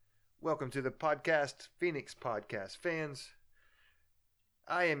Welcome to the podcast, Phoenix Podcast fans.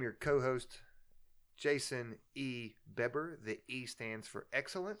 I am your co-host, Jason E. Beber. The E stands for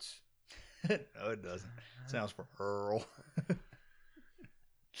excellence. No, it doesn't. It sounds for Earl.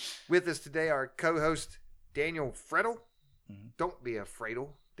 With us today, our co-host, Daniel Fredel. Mm-hmm. Don't be a Fredel,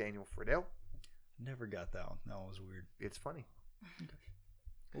 Daniel Fredel. Never got that one. That one was weird. It's funny. Okay.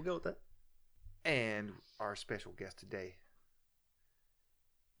 We'll go with that. And our special guest today,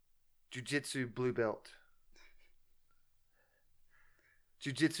 Jiu-Jitsu blue belt,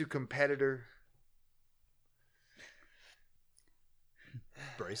 Jiu-Jitsu competitor,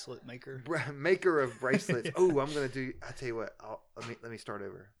 Bracelet maker. Maker of bracelets. Oh, I'm gonna do. I tell you what. Let me start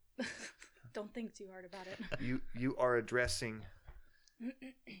over. Don't think too hard about it. You are addressing.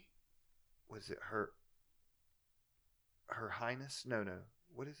 Was it Her Highness? No.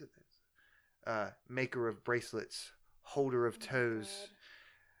 What is it? Maker of bracelets, holder of toes,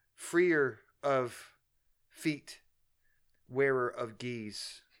 freer of feet, wearer of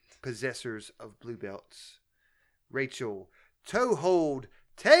gis, possessors of blue belts. Rachel Toehold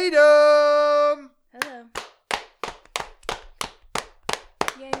Tatum. Hello.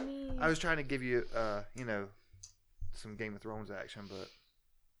 Yay me. I was trying to give you, some Game of Thrones action, but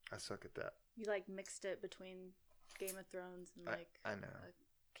I suck at that. You mixed it between Game of Thrones and I know.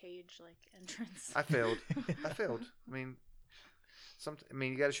 a cage entrance. I failed. I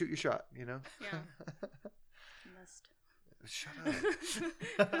mean, you got to shoot your shot, you know. Yeah. Missed. Shut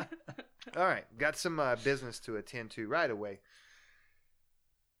up. All right, got some business to attend to right away.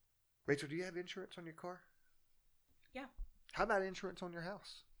 Rachel, do you have insurance on your car? Yeah. How about insurance on your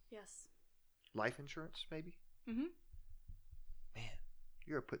house? Yes. Life insurance, maybe? Mm-hmm. Man,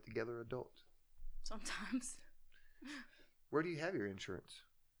 you're a put-together adult. Sometimes. Where do you have your insurance?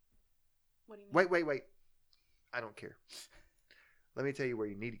 What do you mean? Wait. I don't care. Let me tell you where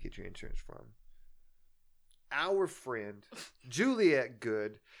you need to get your insurance from. Our friend, Juliet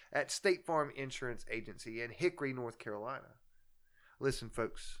Good at State Farm Insurance Agency in Hickory, North Carolina. Listen,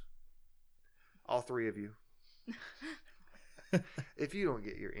 folks, all three of you, if you don't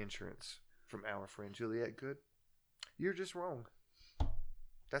get your insurance from our friend Juliet Good, you're just wrong.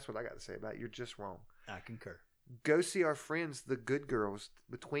 That's what I got to say about it. You're just wrong. I concur. Go see our friends, the Good Girls.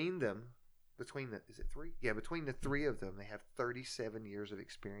 Between the three of them, they have 37 years of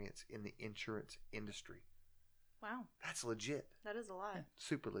experience in the insurance industry. Wow. That's legit. That is a lot.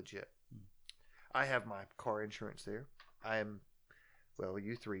 Super legit. I have my car insurance there. I am,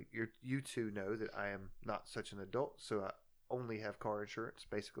 you two know that I am not such an adult, so I only have car insurance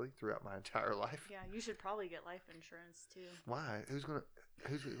basically throughout my entire life. Yeah, you should probably get life insurance too. Why? Who's gonna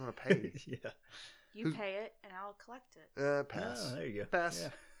pay? Yeah. You pay it and I'll collect it. Pass. Oh, there you go. Pass. Yeah.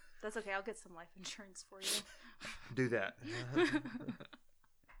 That's okay. I'll get some life insurance for you. Do that.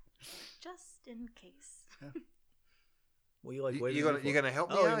 Just in case. Yeah. Well, you gonna help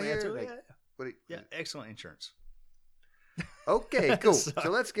me you out want here? to? Yeah. Excellent insurance. Okay, cool. So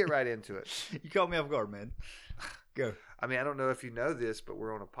let's get right into it. You caught me off guard, man. Go. I mean, I don't know if you know this, but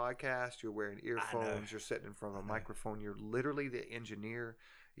we're on a podcast. You're wearing earphones. You're sitting in front of a microphone. You're literally the engineer.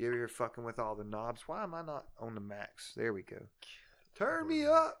 You're here fucking with all the knobs. Why am I not on the max? There we go. Turn me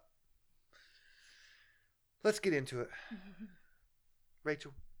up. Let's get into it.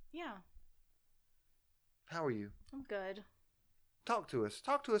 Rachel. Yeah. How are you? I'm good. Talk to us.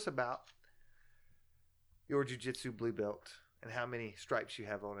 Talk to us about your jiu-jitsu blue belt and how many stripes you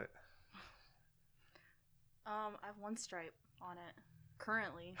have on it. I have one stripe on it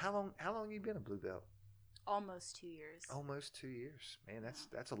currently. How long you been a blue belt? Almost 2 years. Almost 2 years. Man,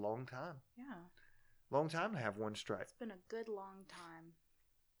 that's a long time. Yeah. Long time to have one stripe. It's been a good long time.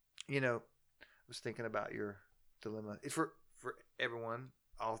 You know, I was thinking about your dilemma. It's for everyone,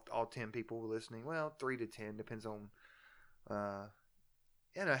 all 10 people listening. Well, 3 to 10 depends on how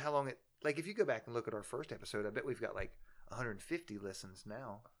long it. Like if you go back and look at our first episode, I bet we've got 150 listens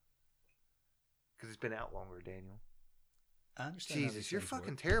now. Because it's been out longer, Daniel. I understand. Jesus, you're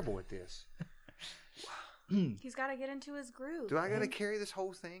fucking terrible at this. He's got to get into his groove. Do I got to carry this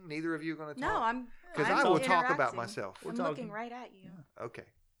whole thing? Neither of you are going to talk? No, I'm. Because I will talk about myself. I'm looking right at you. Yeah. Okay.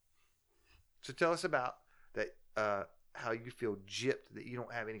 So tell us about that. How you feel gypped that you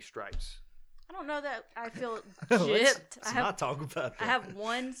don't have any stripes. I don't know that I feel Let's gypped. not talk about that. I have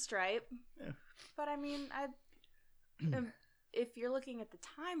one stripe. Yeah. But I mean, if you're looking at the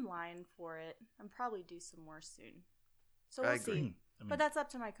timeline for it, I'm probably due some more soon. So we'll see. But that's up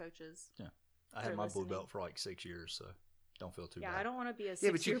to my coaches. Yeah. I had my blue belt for 6 years, so don't feel too bad. Yeah, I don't want to be a 6-year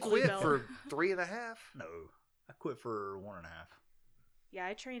Yeah, but you blue quit belt. for 3.5. No, I quit for 1.5. Yeah,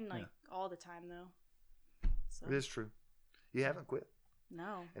 I train all the time though. So. It is true. You haven't quit.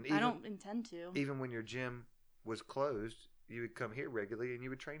 No, And I don't intend to. Even when your gym was closed, you would come here regularly and you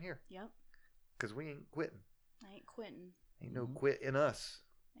would train here. Yep. Because we ain't quitting. I ain't quitting. Ain't no quit in us.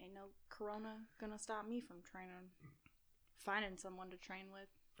 Ain't no corona gonna stop me from finding someone to train with.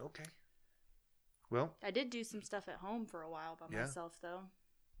 Okay. Well, I did do some stuff at home for a while by myself, though.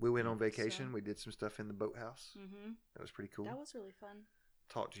 We went on vacation. So. We did some stuff in the boathouse. Mm-hmm. That was pretty cool. That was really fun.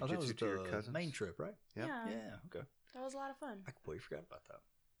 Taught jiu-jitsu to your cousins. Main trip, right? Yeah. Yeah. Okay. That was a lot of fun. I completely forgot about that.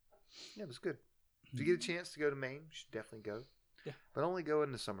 Yeah, it was good. If you get a chance to go to Maine, you should definitely go. Yeah. But only go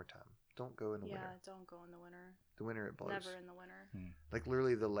in the summertime. Don't go in the winter. Yeah, don't go in the winter. The winter it blows. Never in the winter. Like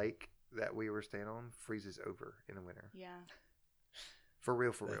literally the lake that we were staying on freezes over in the winter. Yeah. For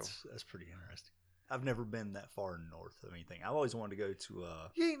real. That's pretty interesting. I've never been that far north of anything. I've always wanted to go to.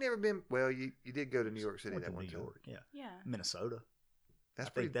 You ain't never been. Well, you did go to New York City that one time. New York, yeah. Minnesota. I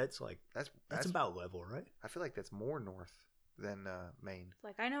think that's like that's about level, right? I feel like that's more north than Maine.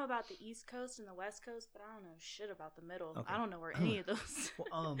 Like I know about the East Coast and the West Coast, but I don't know shit about the middle. Okay. I don't know where any of those.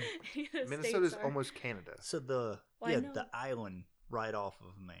 Minnesota's almost Canada. So the island right off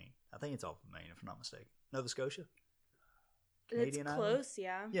of Maine. I think it's off of Maine, if I'm not mistaken. Nova Scotia. Canadian it's close,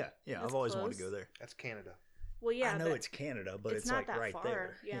 island? Yeah. I've always wanted to go there. That's Canada. Well, yeah, I know it's Canada, but it's not like that right far.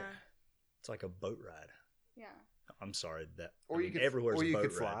 there. Yeah. It's like a boat ride. Yeah. I'm sorry that. Everywhere's a boat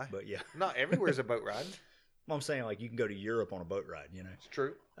ride, fly. But yeah, not everywhere's a boat ride. Well, I'm saying like you can go to Europe on a boat ride. You know, it's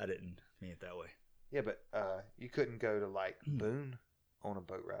true. I didn't mean it that way. Yeah, but you couldn't go to like Boone on a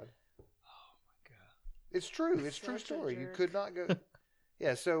boat ride. Oh my god, it's true. It's a true story. You could not go.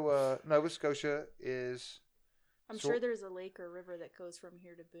 Yeah, so Nova Scotia is. I'm sure there's a lake or river that goes from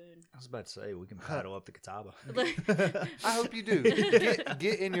here to Boone. I was about to say we can paddle up the Catawba. I hope you do.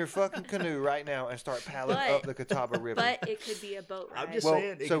 Get in your fucking canoe right now and start paddling up the Catawba River. But it could be a boat ride. I'm just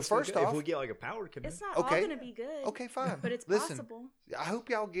saying. So first off, if we get like a powered canoe, it's not all going to be good. Okay, fine. But it's Listen, possible. I hope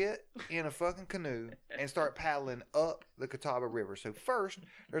y'all get in a fucking canoe and start paddling up the Catawba River. So first,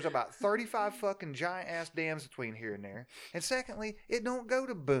 there's about 35 fucking giant ass dams between here and there. And secondly, it don't go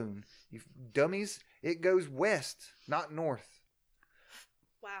to Boone. You dummies. It goes west, not north.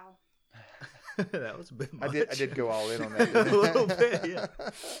 Wow. That was a bit much. I did go all in on that. A little bit, yeah.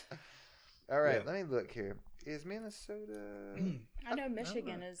 All right, let me look here. Is Minnesota... I know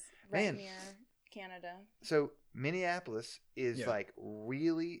Michigan is right near Canada. So Minneapolis is like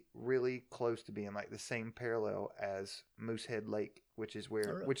really, really close to being like the same parallel as Moosehead Lake, which is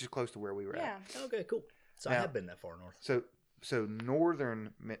which is close to where we were at. Okay, cool. So now, I have been that far north. So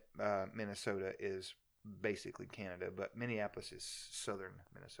northern Minnesota is basically Canada, but Minneapolis is southern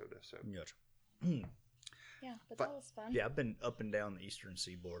Minnesota. So gotcha. Yeah, but that was fun. Yeah, I've been up and down the eastern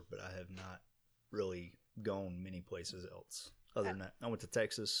seaboard, but I have not really gone many places else. Other than that, I went to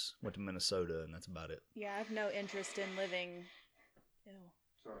Texas, went to Minnesota, and that's about it. Yeah, I have no interest in living.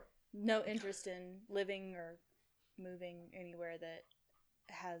 No interest in living or moving anywhere that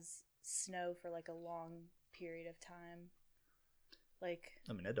has snow for like a long period of time. Like,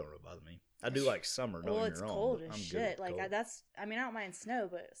 I mean, that don't really bother me. I do like summer. Well, it's wrong, cold as shit. Like cold. I don't mind snow,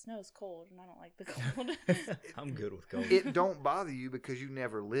 but snow's cold, and I don't like the cold. I'm good with cold. It don't bother you because you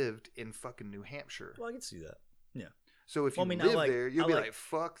never lived in fucking New Hampshire. Well, I can see that. Yeah. So if you live there, you'll be like,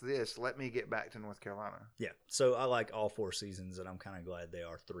 fuck this. Let me get back to North Carolina. Yeah. So I like all 4 seasons, and I'm kind of glad they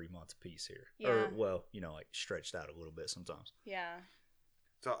are 3 months apiece here. Yeah. Or, well, like stretched out a little bit sometimes. Yeah.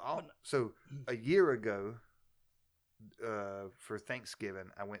 So a year ago, for Thanksgiving,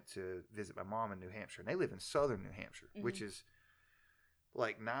 I went to visit my mom in New Hampshire. And they live in southern New Hampshire, which is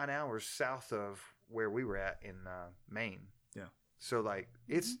like 9 hours south of where we were at in Maine. Yeah. So like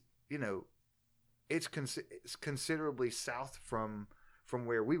it's it's considerably south from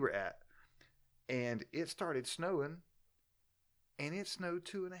where we were at, and it started snowing, and it snowed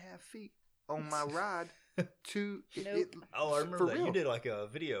 2.5 feet on my ride. Nope. I remember that. You did like a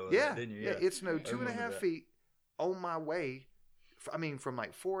video of that, didn't you? Yeah, it snowed 2.5 feet on my way. I mean, from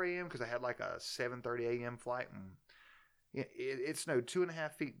like 4 a.m. because I had like a 7:30 a.m. flight, and it snowed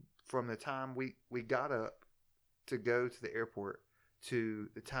 2.5 feet from the time we got up to go to the airport to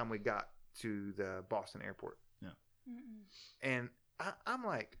the time we got to the Boston airport. Yeah. Mm-mm. And I'm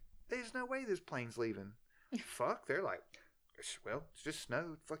like, there's no way this plane's leaving. Fuck. They're like, well, it's just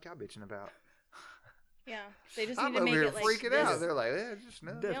snowed. Fuck y'all bitching about. Yeah. They just I'm need to make over it here like freaking out. They're like, yeah, it's just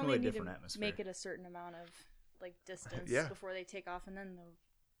snowed. Definitely a different atmosphere. Make it a certain amount of like distance before they take off, and then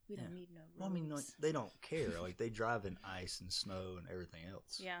we don't need no roads. Well, I mean, like, they don't care. Like, they drive in ice and snow and everything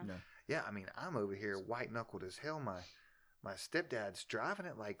else. Yeah. Yeah, I mean, I'm over here white-knuckled as hell. My stepdad's driving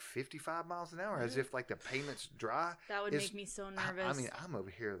at like 55 miles an hour as if like the pavement's dry. That would make me so nervous. I mean, I'm over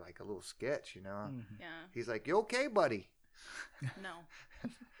here like a little sketch, you know? Mm-hmm. Yeah. He's like, you okay, buddy? No.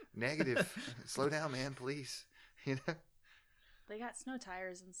 Negative. Slow down, man, please. You know, They got snow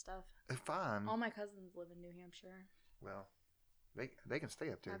tires and stuff. fine. All my cousins live in New Hampshire. Well, they can stay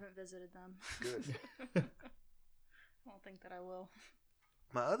up I there. haven't visited them. Good. I don't think that I will.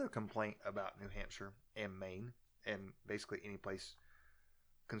 My other complaint about New Hampshire and Maine, and basically any place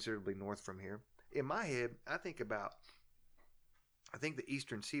considerably north from here, in my head, I think the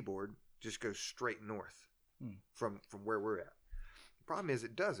eastern seaboard just goes straight north from where we're at. The problem is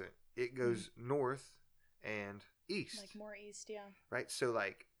it doesn't. It goes north and east. Like more east, yeah. Right? So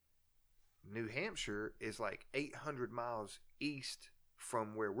like New Hampshire is like 800 miles east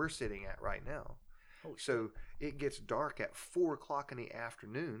from where we're sitting at right now. Oh, So it gets dark at 4 o'clock in the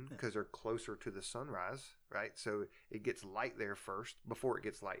afternoon because they're closer to the sunrise, right? So it gets light there first before it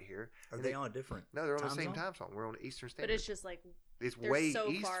gets light here. are And they on a different? No, they're on the time same zone? time zone. We're on Eastern Standard. But it's just like It's they're way so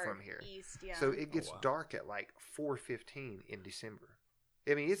east far from here. east, yeah. So it gets wow. dark at like 4:15 in December.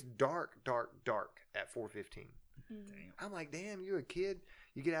 I mean, it's dark at 4:15. Mhm. Damn. I'm like, damn, you a kid?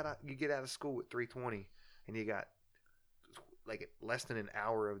 You get out of school at 3:20, and you got like less than an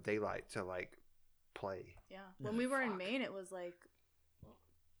hour of daylight to like play. Yeah. When we were in Fuck. Maine, it was like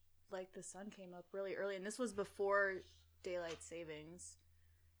the sun came up really early, and this was before daylight savings.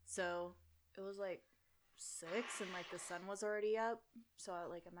 So it was like 6, and like the sun was already up. So I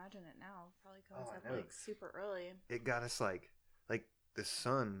like imagine it now. Probably comes Oh, I up know. like super early. It got us like the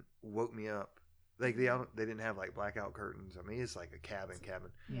sun woke me up. Like Mm-hmm. they didn't have like blackout curtains. I mean, it's like a cabin.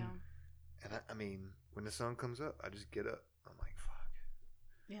 Yeah. And I mean, when the sun comes up, I just get up. I'm like, fuck.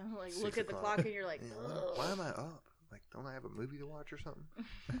 Yeah. Like 6 look at the o'clock. clock, and you're like, Yeah, ugh. why am I up? Like, don't I have a movie to watch or something?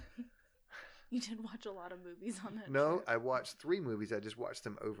 You did watch a lot of movies on that. No, trip. I watched 3 movies. I just watched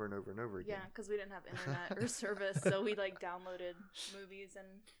them over and over and over again. Yeah, because we didn't have internet or service, so we like downloaded movies and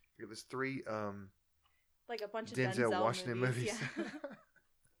It was 3 like a bunch of Denzel Denzel Washington movies. Yeah.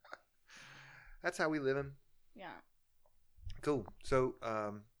 That's how we living. Yeah. Cool. So,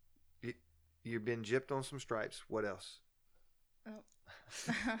 you've been gypped on some stripes. What else? I'm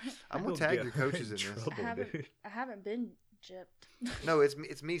gonna You'll tag get your coaches in in this. trouble, I haven't dude. I haven't been gypped. No,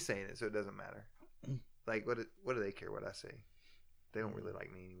 it's me saying it, so it doesn't matter. Like, what do they care what I say? They don't really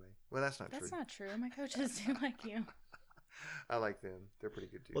like me anyway. Well, that's not That's true. not true. My coaches do like you. I like them. They're pretty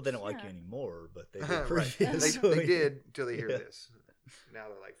good dudes. Well, they don't like Yeah. you anymore, but they did Right. previously. They did until they hear Yeah. this. Now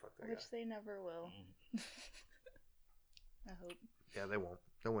they're like, fuck that guy. Which they never will. I hope. Yeah, they won't.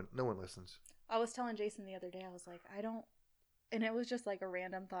 No one listens. I was telling Jason the other day, I was like, I don't, and it was just like a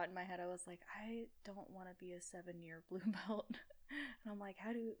random thought in my head. I was like, I don't want to be a 7-year blue belt. And I'm like,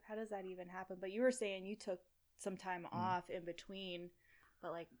 how does that even happen? But you were saying you took some time off in between,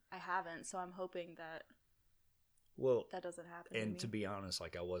 but like I haven't. So I'm hoping that Well, that doesn't happen. and to to me. be honest,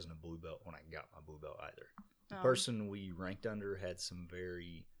 like I wasn't a blue belt when I got my blue belt either. The Oh. person we ranked under had some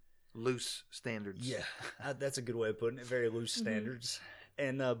very Loose standards. that's a good way of putting it. Very loose Mhm. standards,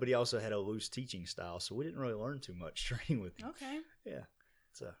 and but he also had a loose teaching style, so we didn't really learn too much training with him. Okay. Yeah,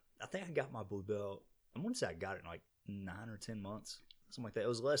 so I think I got my blue belt. I'm gonna say I got it in like 9 or 10 months, something like that. It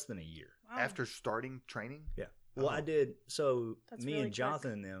was less than a year. Wow. After starting training? Yeah. Well, I Oh. did. So That's me really and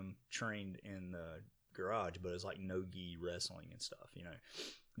Jonathan quick. and them trained in the garage, but it was like no gi wrestling and stuff. You know,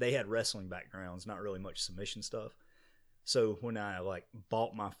 they had wrestling backgrounds, not really much submission stuff. So when I like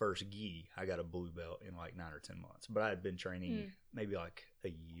bought my first gi, I got a blue belt in like 9 or 10 months. But I had been training maybe like a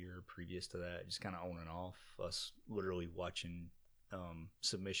year previous to that, just kind of on and off. Us literally watching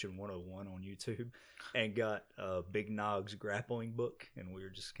Submission 101 on YouTube, and got a Big Nog's grappling book, and we were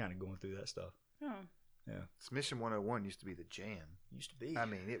just kind of going through that stuff. Oh. Yeah, Submission 101 used to be the jam. used to be. I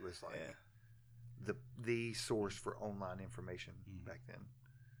mean, it was like Yeah. the source for online information back then.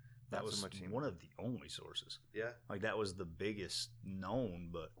 That Not was so much anymore. one of the only sources. Yeah. Like that was the biggest known,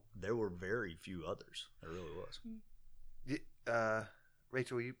 but there were very few others. There really was.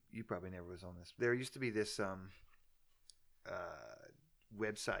 Rachel, you probably never was on this. There used to be this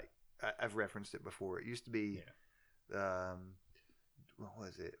website. I've referenced it before. It used to be what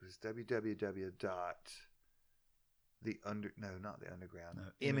was it? It was www. Not the underground. No,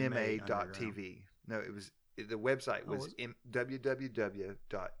 MMA MMA.tv. No, it was the website Oh, was was it? www.mma.tv.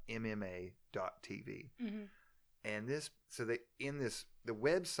 Mm-hmm. And the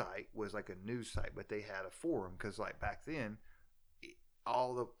website was like a news site, but they had a forum because like back then,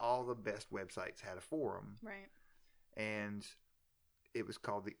 all the best websites had a forum, Right. and it was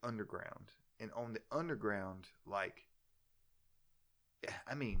called the Underground. And on the Underground, like,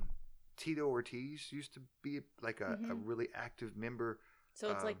 I mean, Tito Ortiz used to be like a Mhm. really active member. So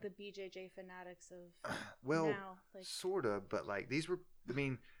it's like Um, the BJJ fanatics of Well, now. Like, sort of, but like these were, I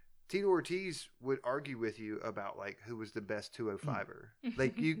mean, Tito Ortiz would argue with you about like who was the best 205er.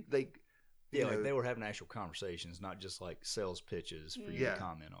 Like you Yeah, like know, they were having actual conversations, not just like sales pitches for you Yeah. to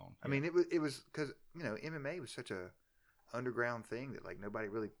comment on. I mean, it was because MMA was such a underground thing that like nobody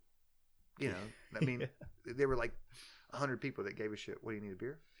really, I mean, there were like 100 people that gave a shit. What do you need, a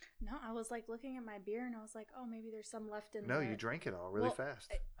beer? No, I was like looking at my beer and I was like, oh, maybe there's some left in No, the... you drank it all really Well,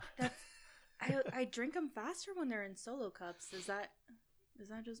 fast. I drink them faster when they're in solo cups. Is that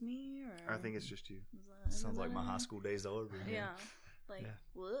just me, or I think it's just you. is that Sounds like my everybody? high school days all over again. Yeah, like Yeah.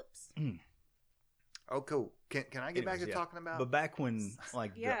 whoops. Oh, cool. Can I get back Anyways, to yeah. talking about? But back when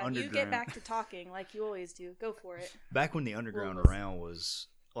like the Yeah, you underground, get back to talking like you always do. Go for it. back when the underground Well, around was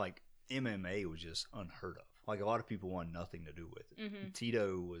like MMA was just unheard of. Like a lot of people wanted nothing to do with it. Mm-hmm.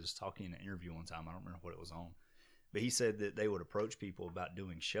 Tito was talking in an interview one time. I don't remember what it was on, but he said that they would approach people about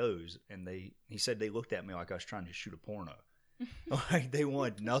doing shows, and he said they looked at me like I was trying to shoot a porno. Like they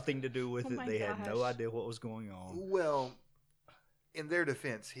wanted nothing to do with Oh it. my They had no gosh. idea what was going on. Well, in their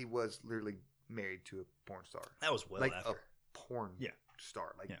defense, he was literally married to a porn star, That was well like after a porn Yeah.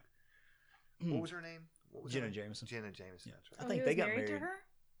 star. Like, Yeah. what was her name? What was Jenna her name? Jameson. Jenna Jameson. Yeah. That's I right. think he they was got married to married. her.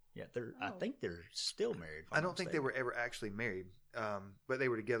 Yeah, I Oh. think they're still married. if I I'm don't not think they mistaken. were ever actually married, but they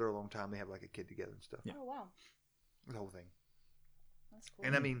were together a long time. They have like a kid together and stuff. Yeah. Oh wow, The whole thing. that's cool.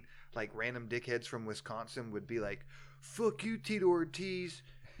 And I mean, like random dickheads from Wisconsin would be like, "Fuck you, Tito Ortiz.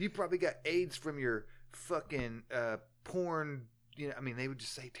 You probably got AIDS from your fucking porn." I mean, they would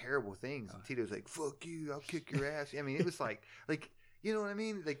just say terrible things, and Tito's like, "Fuck you, I'll kick your ass." I mean, it was like, you know what I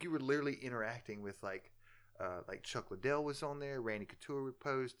mean? Like you were literally interacting with like Chuck Liddell was on there, Randy Couture would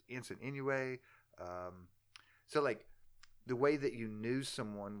post, Ensign Inoue. So like the way that you knew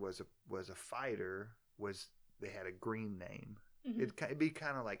someone was a fighter was they had a green name. Mhm. It'd be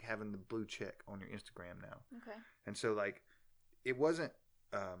kind of like having the blue check on your Instagram now. Okay. And so, like, it wasn't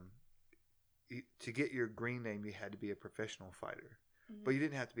to get your green name, you had to be a professional fighter, Mhm. but you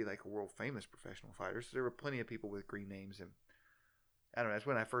didn't have to be like a world famous professional fighter. So there were plenty of people with green names, and I don't know. That's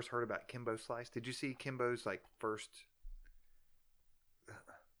when I first heard about Kimbo Slice. Did you see Kimbo's like first?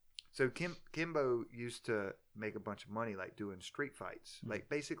 So Kimbo used to make a bunch of money like doing street fights, like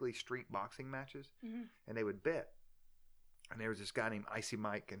basically street boxing matches, Mhm. and they would bet. And there was this guy named Icy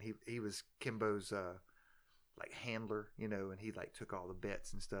Mike, and he was Kimbo's like handler, and he like took all the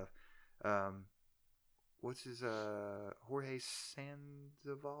bets and stuff. What's his Jorge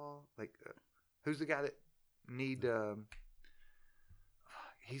Sandoval? Like, who's the guy that need?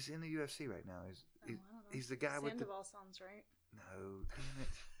 He's in the UFC right now. Oh, I don't know. He's the guy with the Sandoval sounds right. no. Damn it.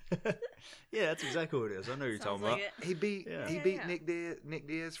 Yeah, that's exactly what it is. I know who you're Sounds talking like about. it. He beat Yeah. he Yeah, beat yeah. Nick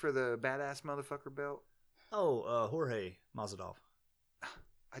Diaz for the badass motherfucker belt. Oh, Jorge Masvidal.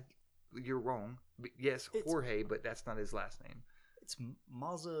 You're wrong. Yes, It's- Jorge, but that's not his last name. It's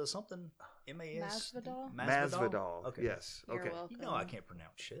Mazda something. MAS. Masvidal? Masvidal. Okay. Yes. You're Okay. welcome. You know I can't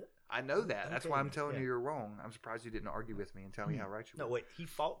pronounce shit. I know that. That's why I'm Okay, telling yeah. you you're wrong. I'm surprised you didn't argue with me and tell me how right you were. No, wait. He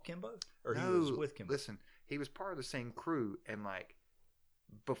fought Kimbo, or No, he was with Kimbo. Listen, he was part of the same crew, and like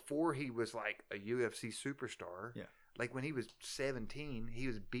before he was like a UFC superstar. Yeah. Like when he was 17, he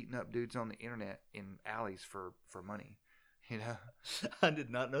was beating up dudes on the internet in alleys for money. You know. I did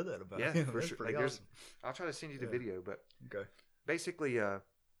not know that about Yeah, him. for That's sure. pretty Like, there's- awesome. I'll try to send you the Yeah. video, but Okay. basically,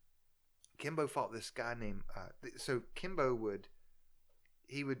 Kimbo fought this guy named. So Kimbo would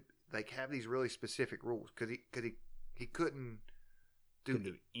like have these really specific rules because he couldn't do Couldn't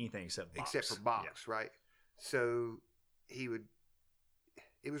do anything except box. except for box, right? So he would.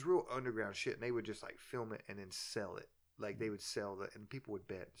 It was real underground shit, and they would just like film it and then sell it. Like they would sell and people would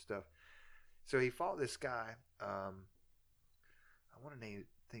bet and stuff. So he fought this guy. I want to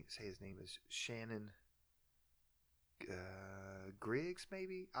say his name is Shannon Griggs,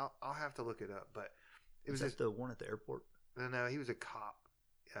 maybe. I'll have to look it up, but it was Was that the one at the airport? no, he was a cop.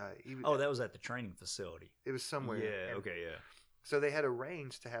 Oh, that was at the training facility. it was somewhere. Yeah. and- Okay. Yeah. So they had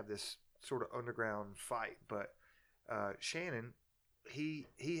arranged to have this sort of underground fight, but Shannon, he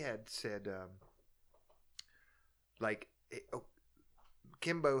had said,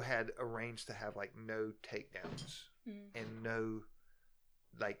 Kimbo had arranged to have like no takedowns Mm. and no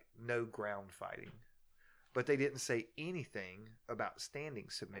ground fighting, but they didn't say anything about standing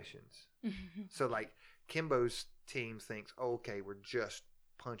submissions. So like Kimbo's team thinks, oh, okay, we're just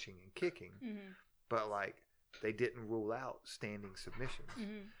punching and kicking, Mhm. but like they didn't rule out standing submissions.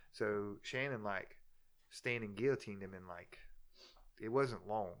 Mhm. So Shannon like standing guillotined him, and like it wasn't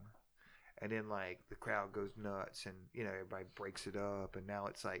long, and then like the crowd goes nuts, and everybody breaks it up, and now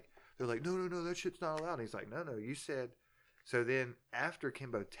it's like they're like, no, that shit's not allowed. And he's like, no, you said. So then after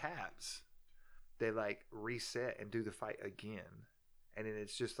Kimbo taps, they like reset and do the fight again, and then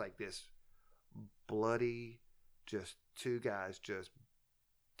it's just like this bloody, just two guys, just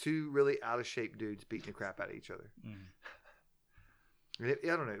two really out of shape dudes beating the crap out of each other. I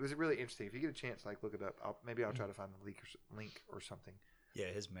don't know. It was really interesting. If you get a chance, like look it up. Maybe I'll try to find the link or something. Yeah,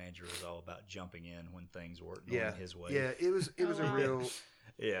 his manager was all about jumping in when things weren't going his way. Yeah, it was wow. a real.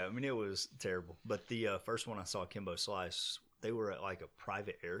 Yeah, I mean it was terrible. But the first one I saw, Kimbo Slice, they were at like a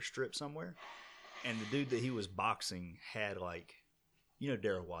private airstrip somewhere, and the dude that he was boxing had like, you know,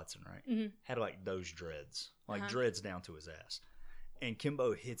 Darrell Watson, right? Mm-hmm. Had like those dreads, like Uh-huh. dreads down to his ass. And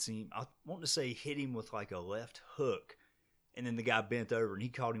Kimbo hits him. I want to say hit him with like a left hook. And then the guy bent over and he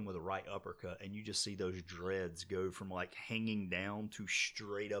caught him with a right uppercut. And you just see those dreads go from like hanging down to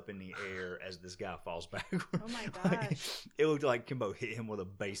straight up in the air as this guy falls backward. Oh my Like, gosh. it looked like Kimbo hit him with a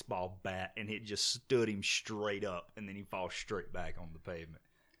baseball bat and it just stood him straight up. And then he falls straight back on the pavement.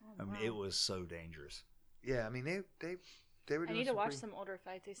 Oh, I mean, wow. it was so dangerous. Yeah, I mean they were. I Doing need to watch pretty- some older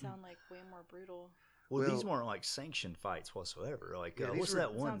fights. They sound like way more brutal. Well, Well- these weren't like sanctioned fights whatsoever. Like, Yeah, these what's were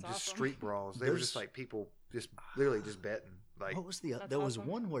that one? Sounds just awesome. street brawls. They were just There's- like people just literally just betting. Like What was the? That's There was awesome.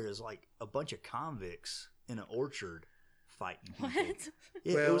 one where it was like a bunch of convicts in an orchard fighting people. What?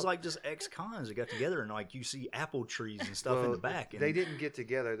 Yeah, it Well- was like just ex-cons that got together and like you see apple trees and stuff in well, the back. And they didn't get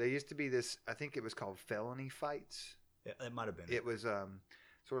together. They used to be this. I think it was called felony fights. Yeah, that might have been. It was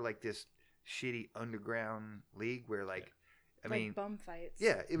sort of like this shitty underground league where like I Like mean bum fights.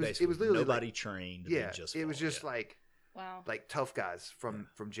 yeah it was Basically, literally nobody like, trained. yeah they just it was fought, just yeah. Wow. like tough guys from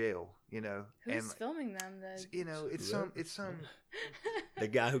jail, you know. Who's and filming them? The you know it's Whoever. some the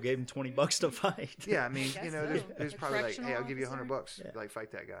guy who gave him $20 to fight. yeah I mean I you guess know so. there's A probably like hey correctional I'll give you officer? $100 Yeah. like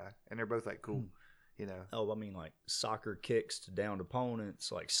fight that guy, and they're both like cool, you know. Oh, I mean, like soccer kicks to downed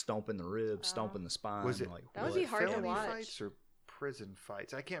opponents, like stomping the ribs, Wow. stomping the spine. Was it like That would was be it hard to felony watch. fights or prison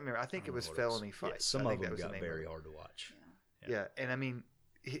fights? I can't remember. I think I it don't was know what it was. felony Yeah, fights. some I of think them that was the got name of very it. hard to watch. Yeah. Yeah, and I mean,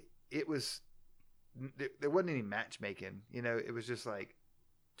 it was there wasn't any matchmaking. You know, it was just like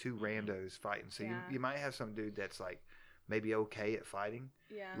two randos fighting. So Yeah. you might have some dude that's like maybe okay at fighting,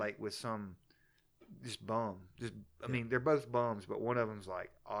 Yeah. like with some just bum. Just I Yeah. mean, they're both bums, but one of them's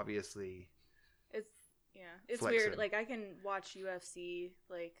like obviously It's flexing. weird. Like I can watch UFC,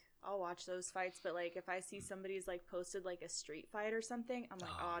 like I'll watch those fights, but like if I see somebody's like posted like a street fight or something, I'm like,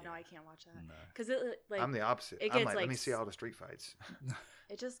 Oh, oh no, yeah. I can't watch that No. because it like I'm the opposite. it I'm gets, like, let like, me see all the street fights.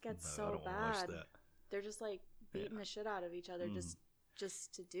 it just gets No, I so don't wanna watch bad. that. They're just like beating Yeah. the shit out of each other Mm.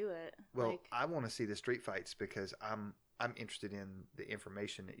 just to do it. Well, like, I want to see the street fights because I'm interested in the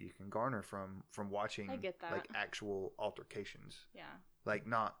information that you can garner from watching I get that. like actual altercations. yeah, Like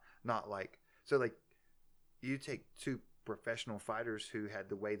not like so like you take two professional fighters who had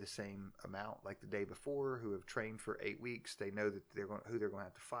to weigh the same amount like the day before, who have trained for 8 weeks, they know that they're going to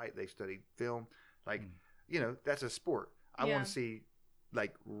have to fight, they've studied film, like Mm. you know, that's a sport. I Yeah. want to see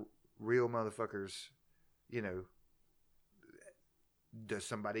like real motherfuckers, you know. Does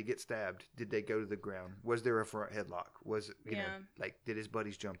somebody get stabbed? Did they go to the ground? Was there a front headlock? Was it, you know, Yeah. like did his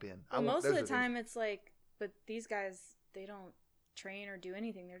buddies jump in? well, most of those the are time it's like, but these guys they don't train or do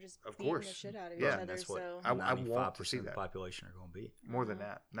anything. They're just Of beating the course. shit out of Yeah. each And other. that's what So I want to see 95% of the that. population are going to be. more than Mhm.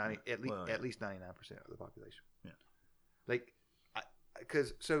 that. 90 Well, yeah. at least 99% of the population. Yeah. Like,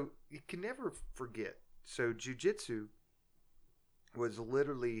 because so you can never forget. So jujitsu was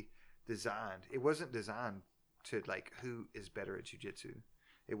literally designed. It wasn't designed to like who is better at jujitsu.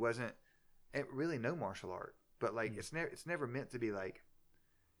 It wasn't. And really, no martial art. But like, Mm. it's never meant to be like,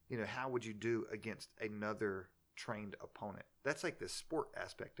 you know, how would you do against another trained opponent? That's like the sport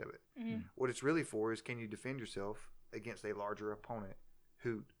aspect of it. Mhm. What it's really for is can you defend yourself against a larger opponent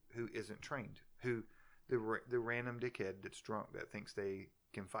who isn't trained, who the random dickhead that's drunk that thinks they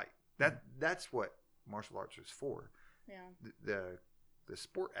can fight. That's what martial arts is for. yeah, The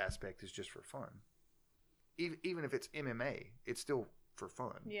sport aspect is just for fun. Even if it's MMA, it's still for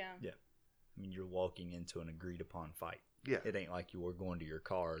fun. yeah, I mean, you're walking into an agreed upon fight. Yeah. It ain't like you were going to your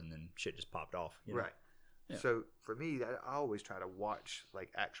car and then shit just popped off. You know? Right. Yeah. So for me, I always try to watch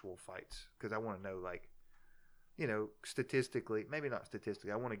like actual fights because I want to know, like, you know, statistically, maybe not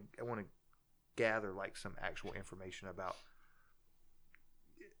statistically. I want to gather like some actual information about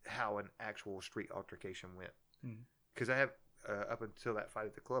how an actual street altercation went. Mhm. Because I have up until that fight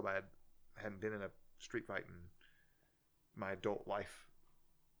at the club, I hadn't been in a street fight in my adult life.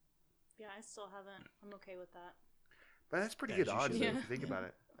 yeah. I still haven't. I'm okay with that. But that's pretty As good you odds should. though, if Yeah. you think about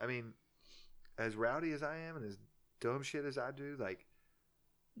it. I mean, as rowdy as I am and as dumb shit as I do, like,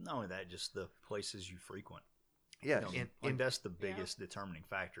 Not only that, just the places you frequent. yeah, You know, in that's the biggest determining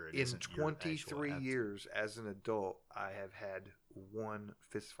factor. It in isn't your actual 23 aptitude. years as an adult, I have had one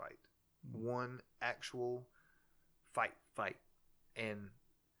fist fight, Mhm. one actual fight, and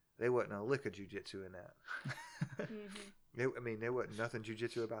there wasn't a lick of jujitsu in that. There wasn't nothing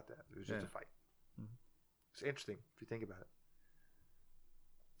jujitsu about that. It was just a fight. Mhm. It's interesting if you think about it.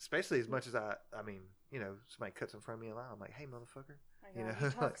 Especially as much as somebody cuts in front of me in line, I'm like, hey, motherfucker. My You God, know?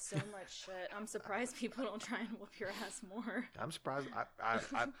 you talk so much shit. I'm surprised people don't try and whoop your ass more. I'm surprised. I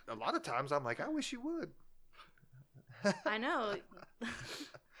a lot of times I'm like, I wish you would. I know.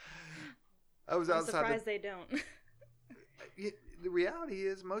 I was I'm outside. surprised they don't. The reality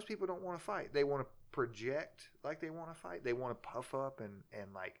is, most people don't want to fight. They want to project like they want to fight. They want to puff up and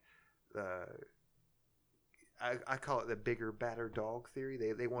like, I call it the bigger, badder dog theory.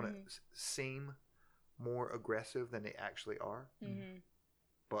 They want to seem more aggressive than they actually are. Mm-hmm.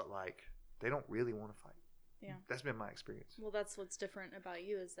 But like, they don't really want to fight. Yeah, that's been my experience. Well, that's what's different about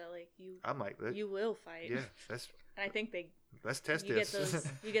you is that like I'm like, you will fight. Yeah, that's. And I think let's test you this.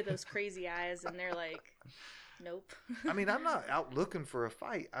 You get those crazy eyes, and they're like, nope. I mean, I'm not out looking for a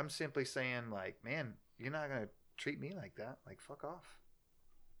fight. I'm simply saying, like, man, you're not gonna treat me like that. Like, fuck off.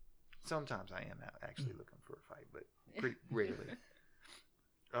 Sometimes I am out actually looking for a fight, but pretty rarely.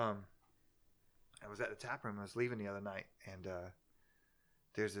 I was at the tap room. I was leaving the other night, and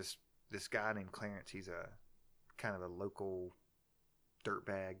there's this guy named Clarence. He's a kind of a local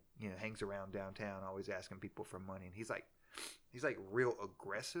dirtbag, hangs around downtown, always asking people for money. And he's like real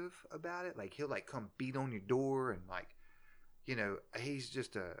aggressive about it. Like, he'll like come beat on your door, and like, he's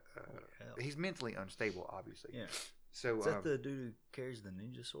just he's mentally unstable, obviously. Yeah. So is that the dude who carries the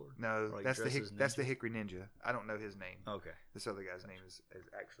ninja sword? No, like that's ninja? the Hickory Ninja. I don't know his name. Okay. This other guy's name is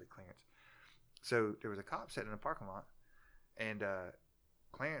actually Clarence. So there was a cop sitting in a parking lot, and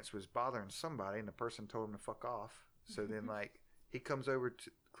Clarence was bothering somebody, and the person told him to fuck off. So then, like,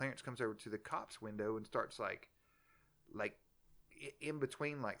 Clarence comes over to the cop's window and starts like in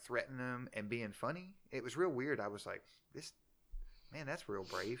between, like, threatening him and being funny. It was real weird. I was like, that's real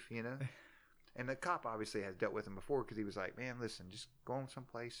brave, And the cop obviously has dealt with him before, because he was like, man, listen, just go on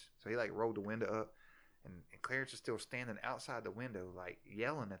someplace. So he like rolled the window up, and Clarence is still standing outside the window, like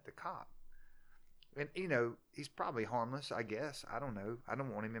yelling at the cop. And, he's probably harmless, I guess. I don't know. I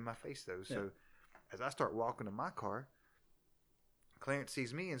don't want him in my face, though. So as I start walking to my car, Clarence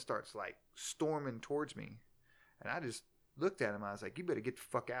sees me and starts like storming towards me. And I just looked at him. I was like, you better get the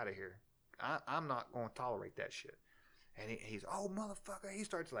fuck out of here. I'm not going to tolerate that shit. And he's, oh, motherfucker. He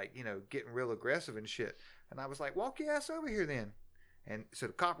starts like, getting real aggressive and shit. And I was like, walk your ass over here then. And so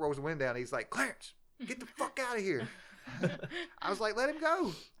the cop rolls the window down. And he's like, Clarence, get the fuck out of here. I was like, let him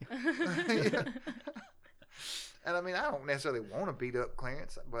go. And I mean, I don't necessarily want to beat up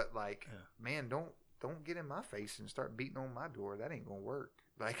Clarence, but like, man, don't get in my face and start beating on my door. That ain't gonna work.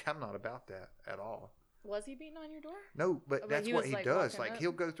 Like, I'm not about that at all. Was he beating on your door? No, but that's he what was, he like, does. walking Like, up?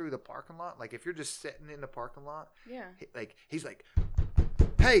 he'll go through the parking lot. Like, if you're just sitting in the parking lot, Yeah. he's like,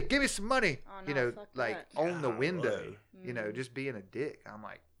 hey, give me some money. Oh, no, fuck like that. on the window, Mm. just being a dick. I'm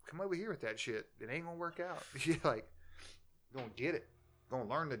like, come over here with that shit. It ain't gonna work out. You're like, gonna get it. Gonna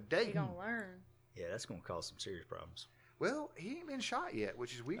learn today. You gonna learn. Yeah, that's gonna cause some serious problems. Well, he ain't been shot yet,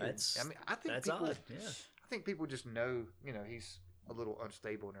 which is weird. I think that's people, odd. Yeah. I think people just know, he's a little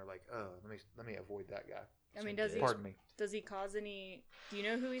unstable, and they're like, oh, let me avoid that guy. I mean, does he? Pardon me. Does he cause any? Do you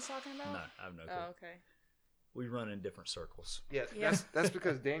know who he's talking about? No, I have no clue. Oh, okay. We run in different circles. Yeah, Yeah. that's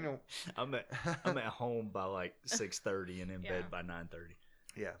because Daniel. I'm at home by like 6:30 and in bed by 9:30.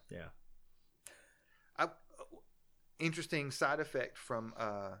 Yeah. Yeah. Interesting side effect from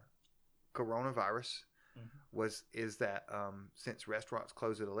coronavirus is that since restaurants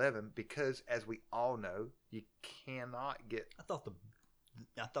close at 11, because as we all know, you cannot get. I thought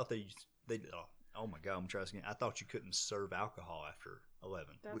they oh my God, I'm trying again. I thought you couldn't serve alcohol after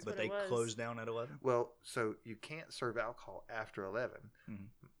 11, That's but what they it was. closed down at 11. Well, so you can't serve alcohol after 11. Mhm.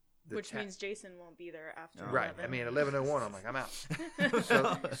 Which means Jason won't be there after. Right. 11. I mean, 11:01. I'm like, I'm out.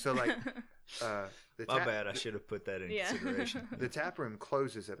 So like, the My bad. I should have put that in consideration. The tap room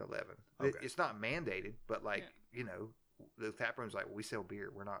closes at 11. Okay. It's not mandated, but like, the tap room's like, we sell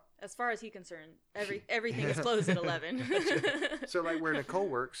beer. We're not. As far as he's concerned, everything is closed at 11. So like, where Nicole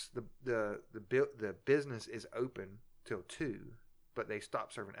works, the business is open till 2, but they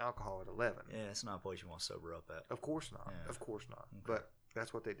stop serving alcohol at 11. Yeah, it's not a place you want to sober up at. Of course not. Yeah. Of course not. Okay. But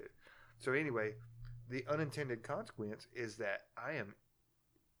that's what they do. So anyway, the unintended consequence is that I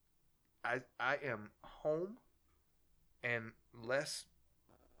am home and less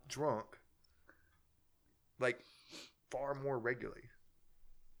drunk, like far more regularly.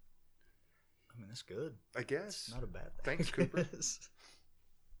 I mean, that's good. I guess. It's not a bad thing. Thanks, Cooper.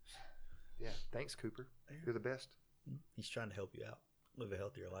 Yeah, thanks, Cooper. You're the best. He's trying to help you out, live a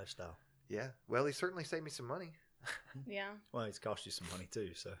healthier lifestyle. Yeah. Well, he certainly saved me some money. Yeah. Well, it's cost you some money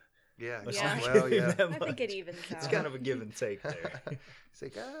too, so Yeah. let's Yeah. not Well, give him yeah. that I think it much. evens It's out. kind of a give and take there. It's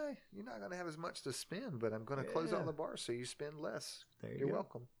like, you're not going to have as much to spend, but I'm going to close Yeah. out the bar so you spend less. There you You're go.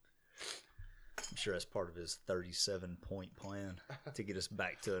 welcome. I'm sure that's part of his 37-point plan to get us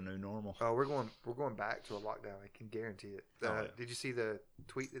back to a new normal. Oh, we're going back to a lockdown. I can guarantee it. Oh, yeah. Did you see the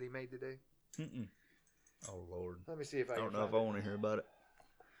tweet that he made today? Mm-mm. Oh Lord, Let me see if I I can don't know if I find want to hear about it.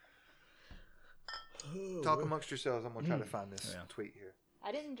 it. Talk amongst yourselves. I'm going to try to Mm. find this Yeah. tweet here.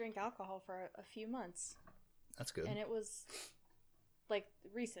 I didn't drink alcohol for a few months, That's good. and it was like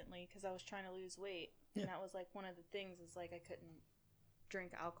recently because I was trying to lose weight, Yeah. and that was like one of the things is like I couldn't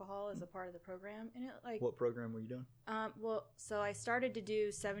drink alcohol as a part of the program, and it like What program were you doing? well, so I started to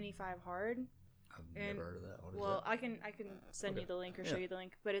do 75 hard. I've And- never heard of that. What is Well, that? I can send Okay. you the link or Yeah. show you the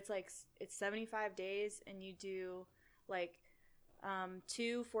link, but it's like it's 75 days, and you do like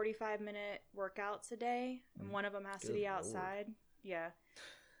 2 45-minute workouts a day, and one of them has to Good be Lord. outside. Yeah.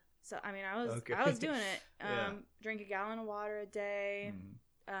 So I mean, Okay. I was doing it. Yeah. Drink a gallon of water a day.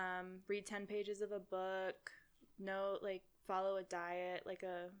 Mm. Read 10 pages of a book. No, like follow a diet, like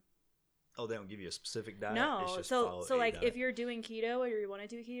a Oh, they don't give you a specific diet. no. It's just So follow so a like diet. if you're doing keto or you want to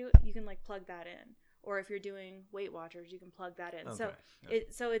do keto, you can like plug that in. Or if you're doing Weight Watchers, you can plug that in. So Okay.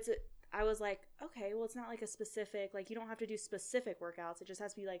 Yeah. I was like, okay, well, it's not like a specific, like you don't have to do specific workouts. It just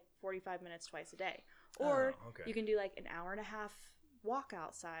has to be like 45 minutes twice a day. Or Oh, okay. you can do like an hour and a half walk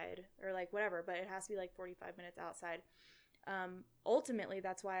outside or like whatever, but it has to be like 45 minutes outside. Ultimately,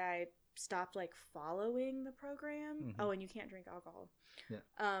 that's why I stopped like following the program. Mhm. Oh, and you can't drink alcohol. Yeah.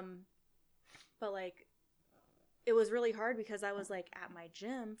 But like, it was really hard because I was like at my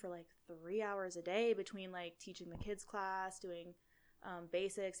gym for like 3 hours a day between like teaching the kids class, doing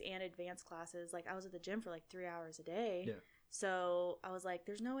basics and advanced classes. Like I was at the gym for like 3 hours a day. Yeah. So I was like,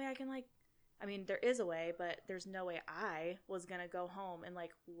 there's no way I can like, I mean, there is a way, but there's no way I was going to go home and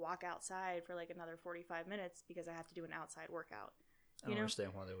like walk outside for like another 45 minutes because I have to do an outside workout. I don't you know?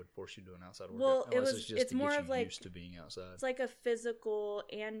 understand why they would force you to do an outside workout. Well, it unless was- it's just it's to get more you of, like- used to being outside. It's like a physical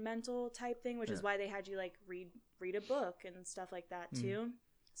and mental type thing, which is Yeah. why they had you like read a book and stuff like that Mhm. too.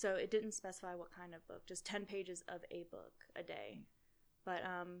 So it didn't specify what kind of book, just 10 pages of a book a day. But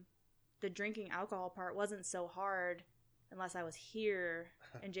the drinking alcohol part wasn't so hard unless I was here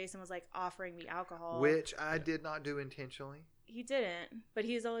and Jason was like offering me alcohol. Which I did not do intentionally. He didn't, but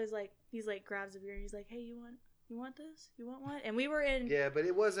he's always like grabs a beer and he's like, "Hey, you want this? You want one?" And we were in Yeah, but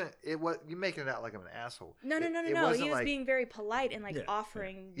it was you're making it out like I'm an asshole. No. It He wasn't was like- being very polite and like Yeah,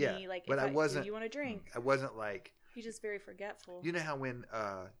 offering yeah. me like, But if I wasn't- do you want a drink? I wasn't like, He's just very forgetful. you know how when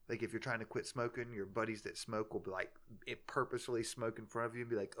like if you're trying to quit smoking, your buddies that smoke will be like it purposely smoke in front of you and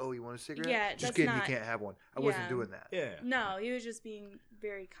be like, "Oh, you want a cigarette? Yeah, just that's kidding, not- you can't have one." I wasn't Yeah. doing that. yeah. No, he was just being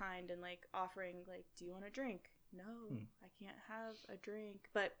very kind and like offering like, "Do you want a drink?" No, I can't have a drink.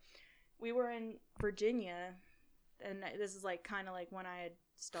 But we were in Virginia, and this is like kind of like when I had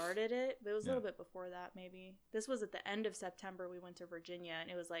started it, but it was a little bit before that maybe. This was at the end of September. We went to Virginia, and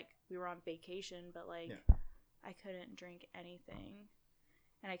it was like we were on vacation, but like Yeah. I couldn't drink anything,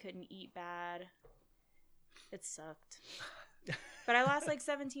 and I couldn't eat bad. It sucked. But I lost like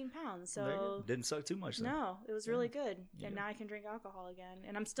 17 pounds, There you go. so Didn't suck too much. Then. no, it was really good. Yeah. And now I can drink alcohol again.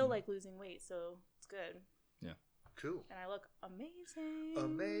 And I'm still Mm. like losing weight, so it's good. Cool. And I look amazing.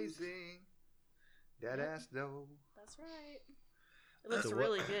 Amazing. That Yep. ass though. That's right. It looks So what-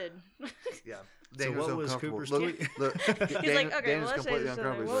 really good. Yeah. So Daniel's what was uncomfortable. Cooper's Look, tweet? look. He's like, okay, Daniel's well, let's say completely this.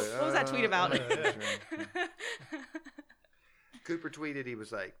 uncomfortable. What, He's what was that tweet about? yeah. Cooper tweeted he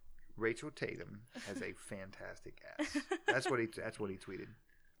was like, Rachel Tatum has a fantastic ass. That's what he tweeted.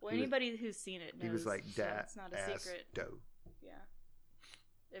 Well, He was- anybody who's seen it knows. He was like, so that it's not a ass secret. dough. Yeah.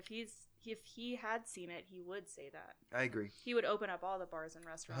 If he had seen it, he would say that. I agree. He would open up all the bars and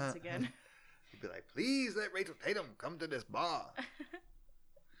restaurants again. He'd be like, please let Rachel Tatum come to this bar. Is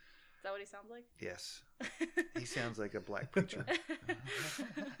that what he sounds like? Yes. He sounds like a black preacher.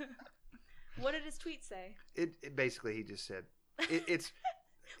 What did his tweet say? It basically, he just said, it's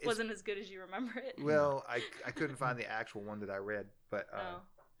Wasn't as good as you remember it. well, I couldn't find the actual one that I read, but Oh,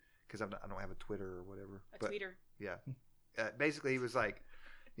 because I don't have a Twitter or whatever. a But tweeter. yeah, basically he was like,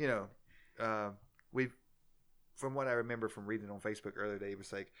 you know, we've from what I remember from reading on Facebook earlier today, he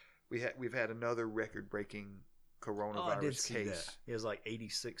was like, we've had another record-breaking coronavirus Oh, I did see case. that. It was like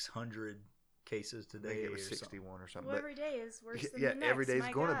 8,600 cases I today. think it was or something. 61 or something. Well, but every day is worse than yeah, the next. every day's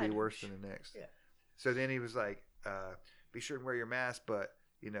my going to be God. worse than the next. Yeah. So then he was like, be sure and wear your mask, but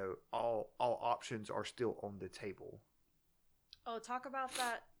you know, all options are still on the table. Oh, talk about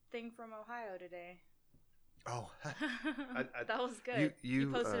that thing from Ohio today. Oh, That was good.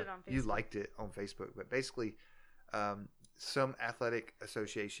 you posted it on Facebook. You liked it on Facebook, but basically, some athletic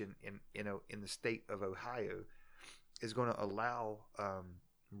association in the state of Ohio is going to allow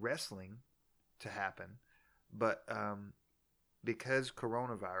wrestling to happen, but because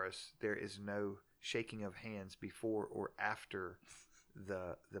coronavirus, there is no shaking of hands before or after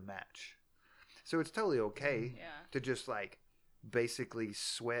the match. So it's totally okay Yeah. to just like basically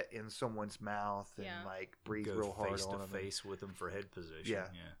sweat in someone's mouth and Yeah. like breathe Go real hard face on to them. face with them for head position. Yeah.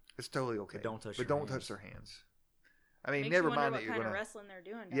 Yeah. It's totally okay. But don't touch But your don't hands. touch their hands. I mean, Makes never you wonder mind what that you're kind gonna. of wrestling they're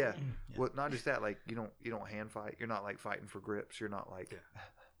doing. Doesn't Yeah. it? Yeah. Well, not just that. Like you don't hand fight. You're not like fighting for grips. You're not like. Yeah.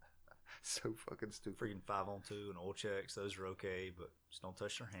 So fucking stupid. Freaking 5-on-2 and oil checks, those are okay, but just don't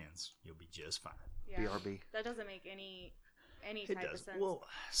touch their hands. You'll be just fine. Yeah. BRB. That doesn't make any It type of does. sense. Well,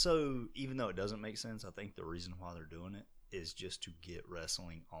 so even though it doesn't make sense, I think the reason why they're doing it is just to get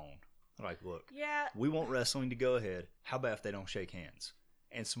wrestling on. Like, look, yeah. we want wrestling to go ahead. How about if they don't shake hands?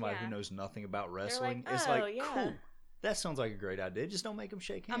 And somebody Yeah. who knows nothing about like, wrestling, it's "Oh, like, yeah." cool. That sounds like a great idea. Just don't make them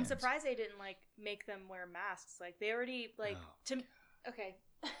shake hands. I'm surprised they didn't like make them wear masks. Like they already like Oh, to. Okay.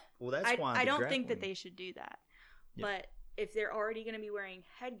 Well, that's I, why I the don't think that grappling- they should do that. Yeah. But if they're already going to be wearing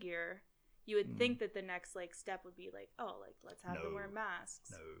headgear, you would Mm. think that the next like step would be like, oh, like let's have them No. wear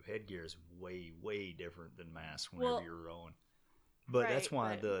masks. No, headgear is way, way different than masks whenever Well, you're rowing. But that's right,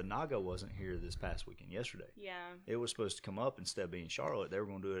 why but- the Naga wasn't here this past weekend, yesterday. Yeah. It was supposed to come up instead of being Charlotte. They were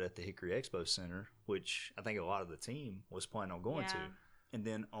going to do it at the Hickory Expo Center, which I think a lot of the team was planning on going to. Yeah. And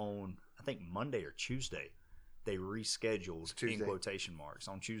then on, I think Monday or Tuesday, they rescheduled Tuesday. in quotation marks.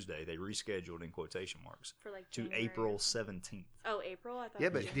 On Tuesday, they rescheduled in quotation marks For like to January. April 17th. Oh, April. I thought. Yeah,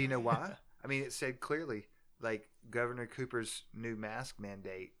 it was but do you know January. why? I mean, it said clearly, like Governor Cooper's new mask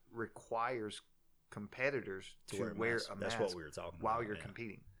mandate requires competitors to wear a That's mask what we were talking while about. you're yeah.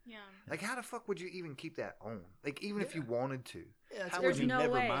 competing. Yeah. Like, how the fuck would you even keep that on? Like, even if you wanted to. Yeah, How There's would you no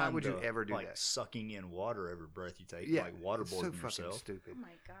never way. mind How would you the, ever do like, that? sucking in water every breath you take, Yeah, like it's waterboarding so fucking yourself. stupid. Oh my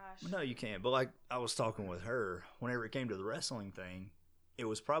gosh. No, you can't. But like I was talking with her, whenever it came to the wrestling thing, it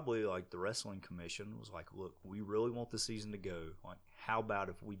was probably like the wrestling commission was like, "Look, we really want the season to go. Like, how about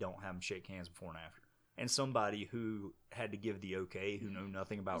if we don't have them shake hands before and after?" And somebody who had to give the okay, who knew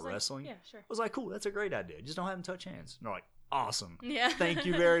nothing I about was like, wrestling, yeah, sure. was like, "Cool, that's a great idea. Just don't have them touch hands." And they're like, "Awesome, Yeah. thank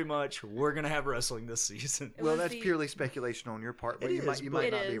you very much. We're gonna have wrestling this season." It Well, was that's the- purely speculation on your part, but It you is, might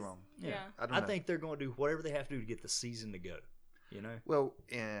but- not It be is. wrong. Yeah. I don't know. think they're going to do whatever they have to do to get the season to go. You know, Well,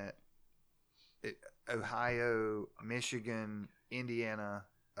 Ohio, Michigan, Indiana,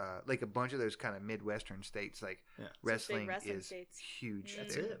 like a bunch of those kind of Midwestern states, like Yeah. big wrestling wrestling is states. huge.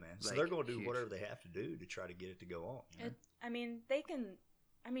 that's there. it, man. So Like, they're going to do huge. whatever they have to do to try to get it to go on. You know? I mean, they can.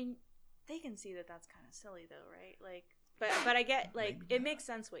 I mean, they can see that that's kind of silly, though, right? Like, but I get like Maybe it not. makes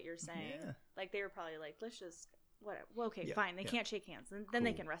sense what you're saying. Yeah. Like they were probably like, let's just whatever. Well, okay, Yeah, fine. They yeah. can't shake hands, and then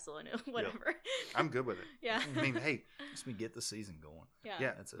they Cool. can wrestle and whatever. I'm good with it. Yeah. I mean, hey, Just me get the season going. Yeah.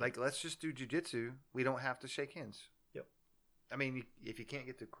 yeah, That's it. like let's just do jujitsu. We don't have to shake hands. Yep. I mean, if you can't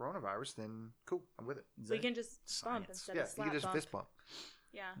get the coronavirus, then cool, I'm with it. We can just bump Science. instead Yeah, of you slap can just bump. fist bump,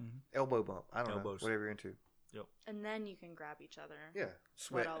 Yeah, elbow bump. I don't Elbows. know, whatever you're into. and then you can grab each other. Yeah,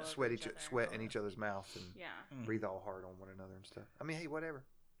 Sweat all over sweat each other. sweat Oh, in yeah. each other's mouth and Yeah. Mm. breathe all hard on one another and stuff. I mean, hey, whatever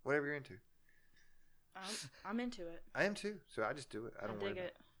you're into. I'm into it. I am too, so I just do it. I I don't worry dig about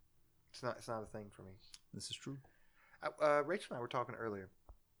it. it. It's not a thing for me. This is true. Rachel and I were talking earlier,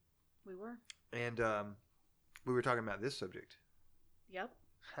 We were. and we were talking about this subject. Yep.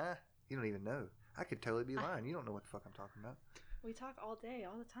 Huh? You don't even know. I could totally be lying. You don't know what the fuck I'm talking about. We talk all day,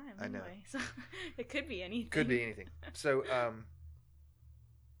 all the time. I know. Anyway, so it could be anything. Could be anything. So,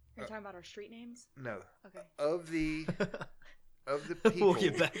 You're talking about our street names. no. Okay. Of the people, We'll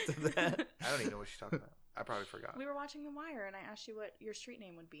get back to that. I don't even know what she's talking about. I probably forgot. We were watching The Wire, and I asked you what your street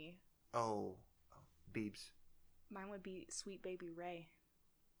name would be. Oh, Beebs. Mine would be Sweet Baby Ray.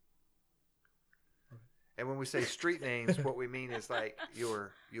 And when we say street names, what we mean is like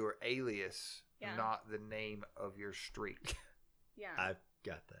your alias, Yeah. not the name of your street. Yeah. I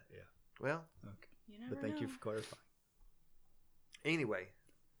got that. Yeah. Well, Okay. you never But thank you know. for clarifying. anyway,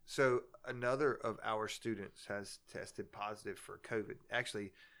 so another of our students has tested positive for COVID.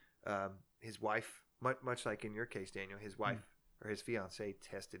 Actually, his wife, much like in your case, Daniel, his wife or his fiance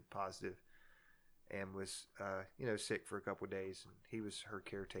tested positive and was, sick for a couple of days. And he was her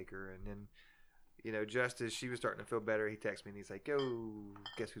caretaker. And then, just as she was starting to feel better, he texted me and he's like, "Yo,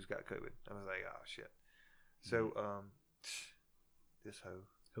 guess who's got COVID?" I was like, "Oh shit." So, this hoe,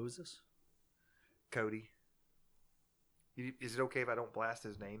 Who is this? Cody. Is it okay if I don't blast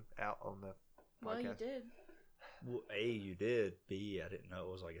his name out on the podcast? Well, you did. Well, A, you did. B, I didn't know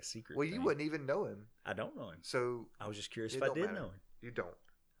it was like a secret. Well, you thing. wouldn't even know him, I don't know him. so I was just curious It if I don't did matter. know him. you don't,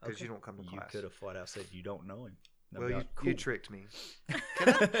 because Okay. you don't come to You class. could have flat out said you don't know him. Well, That'd you, be cool. you tricked me.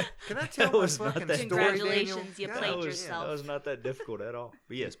 Can I tell That my was not fucking that- story, Daniel? Congratulations, you God, played yeah. yourself. That was not that difficult at all.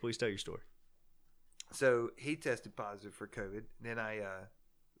 But yes, please tell your story. So he tested positive for COVID. Then I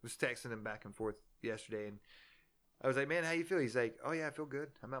was texting him back and forth yesterday, and I was like, "Man, how you feel?" He's like, "Oh yeah, I feel good.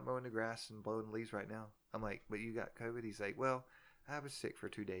 I'm out mowing the grass and blowing the leaves right now." I'm like, "But you got COVID?" He's like, "Well, I was sick for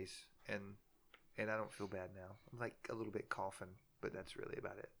 2 days, and I don't feel bad now. I'm like a little bit coughing, but that's really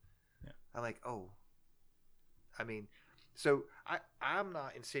about it." Yeah. I'm like, "Oh, I mean." So I'm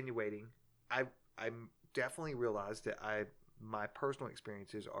not insinuating. I'm definitely realized that my personal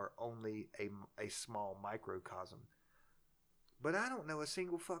experiences are only a small microcosm. But I don't know a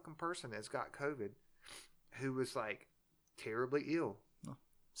single fucking person that's got COVID who was like terribly ill.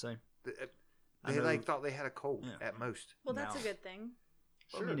 Same. They know- like thought they had a cold Yeah. at most. Well, that's Now- a good thing.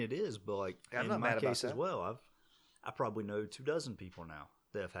 I mean, it is, but like Yeah, I'm in not my mad about case as that. well, I probably know 24 people now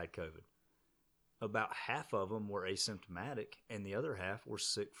that have had COVID. About half of them were asymptomatic, and the other half were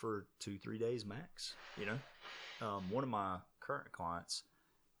sick for 2-3 days max. You know, one of my current clients,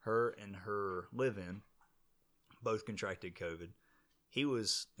 her and her live-in, both contracted COVID.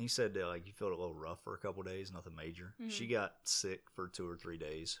 He said that like he felt a little rough for a couple days, nothing major. Mhm. She got sick for 2 or 3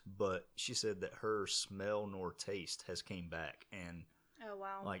 days, but she said that her smell nor taste has came back, and Oh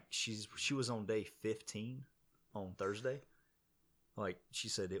wow. like she was on day 15 on Thursday. Like she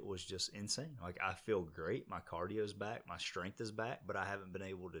said, it was just insane. Like I feel great, my cardio's back, my strength is back, but I haven't been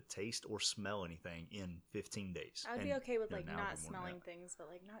able to taste or smell anything in 15 days. I would be And, okay with you know, like now not it'll be more than smelling that. things, but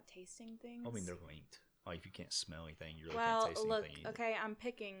like not tasting things. I mean, they're linked. Like if you can't smell anything, you really well, can't taste look, anything either. okay, I'm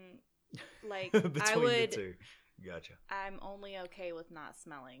picking. Like Between I the would. two. Gotcha. I'm only okay with not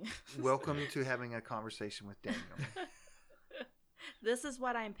smelling. Welcome to having a conversation with Daniel. This is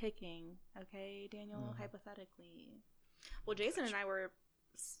what I'm picking, okay, Daniel? Hypothetically, well, Jason and I were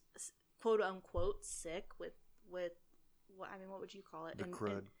quote unquote sick with what I mean, what would you call it? The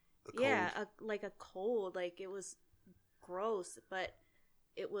crud. The cold. Yeah, like a cold. Like it was gross, but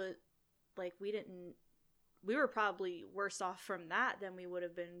it was like we were probably worse off from that than we would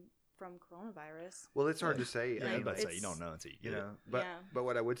have been from coronavirus. Well, it's hard to say. Yeah, I I was mean, about to say, it's- you don't know until you you get know, it. but Yeah.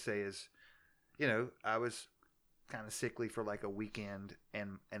 what I would say is, you know, I was kind of sickly for like a weekend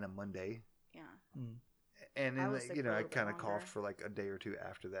and a Monday, Yeah. and I then was sick you for know a I little bit kind of longer. coughed for like a day or two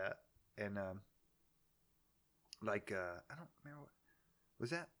after that, and I don't remember was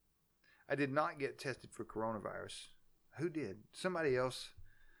that. I did not get tested for coronavirus. Who did? Somebody else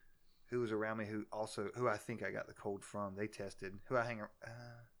who was around me who I think I got the cold from. They tested. Who I hang around.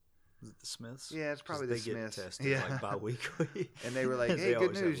 Is it the Smiths? Yeah, it's 'Cause probably they the Smiths. get tested Yeah. like bi-weekly. And they were like, They "Hey, good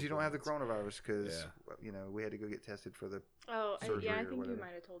always have news! You don't have the appointments. coronavirus because Yeah. you know we had to go get tested for the Oh, Surgery yeah. I or think you whatever.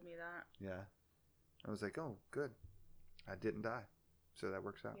 might have told me that. yeah." I was like, "Oh, good, I didn't die, so that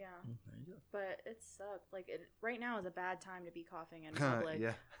works out." Yeah. There you go. But it sucked. Like right now is a bad time to be coughing in public.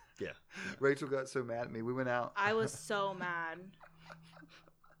 yeah. Yeah. Rachel got so mad at me. We went out. I was so mad.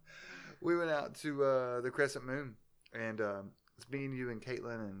 We went out to the Crescent Moon, and it's me and you and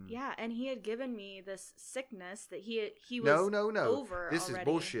Caitlin and Yeah, and he had given me this sickness that he was no. over This already. is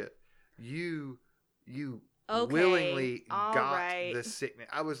bullshit. You Okay, willingly all got right. the sickness.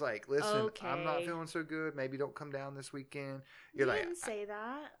 I was like, "Listen, I'm not Okay. feeling so good. Maybe don't come down this weekend." You You're like, didn't say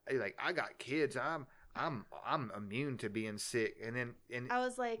that. You're like, I got kids. I'm immune to being sick. And then I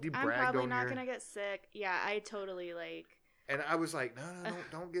was like, You I'm bragged probably on not your- gonna get sick. Yeah, I totally like. and I was like, no,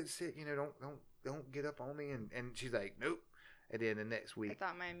 don't get sick. You know, don't get up on me. And she's like, nope. And then the next I week,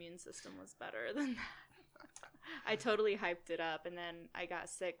 thought my immune system was better than that. I totally hyped it up, and then I got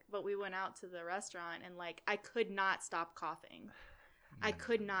sick. But we went out to the restaurant, and like I could not stop coughing. I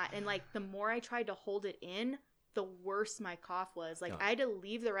could not, and like the more I tried to hold it in, the worse my cough was. Like Yeah. I had to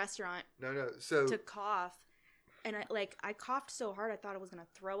leave the restaurant no. So to cough, and I coughed so hard I thought I was gonna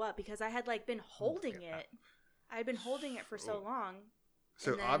throw up because I had like been holding it. I had been holding it for so long.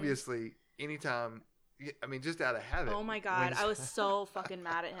 so and then- obviously, anytime, I mean, just out of habit. Oh my god, when- I was so fucking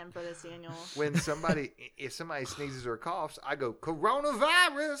mad at him for this, Daniel. When if somebody sneezes or coughs, I go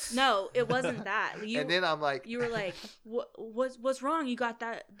coronavirus. No, it wasn't that. And then I'm like, You were like, what's wrong? You got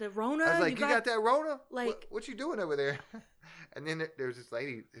the Rona? I was like, you got that Rona? like- what you doing over there? And then there was this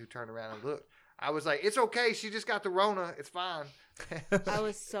lady who turned around and looked. I was like, it's okay. She just got the Rona. It's fine. I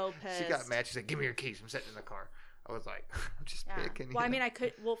was so pissed. She got mad. She said, give me your keys. I'm sitting in the car. I was like, I'm just Yeah. picking. Well, I you mean,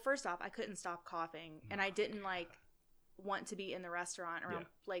 know. first off, I couldn't stop coughing, and I didn't like want to be in the restaurant around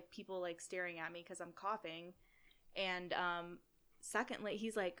like people like staring at me because I'm coughing. And secondly,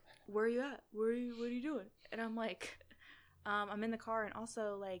 he's like, "Where are you at? What are you doing?" And I'm like, "I'm in the car." And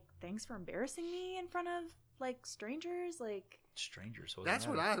also, like, thanks for embarrassing me in front of like strangers. Like, strangers. That's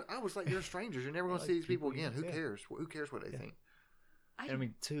what I was like. They're strangers. You're never going to Like see these people people, again. Who yeah. cares? Who cares what they Yeah. think? I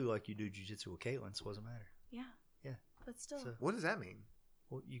mean, too, like you do jujitsu with Caitlin, so it doesn't matter. yeah. Yeah. But still. So- What does that mean?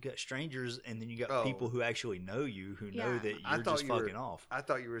 Well, you got strangers, and then you got Oh. people who actually know you, who know Yeah. that I you're thought just you were- fucking off. I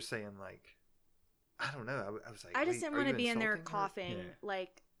thought you were saying like, I don't know. I was like, I just wait, didn't are want to you be in there insulting her? coughing. Yeah.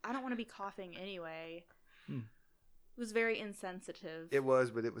 Like, I don't want to be coughing anyway. Hmm. It was very insensitive. It was,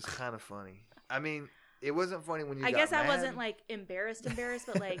 but it was kind of funny. I mean, it wasn't funny when you. I got guess I mad. wasn't like embarrassed,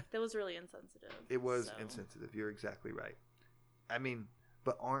 but like that was really insensitive. It was so. insensitive. You're exactly right. I mean,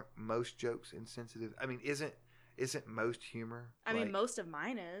 but aren't most jokes insensitive? I mean, isn't most humor? I mean, like- most of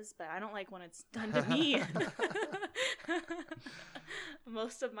mine is, but I don't like when it's done to me.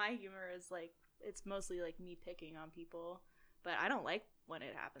 Most of my humor is like, it's mostly like me picking on people, but I don't like when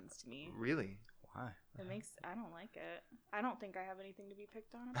it happens to me. Really? Why? I don't like it. I don't think I have anything to be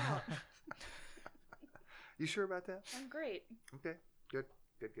picked on about. You sure about that? I'm great. Okay. Good.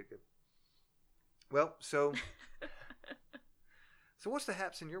 Well, so what's the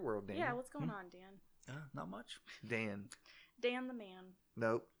haps in your world, Dan? Yeah, what's going on, Dan? Not much. Dan. Dan the man.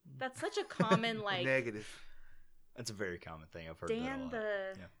 Nope. That's such a common like Negative. That's a very common thing. I've heard that a Dan lot.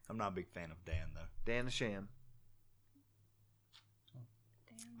 the Yeah, I'm not a big fan of Dan though. Dan the Sham. Dan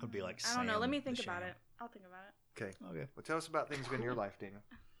I'd be the- like I don't know. Let Sam me the think about Sham. it. I'll think about it. Okay. Okay, Well, tell us about things in your life, Daniel.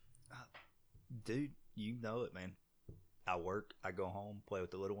 dude, you know it, man. I work. I go home, play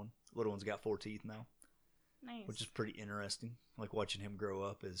with the little one. Little one's got 4 teeth now, Nice. which is pretty interesting. Like watching him grow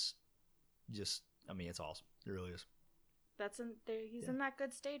up is just. I mean, it's awesome. It really is. That's in there. He's in that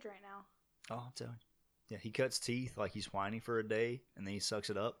good stage right now. Oh, I'm telling you. Yeah, he cuts teeth like he's whining for a day, and then he sucks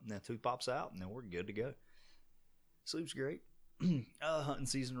it up, and then the tooth pops out, and then we're good to go. Sleep's great. Hunting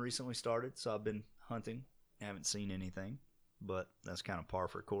season recently started, so I've been hunting. I haven't seen anything, but that's kind of par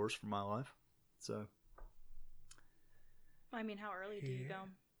for course for my life. So, I mean, how early do you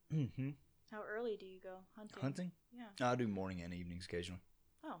go? mm-hmm. How early do you go hunting? Hunting? Yeah. I do morning and evenings occasionally.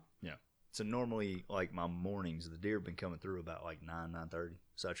 Oh. Yeah. So normally, like my mornings, the deer have been coming through about like 9:30.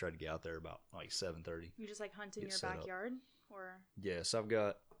 So I try to get out there about like 7:30. You just like hunt in Get your set up. backyard, or Yes, I've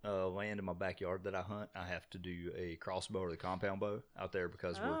got land in my backyard that I hunt. I have to do a crossbow or the compound bow out there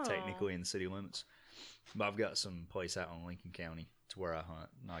because we're Oh. technically in the city limits. But I've got some place out in Lincoln County to where I hunt.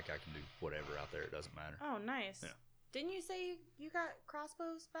 Like I can do whatever out there. It doesn't matter. oh, nice. Yeah. Didn't you say you got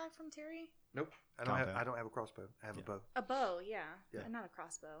crossbows back from Terry? Nope. I Compound. don't have a crossbow. I have a Yeah. bow. A bow, yeah. Yeah. Not a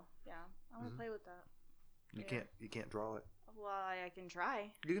crossbow. Yeah. I want to Mhm. play with that. You Yeah. can't draw it. Well, I can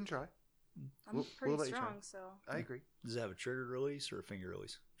try. You can try. I'm We'll pretty let you try. strong, so I agree. Does it have a trigger release or a finger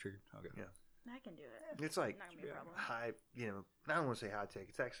release? Triggered. Okay. Yeah. I can do it. It's like Not gonna be a yeah. problem. high, I don't want to say high tech.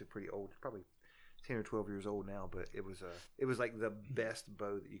 It's actually pretty old. It's probably 10 or 12 years old now, but it was like the best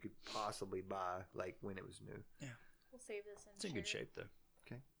bow that you could possibly buy, like when it was new. We'll save this and It's in good shape though.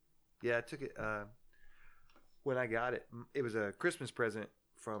 Yeah, I took it when I got it. It was a Christmas present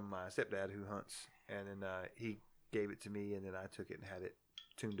from my stepdad who hunts, and then he gave it to me, and then I took it and had it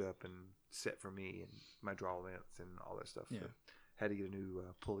tuned up and set for me and my draw length and all that stuff. Yeah. So had to get a new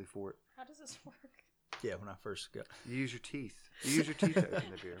pulley for it. How does this work? Yeah, when I first got. You use your teeth. You use your teeth to open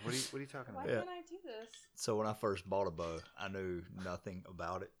the beer. What are you talking Why about? Yeah. can't I do this? So when I first bought a bow, I knew nothing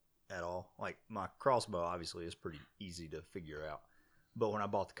about it at all. Like my crossbow obviously is pretty easy to figure out. But when I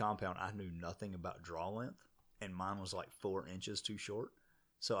bought the compound, I knew nothing about draw length, and mine was like 4 inches too short.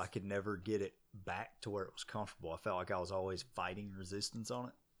 So I could never get it back to where it was comfortable. I felt like I was always fighting resistance on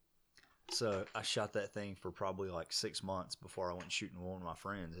it. So I shot that thing for probably like 6 months before I went shooting with one of my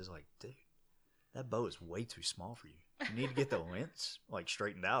friends. It's like, dude, that bow is way too small for you. You need to get the lengths like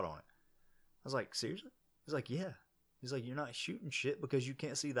straightened out on it. I was like, seriously? He's like, yeah. He's like, you're not shooting shit because you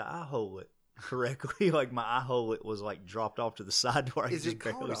can't see the eye hole it correctly. Like my eye hole it was like dropped off to the side where I Is could it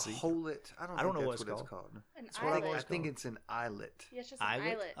just called barely a see. holet? I don't think know what that's it's what it's called. called. An That's what I've eyelet. I always think called. it's an eyelet. Yeah, it's just an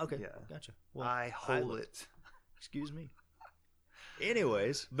Eyelet? eyelet. Okay, Yeah. gotcha. Eye hole it. Excuse me.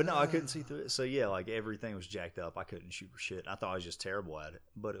 Anyways, but no, I couldn't see through it. So yeah, like everything was jacked up. I couldn't shoot for shit. I thought I was just terrible at it,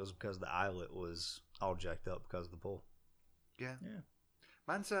 but it was because the eyelet was all jacked up because of the pull. Yeah. Yeah.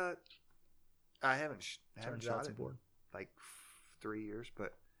 Mine's I haven't Turns out shot it's it in important. like 3 years,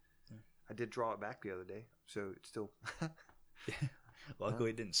 but Yeah. I did draw it back the other day, so it's still Luckily,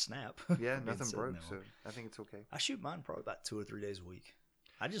 it didn't snap. yeah, Being nothing sitting broke, there. so I think it's okay. I shoot mine probably about 2 or 3 days a week.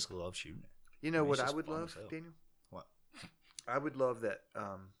 I just love shooting it. You know I mean, what it's I just would fun love, as hell. Daniel? What? I would love that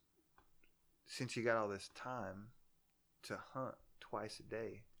since you got all this time to hunt twice a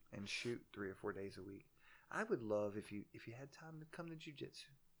day and shoot 3 or 4 days a week. I would love if you had time to come to jiu-jitsu.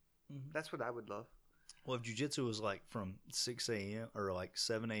 Mhm. That's what I would love. Well, if jiu-jitsu was like from 6 a.m. or like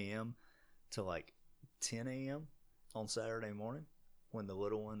 7 a.m. to like 10 a.m., on Saturday morning when the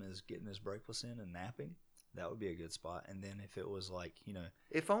little one is getting his breakfast in and napping. That would be a good spot. And then if it was like,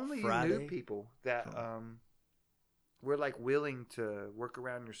 If only you Friday. knew people that were like willing to work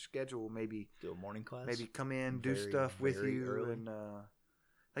around your schedule, maybe do a morning class. maybe come in, do Very, stuff with very you, early. and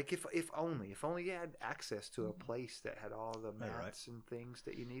like if only you had access to a place that had all the Yeah, right. mats and things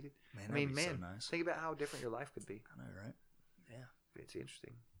that you needed. Man, I that'd mean, be man, so nice. think about how different your life could be. I know, right? Yeah. It's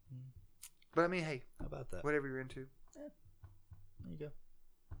interesting. Mm. But I mean, hey, How about that? whatever you're into. There you go.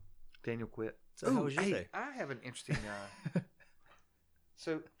 Daniel quit. So how was your hey, day? I have an interesting.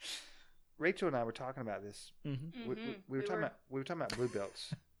 So, Rachel and I were talking about this. Mm-hmm. We were talking about blue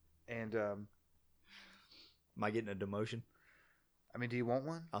belts, and Am I getting a demotion? I mean, do you want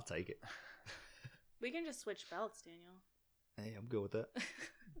one? I'll take it. We can just switch belts, Daniel. Hey, I'm good with that.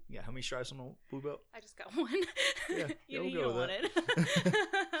 Yeah, how many stripes on the blue belt? I just got one. Yeah, you, we'll you go don't with want it.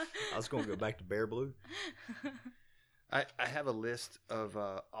 I was going to go back to bare blue. I have a list of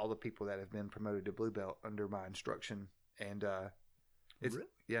all the people that have been promoted to blue belt under my instruction, and it's Really?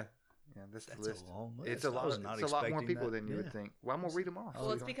 yeah. That's the That's list. a long list. It's a I lot. was It's not a lot more expecting people that. than you would Yeah. think. Well, I'm gonna read them off. Oh, Well,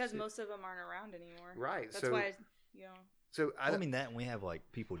 so it's you don't because see it. most of them aren't around anymore. Right. That's so why, so Well, I mean that, and we have like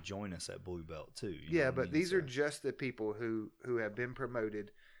people join us at blue belt too. You know yeah, what I but mean? these So- are just the people who have been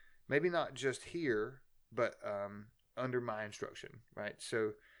promoted, maybe not just here, but under my instruction, right?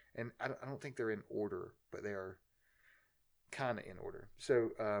 So, and I don't think they're in order, but they are kind of in order.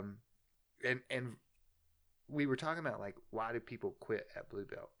 So, and we were talking about like why do people quit at blue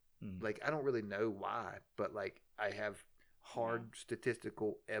belt? Mm. Like I don't really know why, but like I have hard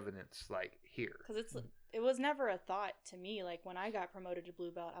statistical evidence like here. because it was never a thought to me. Like when I got promoted to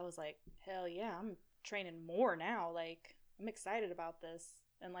blue belt, I was like, hell yeah, I'm training more now. Like I'm excited about this,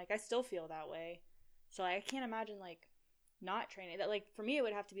 and like I still feel that way. So I can't imagine like not training. That like for me, it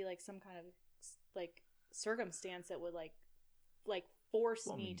would have to be like some kind of like circumstance that would like force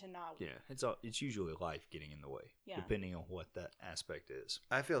Well, I me mean, to not. Yeah, it's usually life getting in the way, Yeah. depending on what that aspect is.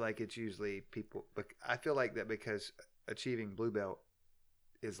 I feel like it's usually people. But I feel like that because achieving blue belt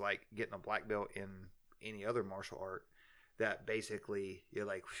is like getting a black belt in any other martial art. That basically you're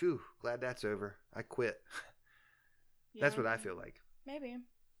like, phew, glad that's over. I quit. That's Yeah, what I feel like. Maybe.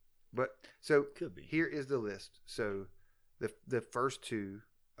 But so Could be. here is the list. So the first two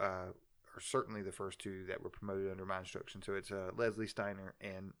are certainly the first two that were promoted under my instruction. So it's Leslie Steiner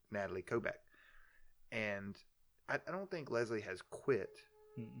and Natalie Kovac. And I don't think Leslie has quit,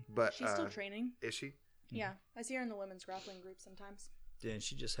 Mm-mm. but She's still training. is she? Yeah, I see her in the women's grappling group sometimes. Yeah, and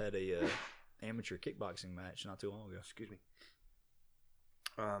she just had a amateur kickboxing match not too long ago. Excuse me.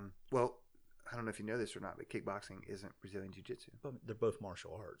 Well, I don't know if you know this or not, but kickboxing isn't Brazilian Jiu-Jitsu. But they're both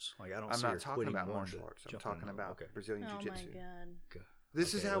martial arts. Like I don't. I'm see her not talking quitting about one martial to arts. I'm jump talking into- about okay. Brazilian Oh Jiu-Jitsu. my god.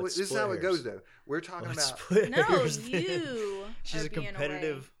 This is Okay, how let's this is how split it goes hairs. though. We're talking Let's about split No, hairs then. you. She's are a being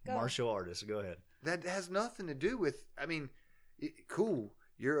competitive away. Go. martial artist. Go ahead. that has nothing to do with. I mean, cool.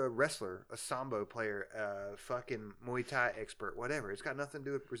 You're a wrestler, a sambo player, a fucking Muay Thai expert, whatever. It's got nothing to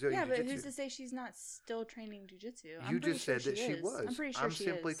do with Brazilian Yeah, but Jiu-Jitsu. who's to say she's not still training jujitsu? You just said that she is. was. I'm pretty sure I'm she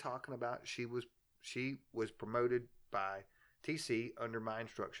simply is. talking about she was promoted by TC under my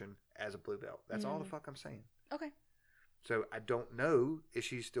instruction as a blue belt. That's all the fuck I'm saying. Okay. So I don't know if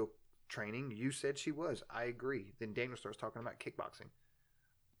she's still training. You said she was. I agree. Then Daniel starts talking about kickboxing.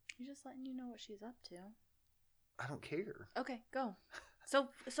 He's just letting you know what she's up to. I don't care. Okay, go. So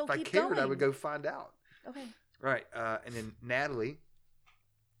If I keep cared, going. I would go find out. Okay. Right. And then Natalie.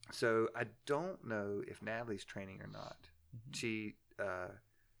 So I don't know if Natalie's training or not. Mhm.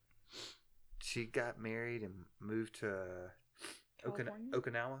 She got married and moved to California?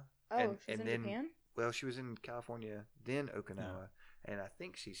 Okinawa. Oh, And- she's and in then- Japan? Well, she was in California, then Okinawa, and I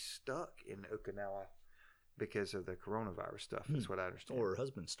think she's stuck in Okinawa because of the coronavirus stuff. That's what I understand. Or her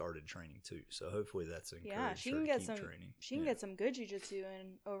husband started training too, so hopefully that's encouraged Yeah, she her can to get keep some. training. She can get some good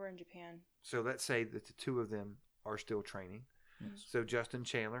jujitsu over in Japan. So let's say that the two of them are still training. Yes. So Justin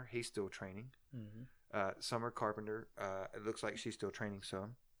Chandler, he's still training. Mm-hmm. Summer Carpenter, it looks like she's still training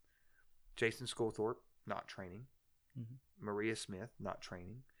some. Jason Sculthorpe, not training. Mhm. Maria Smith, not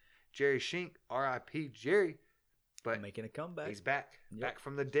training. Jerry Shink, R.I.P. Jerry, but Making a comeback. he's back, Yep. back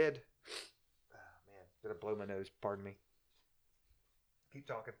from the dead. Oh man, gonna blow my nose. Pardon me. Keep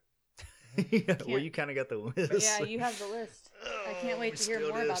talking. Yeah, well, you kind of got the list. But yeah, you have the list. I can't wait to hear Still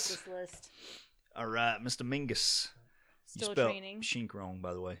more about is. this list. All right, Mr. Mingus. You Still spelled training. Shink wrong,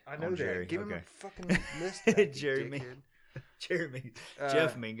 by the way. I know on that. Jerry. Give him okay. a fucking list. Back, you Jerry dickhead. Jeremy. Uh,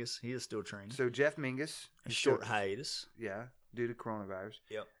 Jeff Mingus. He is still training. So Jeff Mingus, A he's short still- hiatus. yeah, due to coronavirus.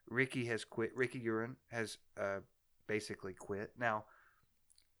 Yep. Ricky has quit. Ricky Urin has basically quit. Now,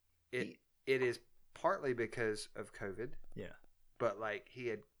 it is partly because of COVID, Yeah. but like he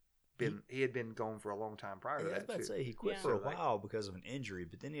had been gone for a long time prior to Yeah, I was that about to too. say he quit Yeah. for a So, like- while because of an injury,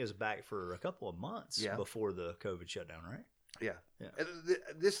 but then he was back for a couple of months Yeah. before the COVID shutdown, right? Yeah. Yeah.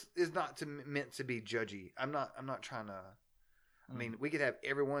 This is not meant to be judgy. I'm not trying to. I mean, we could have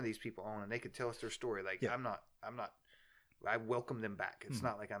every one of these people on, and they could tell us their story. Like, Yeah. I'm not. I welcome them back. It's Mhm.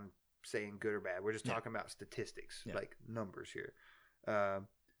 not like I'm saying good or bad. We're just Yeah. talking about statistics, Yeah. like numbers here.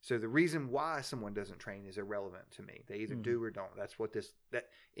 So the reason why someone doesn't train is irrelevant to me. They either Mhm. do or don't. That's what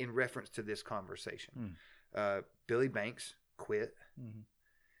that in reference to this conversation. Mm. Billy Banks quit. Mhm.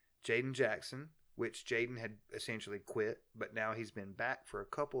 Jaden Jackson, which Jaden had essentially quit, but now he's been back for a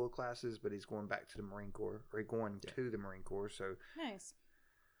couple of classes, but he's going back to the Marine Corps, or going to the Marine Corps. So Nice.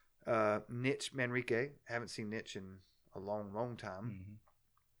 Nitch Manrique, haven't seen Nitch in a long time.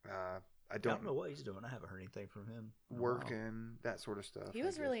 Mhm. I I don't don't know what he's doing. I haven't heard anything from him. in a work while. and that sort of stuff. He I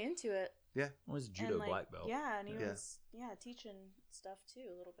was guess. really into it. Well, he's a judo and, like, black belt. Yeah, and he Yeah. was teaching stuff too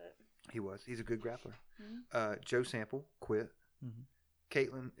a little bit. He was. He's a good grappler. Mhm. Joe Sample quit. Mhm.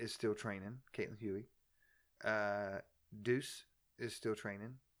 Caitlin is still training. Caitlin Huey. Deuce is still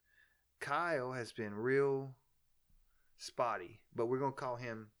training. Kyle has been real spotty, but we're gonna call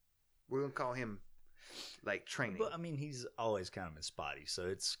him like training. But I mean, he's always kind of been spotty, so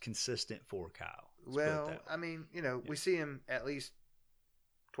it's consistent for Kyle. Let's put it Well, that way. I mean, we see him at least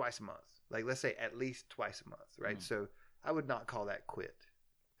twice a month. Like, let's say at least twice a month, right? Mhm. So I would not call that quit.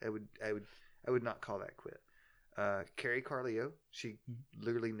 I would not call that quit. Carrie Carleo, she Mhm.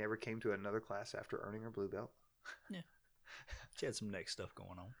 literally never came to another class after earning her blue belt. She had some neck stuff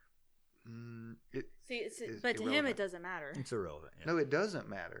going on. See, Is but to him irrelevant. it doesn't matter. It's irrelevant. Yeah. No, it doesn't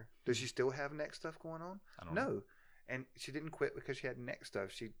matter. Does she still have neck stuff going on? I don't know. No. And she didn't quit because she had neck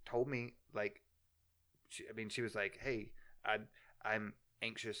stuff. She told me, like, she was like, "Hey, I'm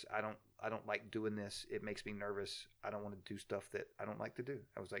anxious. I don't like doing this. It makes me nervous. I don't want to do stuff that I don't like to do."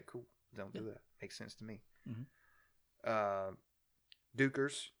 I was like, "Cool, don't do that. Makes sense to me." Mhm.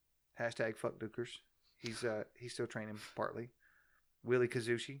 Dukers, hashtag fuck Dukers. He's still training partly. Willie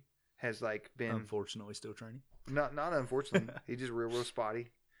Kazushi has like been Unfortunately, still training. not unfortunately. He's just real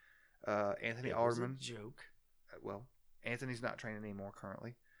spotty. Anthony It was a Alderman. joke. Well, Anthony's not training anymore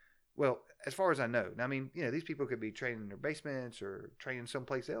currently. Well, as far as I know. Now, I mean, these people could be training in their basements or training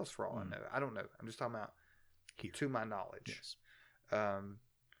someplace else for all I know. I don't know. I'm just talking about Here. to my knowledge. Yes.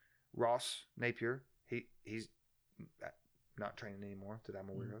 Ross Napier, he's not training anymore that I'm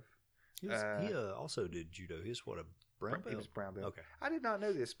aware of. He also did judo. He was what, a brown He belt? was brown belt. Okay. I did not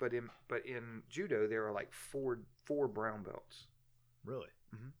know this, but in judo there are like four brown belts. Really?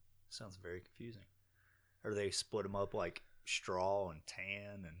 Mhm. Sounds very confusing. Or they split them up like straw and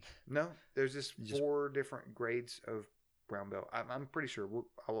tan and. No, there's just You just- 4 different grades of brown belt. I'm pretty sure.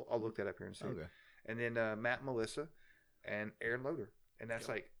 I'll look that up here and see. Okay. And then Matt Melissa and Aaron Loader, and that's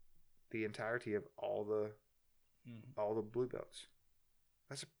like the entirety of all the blue belts.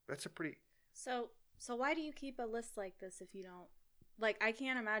 That's a pretty. So why do you keep a list like this if you don't like? I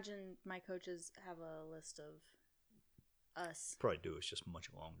can't imagine my coaches have a list of us. Probably do. It's just much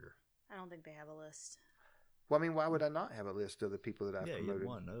longer. I don't think they have a list. Well, I mean, why would I not have a list of the people that I've Yeah, you promoted?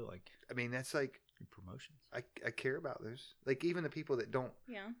 want to know like I mean, that's like your promotions. I care about those. Like even the people that don't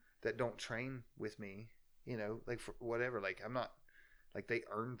Yeah. train with me, like for whatever. Like I'm not like they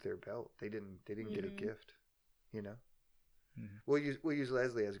earned their belt. They didn't get a Mhm. gift. Mhm. We'll use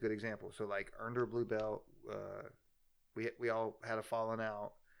Leslie as a good example. So like earned her blue belt. We all had a falling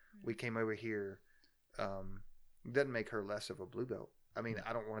out. We came over here. Doesn't make her less of a blue belt. I mean,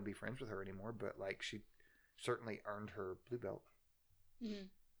 I don't want to be friends with her anymore, but like she certainly earned her blue belt.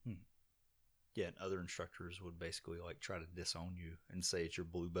 Mm-hmm. Yeah, and other instructors would basically like try to disown you and say that your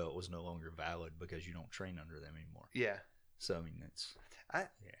blue belt was no longer valid because you don't train under them anymore. Yeah. So I mean, it's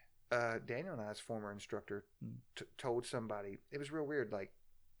Daniel and I's former instructor Mm. told somebody, it was real weird, like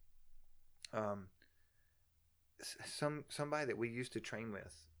somebody that we used to train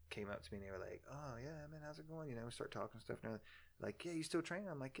with came up to me and they were like, "Oh yeah, man, how's it going?" We start talking and stuff, and they're like, "Yeah, you still training?"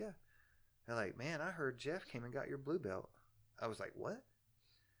 I'm like, "Yeah." They're like, "Man, I heard Jeff came and got your blue belt." I was like, "What?"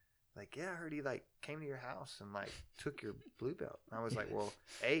 Like, "Yeah, I heard he like came to your house and like took your blue belt." And I was like, "Well,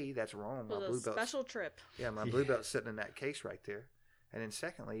 A, that's wrong. It My was blue a belt, special trip. my blue belt's sitting in that case right there." And then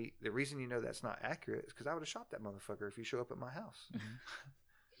secondly, the reason you know that's not accurate is because I would have shot that motherfucker if you show up at my house. Mhm.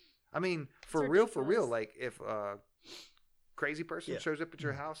 I mean, for It's real, ridiculous. like if a crazy person Yeah. shows up at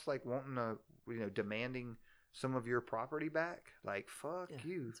your Mhm. house, like wanting demanding some of your property back, like fuck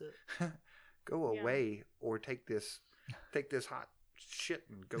you, That's it. go Yeah. away, or take this hot shit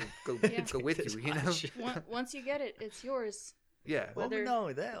and go Yeah. go with This you, hot shit. Once you get it, it's yours. Yeah, Well, Whether- but not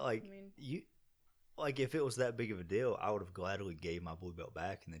only that, like I mean- you, like if it was that big of a deal, I would have gladly gave my blue belt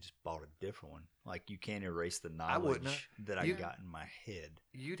back and then just bought a different one. Like you can't erase the wouldn't knowledge that I You- got in my head.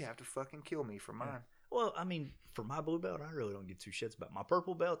 You'd have to fucking kill me for mine. Well, I mean, for my blue belt, I really don't give two shits about my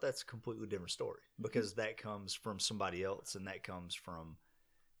purple belt. That's a completely different story because that comes from somebody else, and that comes from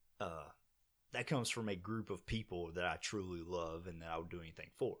a group of people that I truly love and that I would do anything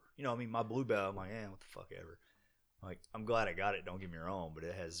for. You know, I mean, my blue belt, I'm like, what the fuck ever. Like, I'm glad I got it. Don't get me wrong, but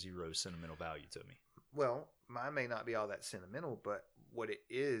it has zero sentimental value to me. Well, mine may not be all that sentimental, but what it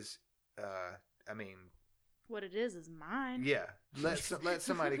is, I mean, What it is mine. yeah. Let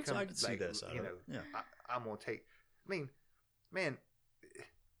somebody come. So I can see that side You of know, it. Yeah. I'm gonna take. I mean, man.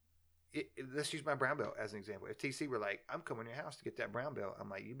 Let's use my brown belt as an example. If TC were like, "I'm coming to your house to get that brown belt," I'm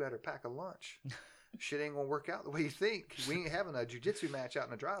like, "You better pack a lunch. Shit ain't gonna work out the way you think. We ain't having a jiu-jitsu match out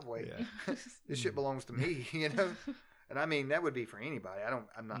in the driveway. Yeah. This shit belongs to me, you know." And I mean, that would be for anybody.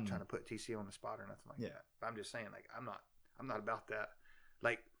 I'm not trying to put TC on the spot or nothing like that. But I'm just saying, like, I'm not about that.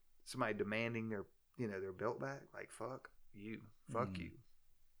 Like somebody demanding their belt back. Like, fuck you.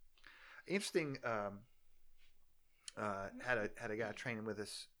 Interesting. Had a guy training with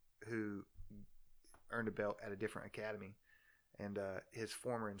us who earned a belt at a different academy, and his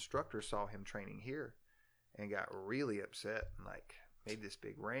former instructor saw him training here, and got really upset and like made this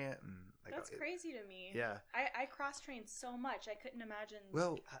big rant and like, That's crazy to me. Yeah. I cross trained so much. I couldn't imagine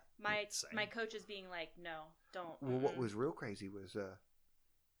Well, my coaches being like, "No, don't." well, what was real crazy was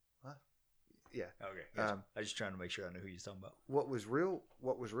what? Yeah. Okay. Gotcha. I was just trying to make sure I knew who you're talking about. What was real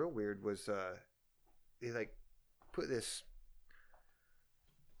weird was they like put this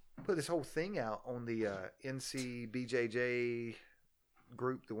whole thing out on the NCBJJ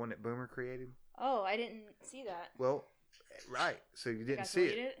group, the one that Boomer created. Oh, I didn't see that. Well, right. So you didn't Got to see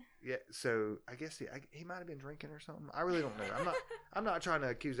read it. Yeah. So I guess he might have been drinking or something. I really don't know. I'm not trying to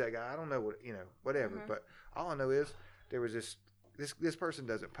accuse that guy. I don't know whatever. Mhm. But all I know is there was this person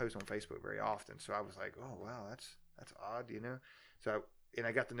doesn't post on Facebook very often. So I was like, oh wow, that's odd, you know. So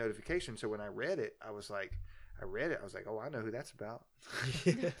I got the notification. So when I read it, I was like, oh, I know who that's about.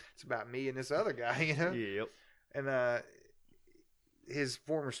 It's about me and this other guy, you know. Yep. And his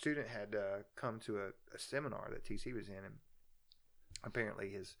former student had come to a seminar that TC was in, and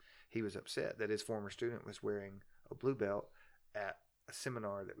apparently he was upset that his former student was wearing a blue belt at a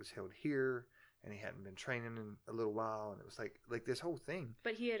seminar that was held here, and he hadn't been training in a little while, and it was like this whole thing.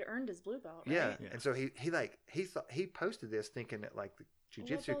 But he had earned his blue belt, right? Yeah. Yeah. And so he thought he posted this thinking that like the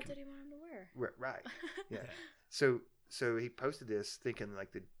jiu-jitsu What belt did he want him to wear? right. Yeah. So he posted this thinking like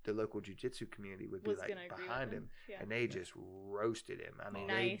the local jiu-jitsu community would be Was like gonna agree behind with him, Yeah. and they just roasted him. I mean,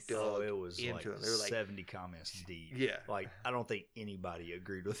 Nice. they dug it was into like him. They were like, 70 comments deep. yeah. Like, I don't think anybody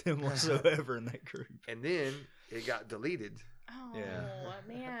agreed with him whatsoever in that group. And then it got deleted, Oh, Yeah.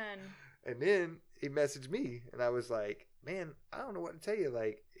 man. and then he messaged me, and I was like, man, I don't know what to tell you.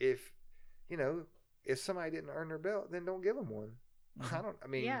 Like, if somebody didn't earn their belt, then don't give them one. I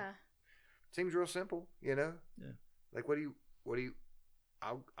mean, Yeah. seems real simple, you know. Yeah. Like, what do you?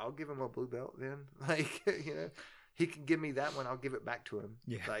 I'll give him a blue belt then. Like, you know, he can give me that one. I'll give it back to him.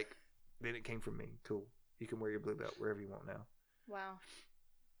 Yeah. Like, then it came from me. Cool. You can wear your blue belt wherever you want now. Wow.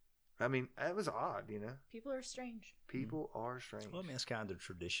 I mean, that was odd, you know. People are strange. People are strange. Well, I mean, that's kind of the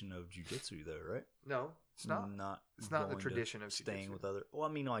tradition of jiu-jitsu, though, right? No, it's not. It's not the going to tradition of staying jiu-jitsu. with other. Well,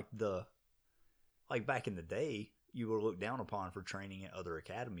 I mean, like back in the day, you were looked down upon for training at other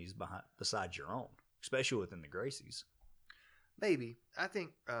academies besides your own, especially within the Gracies. Maybe. I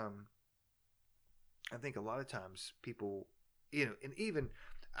think a lot of times people, you know, and even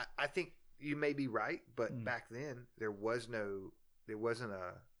I think you may be right, but back then there wasn't a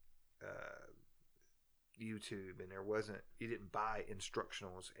YouTube, and you didn't buy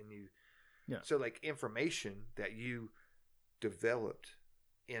instructionals, and so like information that you developed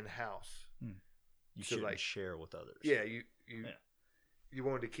in house. You So, shouldn't like, share with others. Yeah, you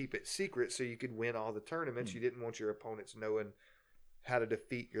wanted to keep it secret so you could win all the tournaments. You didn't want your opponents knowing how to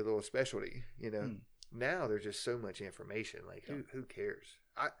defeat your little specialty. You know, now there's just so much information. Like, who cares?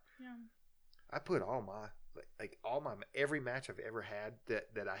 I put all my every match I've ever had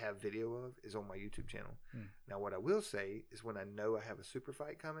that I have video of is on my YouTube channel. Now, what I will say is when I know I have a super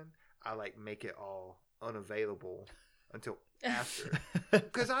fight coming, I like make it all unavailable until after,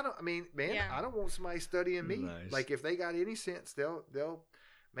 because I don't want somebody studying me. Nice. Like, if they got any sense, they'll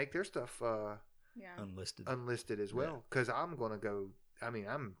make their stuff unlisted as well. Because I'm gonna go. I mean,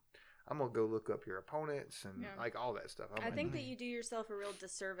 I'm gonna go look up your opponents and like all that stuff. I think that you do yourself a real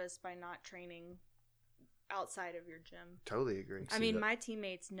disservice by not training outside of your gym. Totally agree. I mean, my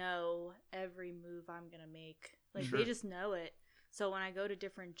teammates know every move I'm gonna make. Like, they just know it. So when I go to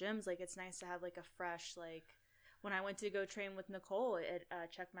different gyms, like it's nice to have like a fresh, like when I went to go train with Nicole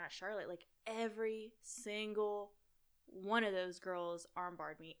at Checkmat Charlotte, like every single one of those girls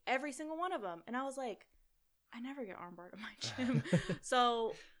armbarred me, every single one of them. And I was like, I never get armbarred at my gym.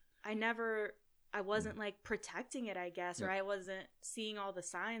 So I wasn't like protecting it, I guess, or I wasn't seeing all the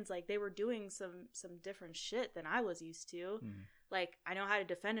signs. Like they were doing some different shit than I was used to. Like I know how to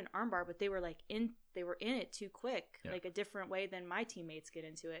defend an armbar, but they were in it too quick, like a different way than my teammates get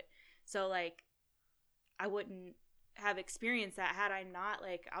into it. So like I wouldn't have experienced that had I not,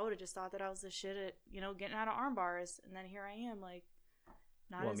 like I would have just thought that I was the shit at, you know, getting out of arm bars, and then here I am, like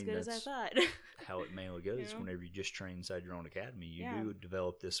not as good as I thought. How it mainly goes, You know? whenever you just train inside your own academy, you Yeah. do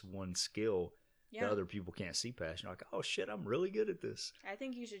develop this one skill that other people can't see past. You're like, oh shit, I'm really good at this. I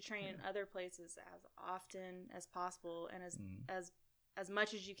think you should train in other places as often as possible, and as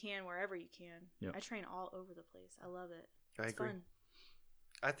much as you can wherever you can. Yep. I train all over the place. I love it. I It's agree. fun.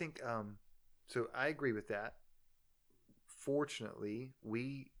 I think so. I agree with that. Fortunately,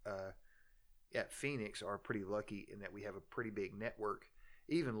 we at Phoenix are pretty lucky in that we have a pretty big network,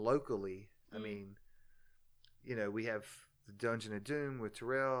 even locally. I mean, you know, we have the Dungeon of Doom with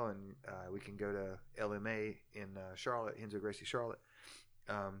Terrell, and we can go to LMA in Charlotte, Henzo Gracie Charlotte,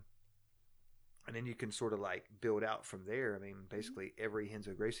 and then you can sort of like build out from there. I mean, basically every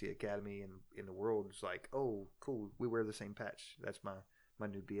Henzo Gracie Academy in the world is like, oh, cool, we wear the same patch. That's my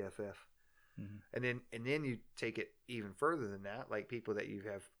new BFF. And then you take it even further than that, like people that you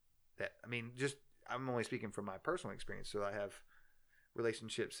have that, I mean, just I'm only speaking from my personal experience. So I have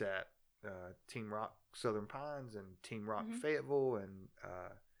relationships at Team Rock Southern Pines and Team Rock Fayetteville, and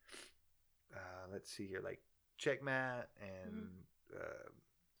let's see here, like Checkmat and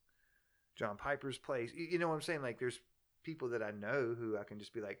John Piper's place. You know what I'm saying? Like there's people that I know who I can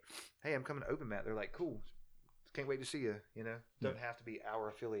just be like, hey, I'm coming to Open Mat. They're like, cool, can't wait to see you. You know, don't have to be our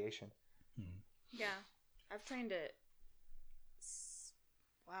affiliation. Yeah, I've trained at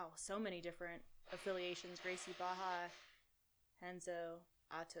so many different affiliations: Gracie Baja, Henzo,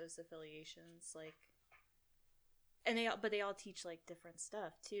 Atos affiliations, like, and they all teach like different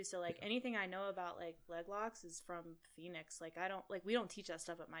stuff too. So like anything I know about like leg locks is from Phoenix. Like we don't teach that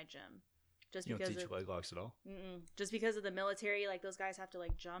stuff at my gym. Just You because don't teach leg locks at all? Just because of the military, like those guys have to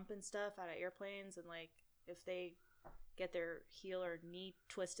like jump and stuff out of airplanes, and like if they get their heel or knee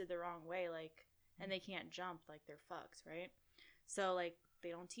twisted the wrong way, like, and they can't jump, like they're fucked, right? So like they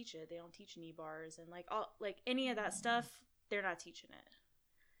don't teach it. They don't teach knee bars and like all like any of that stuff. They're not teaching it.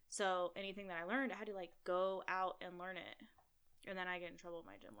 So anything that I learned, I had to like go out and learn it, and then I get in trouble at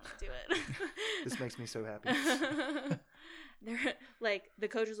my gym when I do it. This makes me so happy. They're like, the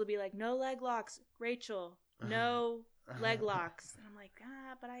coaches will be like, no leg locks, Rachel, no leg locks, and I'm like,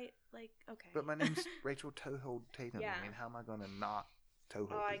 but I like, okay. But my name's Rachel Toehold Tatum. Yeah. I mean, how am I going to not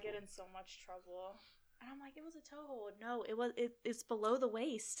toehold? I get in so much trouble, and I'm like, it was a toe hold. No, it's below the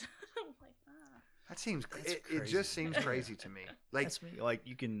waist. I'm like, That seems That's it crazy. just seems crazy to me. Like That's me. Like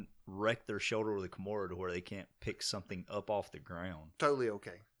you can wreck their shoulder with a Kimura to where they can't pick something up off the ground. totally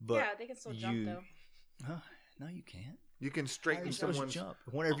okay. But yeah, they can still jump though. Huh? No, you can't. You can How are straighten you supposed to someone's jump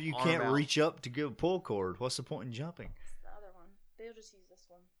whenever you arm can't out. reach up to give a pull cord. What's the point in jumping? It's the other one. They'll just use this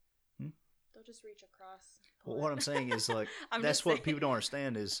one. They'll just reach across. Well, what I'm saying is like I'm that's just what saying. people don't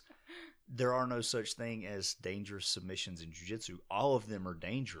understand is there are no such thing as dangerous submissions in jiu-jitsu. All of them are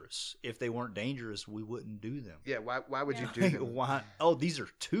dangerous. If they weren't dangerous, we wouldn't do them. Yeah, why would you Yeah. do them? Why? Oh, these are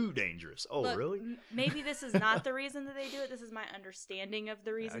too dangerous. Oh, Look, really? Maybe this is not the reason that they do it. This is my understanding of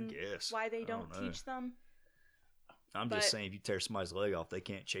the reason guess. why they I don't don't know. teach them. I'm but- just saying, if you tear somebody's leg off, they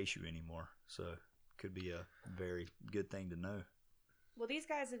can't chase you anymore. So, could be a very good thing to know. Well, these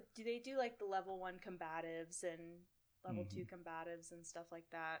guys, do they do like the level 1 combatives and level 2 Mm-hmm. combatives and stuff like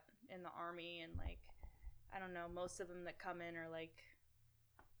that in the Army? And like, I don't know, most of them that come in are like,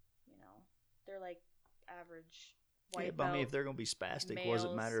 you know, they're like average white Yeah, but I mean, belt. if they're going to be spastic, what does it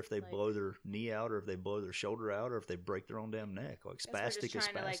males, matter if they like- blow their knee out or if they blow their shoulder out or if they break their own damn neck? Like, I guess we're spastic just is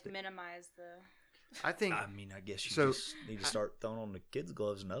trying to like spastic. minimize the. I think I mean, I guess you So, just need to start throwing on the kids'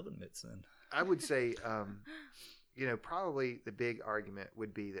 gloves and oven mitts then. I would say, you know, probably the big argument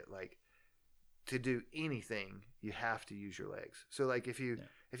would be that like to do anything, you have to use your legs. So like if you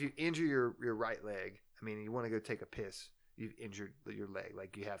injure your right leg, I mean, you want to go take a piss, you've injured your leg.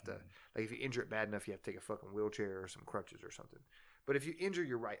 Like you have to, like if you injure it bad enough, you have to take a fucking wheelchair or some crutches or something. But if you injure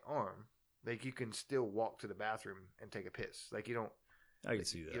your right arm, like you can still walk to the bathroom and take a piss. Like you don't. I can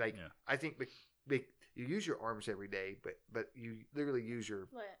see that. Like yeah. I think you use your arms every day, but you literally use your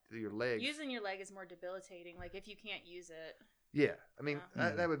What? legs. Using your leg is more debilitating. Like if you can't use it, Yeah, I mean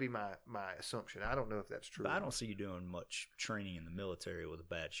Yeah. that would be my assumption. I don't know if that's true. But or I not. don't see you doing much training in the military with a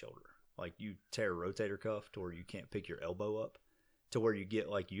bad shoulder. Like you tear a rotator cuff to where you can't pick your elbow up, to where you get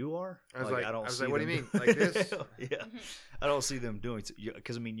like you are. I was like, see what do you them mean? Like this? Yeah, I don't see them doing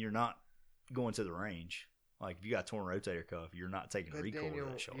because I mean you're not going to the range. Like if you got a torn rotator cuff, you're not taking But recoil Daniel,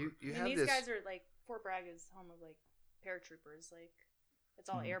 with that shoulder. you And have these this. guys are like Fort Bragg is home of like paratroopers. Like it's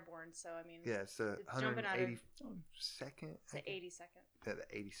all Mhm. airborne. So I mean, Yeah, it's the It's jumping out of- 182nd. it's the 82nd. Yeah,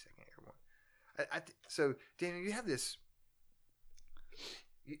 the 82nd Airborne. So Daniel, you have this.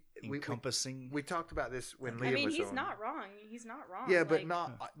 Encompassing. We talked about this when I Leah I mean, was he's on. not wrong. He's not wrong. Yeah, but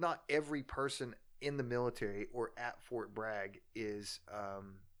Like, not every person in the military or at Fort Bragg is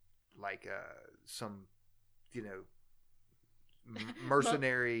like some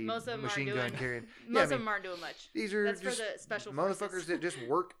mercenary most of them machine aren't gun doing- carrying. most Yeah, I of them mean, aren't doing much. These are That's for just the special motherfuckers forces. that just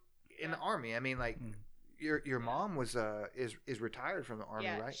work in the Yeah. army. I mean, like Mm. your mom was is retired from the army,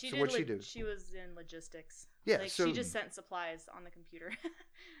 Yeah, right? she So did. what'd she do? She was in logistics. Yeah, like so she just sent supplies on the computer.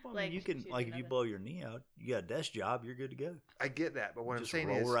 Well, I mean, like, you can she like did if you nothing. blow your knee out, you got a desk job, you're good to go. I get that, but what I'm Just saying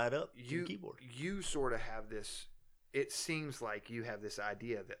roll is right up to the you keyboard. you sort of have this. It seems like you have this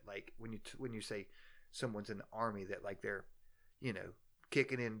idea that like when you say someone's in the army that like they're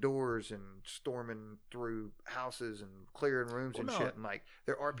kicking in doors and storming through houses and clearing rooms Well, and no. shit, and like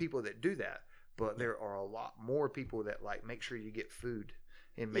there are people that do that, but there are a lot more people that like make sure you get food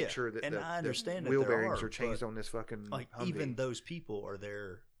and make Yeah, sure that and the, I understand the that wheel there bearings are, are changed but, on this fucking Like Humvee. even those people are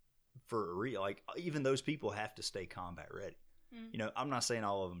there for a real. Like even those people have to stay combat ready. Mm. I'm not saying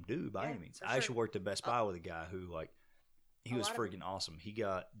all of them do by Yeah, any means. for I actually sure. worked at Best Buy with a guy who like he A was lot of freaking awesome. He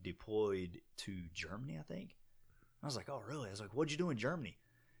got deployed to Germany, I think. I was like, oh really? I was like, what'd you do in Germany?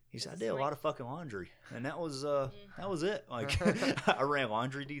 He said, I It's did a like- lot of fucking laundry, and that was it. Like I ran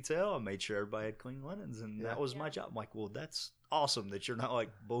laundry detail. I made sure everybody had clean linens, and Yeah. that was my Yeah. job. I'm like, well, that's awesome that you're not like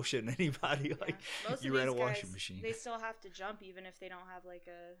bullshitting anybody. Yeah. Like Most you of ran a these washing guys, machine. They still have to jump even if they don't have like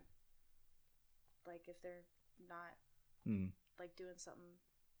if they're not Mm. like doing something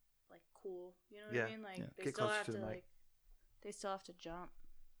like cool. You know what Yeah. I mean? Like Yeah. they Get still closer have to to the mic. like they still have to jump.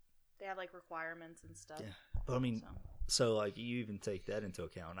 They have like requirements and stuff. Yeah. But I mean, So. so like you even take that into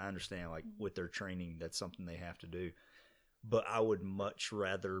account. I understand like Mhm. with their training, that's something they have to do. But I would much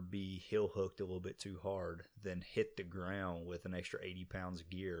rather be heel hooked a little bit too hard than hit the ground with an extra 80 pounds of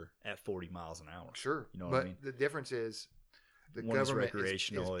gear at 40 miles an hour. Sure, You know what but I mean? the difference is the One is government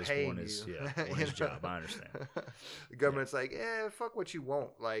recreational, is is paying one is- you. yeah, one You is know? job, I understand. The government's like, fuck what you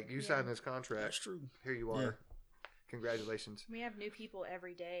want. Like you Yeah. signed this contract. That's true. Here you are. Yeah. Congratulations. We have new people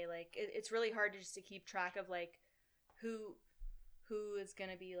every day. Like it's really hard just to keep track of like who is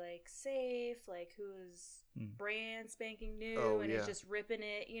gonna be like safe, like who is Hmm. brand spanking new Oh, and yeah. is just ripping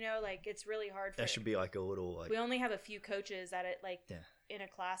it. Like it's really hard for. That should be like a little like We only have a few coaches at it, like Yeah. in a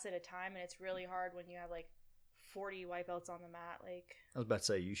class at a time, and it's really hard when you have like 40 white belts on the mat. Like I was about to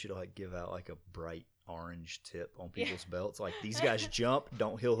say you should like give out like a bright orange tip on Yeah. people's belts. Like these guys jump,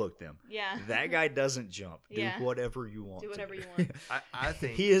 don't heel hook them. yeah, That guy doesn't jump. Do Yeah. whatever you want. Do to whatever you want. I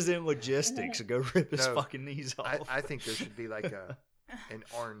think he is in logistics. So go rip his No, fucking knees off. I think there should be like an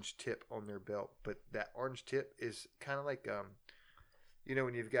orange tip on their belt, but that orange tip is kind of like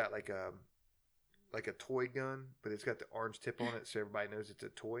when you've got like a toy gun, but it's got the orange tip on it, so everybody knows it's a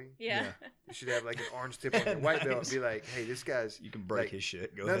toy. Yeah. You should have like an orange tip on your white belt and be like, "Hey, this guy's You can break like- his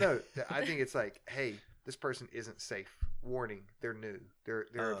shit. Go no, ahead. no." I think it's like, "Hey, this person isn't safe. Warning, they're new. They're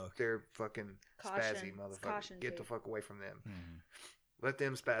Oh, okay. they're fucking Caution. spazzy It's motherfuckers. caution Get the tape. fuck away from them. Mhm. Let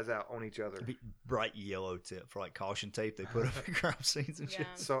them spaz out on each other. Be- Bright yellow tip for like caution tape they put up at crime scenes and shit.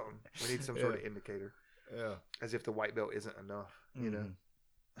 Yeah. Something. We need some sort of Yeah. indicator, Yeah. as if the white belt isn't enough. You know." Mhm.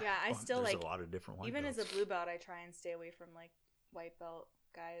 Yeah, I Well, still there's like a lot of different white even as a belts. blue belt, I try and stay away from like white belt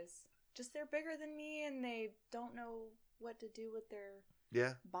guys. Just they're bigger than me and they don't know what to do with their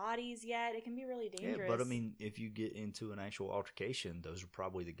Yeah. bodies yet. It can be really dangerous. Yeah, but I mean, if you get into an actual altercation, those are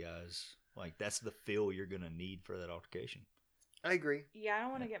probably the guys. Like that's the feel you're gonna need for that altercation. I agree. yeah, I don't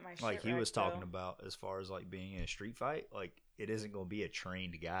want to get my shit Like he was wrecked, talking though. about as far as like being in a street fight, like it isn't going to be a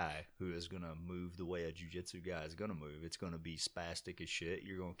trained guy who is going to move the way a jiu-jitsu guy is going to move. It's going to be spastic as shit.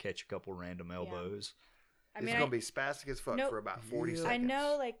 You're going to catch a couple random elbows. I It's mean, gonna be spastic as fuck No- for about 40 Yeah. seconds. I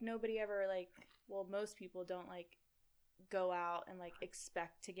know like nobody ever like most people don't like go out and like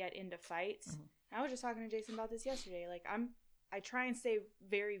expect to get into fights. Mhm. I was just talking to Jason about this yesterday. Like I try and stay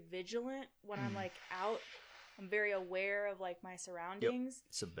very vigilant when I'm like out. I'm very aware of like my surroundings.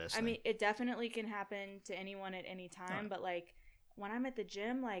 It's the best I thing. mean, it definitely can happen to anyone at any time, Right. but like when I'm at the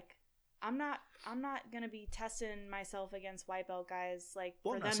gym, like I'm not gonna be testing myself against white belt guys like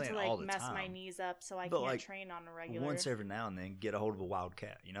Well, for I'm not them to saying all like the mess my time. knees up so I But, can't like, train on a regular. Once every now and then, get a hold of a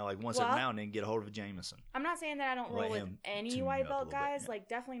Wildcat. You know, like once Well, every now and then, get a hold of a Jameson. I'm not saying that I don't Let roll with him any tune you white up a belt little bit, guys, yeah. like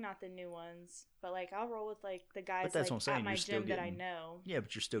definitely not the new ones, but like I'll roll with like the guys that's like what I'm saying, at my you're still gym that I getting- know. Yeah,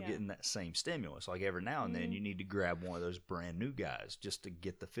 but you're still Yeah. getting that same stimulus. Like every now and then, Mhm. you need to grab one of those brand new guys just to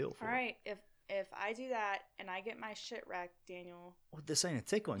get the feel for All it. right, if I do that and I get my shit wrecked, Daniel. Well, this ain't a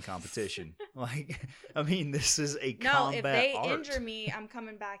tickling competition. Like, I mean, this is a No, combat if they art. injure me, I'm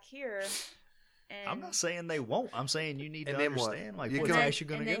coming back here. And I'm not saying they won't. I'm saying you need And to then what? understand, like, You what's come- actually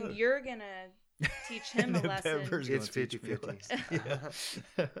going and to then go. you're gonna teach him And a then lesson. Pepper's gonna It's teach me a 50-50. lesson.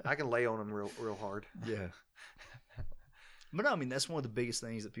 Yeah. I can lay on him real hard. Yeah. But no, I mean, that's one of the biggest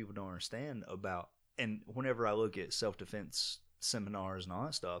things that people don't understand about. And whenever I look at self-defense seminars and all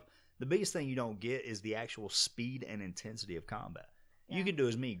that stuff, the biggest thing you don't get is the actual speed and intensity of combat. You Yeah. can do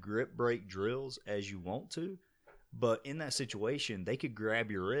as many grip break drills as you want to, but in that situation, they could grab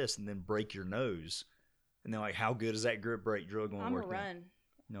your wrist and then break your nose. And then, like, how good is that grip break drill going to I'm work? a run.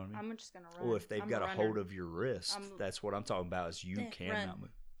 You know what I mean? I'm just gonna run. Well, if they've I'm got a runner. hold of your wrist, I'm- that's what I'm talking about. Is you Eh, cannot run.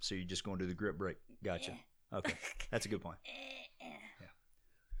 move. So you're just going to do the grip break. Gotcha. Okay, that's a good point.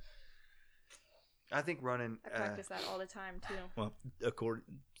 I think running. I practice that all the time too. Well,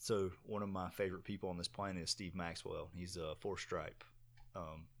 so one of my favorite people on this planet is Steve Maxwell. He's a 4-stripe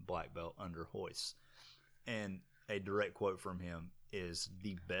black belt under hoist, and a direct quote from him is,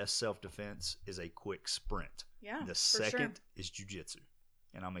 "The best self-defense is a quick sprint. Yeah, The for second sure. is jiu-jitsu,"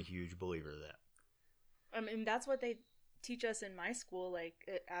 and I'm a huge believer of that. I mean, that's what they teach us in my school,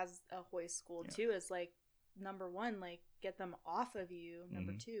 like as a hoist school Yeah. too. Is like number one, like get them off of you.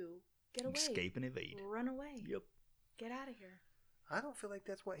 Number Mhm. two, get away, Escape and evade. run away, Yep. get out of here. I don't feel like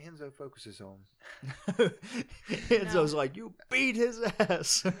that's what Henzo focuses on. Enzo's like, you beat his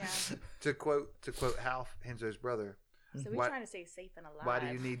ass. Yeah. To quote Half, Henzo's brother, So we're Why- trying to stay safe and alive. why do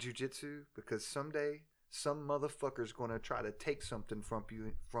you need jujitsu? Because someday some motherfucker's going to try to take something from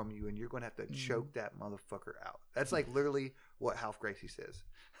you, and you're going to have to choke that motherfucker out. That's like literally what Half Gracie says.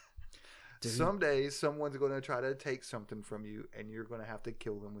 Dude. Someday someone's going to try to take something from you, and you're going to have to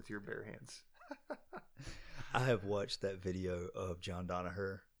kill them with your bare hands. I have watched that video of John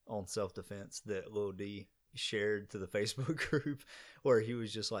Danaher on self-defense that Lil D shared to the Facebook group, where he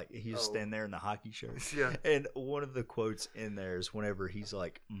was just like, he was Oh. standing there in the hockey shirt. Yeah. And one of the quotes in there is whenever he's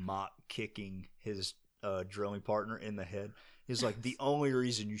like mock kicking his drilling partner in the head. He's like, the only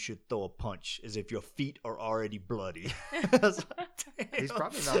reason you should throw a punch is if your feet are already bloody. I was like, damn. He's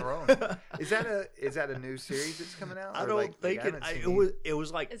probably not wrong. Is that a new series that's coming out? I Or, don't like, think I haven't seen it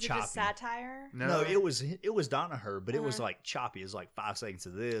was like Is it choppy. just satire? No, No, it was Danaher, but it was Uh-huh. like choppy. It was like 5 seconds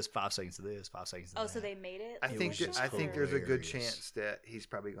of this, 5 sequence of this, 5 seconds of Oh, that. so they made it. I It think was that, just I think there's a good hilarious. chance that he's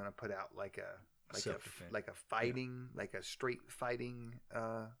probably going to put out like a Self-defense. fighting, like a straight fighting.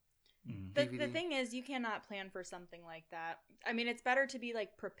 Mhm. The DVD. thing is, you cannot plan for something like that. I mean, it's better to be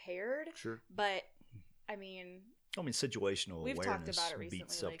like prepared, Sure. but I mean, I mean, situational We've talked awareness about it recently,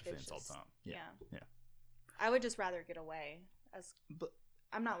 beats like, it's self-defense all just- the time. Yeah. yeah. I would just rather get away. But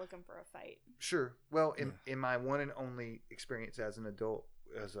I'm not looking for a fight. Sure. Well, in my one and only experience as an adult,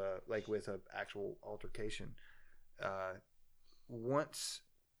 as a like with an actual altercation, once,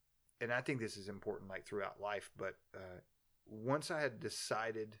 and I think this is important like throughout life, but once I had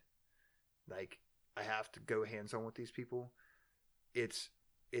decided, like I have to go hands on with these people, it's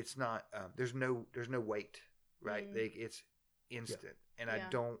not there's no wait, right? Mm. Like it's instant, and I Yeah.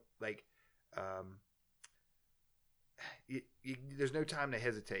 don't like. There's no time to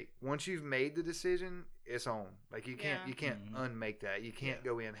hesitate. Once you've made the decision, it's on. Like you can't Mhm. unmake that. You can't Yeah.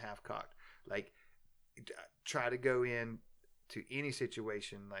 go in half cocked. Like try to go in to any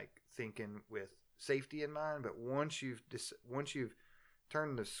situation like thinking with safety in mind. But once you've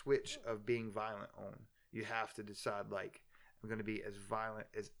turned the switch of being violent on, you have to decide like I'm going to be as violent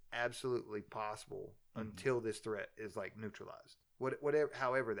as absolutely possible until this threat is like neutralized. Whatever,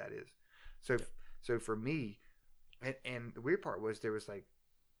 however that is. So for me. And the weird part was there was like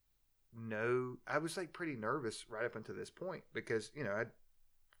I was like pretty nervous right up until this point because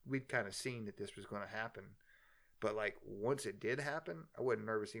we'd kind of seen that this was going to happen, but like once it did happen, I wasn't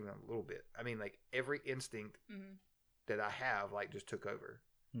nervous even a little bit. I mean, like every instinct Mm-hmm. that I have like just took over.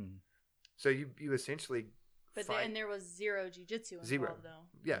 hmm. So you essentially But fight. and there was zero jujitsu involved, Zero. though.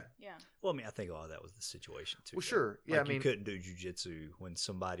 Yeah. Yeah. Well, I mean, I think a lot of that was the situation too. Well, though. sure. Yeah, Like, I mean, you couldn't do jujitsu when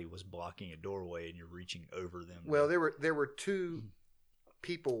somebody was blocking a doorway and you're reaching over them. well, there were two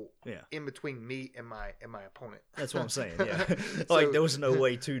people Yeah. in between me and my opponent. That's what I'm saying. Yeah. So- Like there was no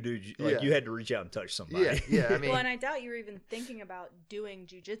way to do. Like Yeah. you had to reach out and touch somebody. Yeah. I mean, well, and I doubt you were even thinking about doing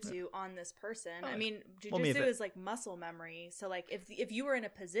jujitsu on this person. Oh, I yeah. mean, Well, I mean, jujitsu if it- is like muscle memory. So, like, if you were in a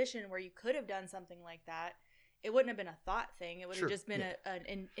position where you could have done something like that, it wouldn't have been a thought thing. It would Sure, have just been yeah.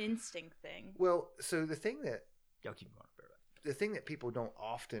 an instinct thing. well, so the thing that Y'all keep going. Bear up. the thing that people don't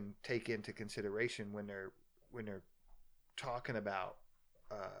often take into consideration when they're talking about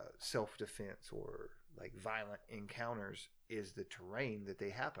self-defense or like violent encounters is the terrain that they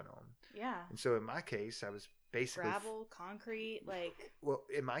happen on. Yeah, And so in my case, I was basically gravel, concrete, like well,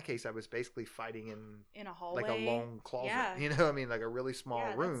 in my case, I was basically fighting in in a hallway, like a long closet. Yeah. You know, I mean, like a really small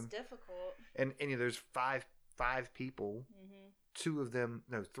yeah, room. That's difficult. And there's five people,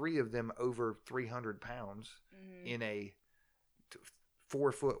 Mm-hmm. three of them over 300 pounds Mm-hmm. in a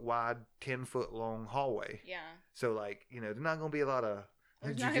 4 foot wide, 10 foot long hallway. Yeah, So like, there's not going to be a lot of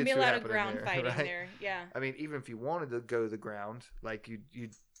there's not gonna be a jujitsu lot of happening ground there, fighting right? there. Yeah, I mean, even if you wanted to go to the ground, like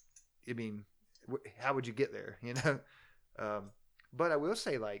I mean, how would you get there? But I will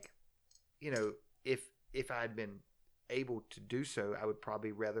say, like, if I had been able to do so, I would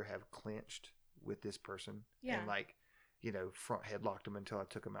probably rather have clinched with this person Yeah. and like, front headlocked him until I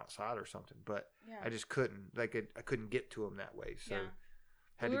took him outside or something. But yeah. I just couldn't. Like, I couldn't get to him that way. So Yeah.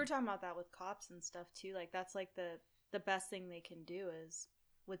 had We to- were talking about that with cops and stuff too. Like that's like the best thing they can do is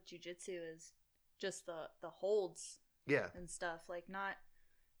with jujitsu is just the holds yeah, and stuff. Like you're not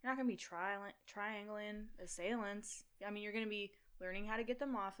gonna be triangling assailants. I mean, you're gonna be learning how to get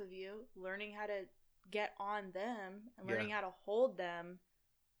them off of you, learning how to get on them, and learning how to hold them,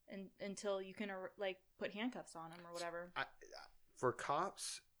 until you can like put handcuffs on them or whatever. for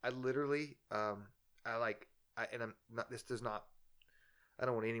cops, I literally, and I'm not. This does not. I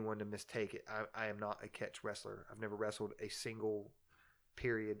don't want anyone to mistake it. I am not a catch wrestler. I've never wrestled a single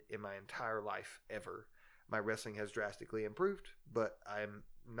period in my entire life ever. My wrestling has drastically improved, but I'm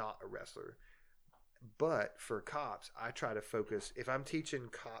not a wrestler. But for cops, I try to focus. If I'm teaching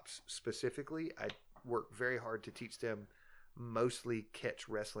cops specifically, I work very hard to teach them mostly catch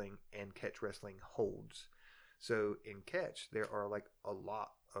wrestling and catch wrestling holds. So in catch, there are like a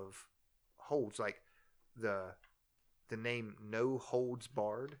lot of holds. Like the name No Holds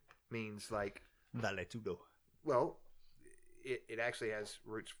Barred means like, Vale tudo. well, it actually has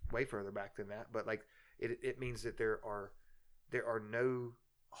roots way further back than that. But like it means that there are no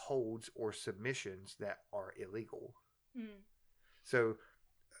holds or submissions that are illegal. Mm. So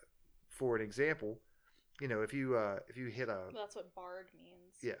for an example, if you hit a Well, that's what barred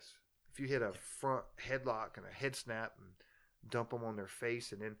means. yes, if you hit a front headlock and a head snap and dump them on their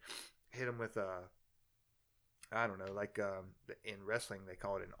face and then hit them with a, I don't know, like in wrestling they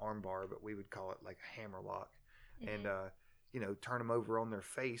call it an arm bar, but we would call it like a hammer lock, Mhm. and turn them over on their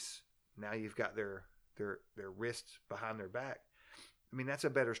face. Now you've got their wrists behind their back. I mean, that's a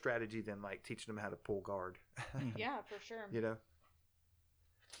better strategy than like teaching them how to pull guard. Yeah, for sure.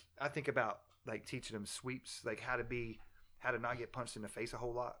 I think about like teaching them sweeps, like how to not get punched in the face a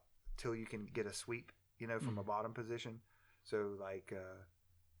whole lot till you can get a sweep, from a bottom position. So like,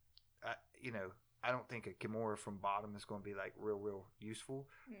 I don't think a Kimura from bottom is going to be like real useful,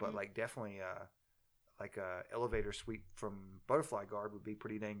 but Mhm. like definitely like a elevator sweep from butterfly guard would be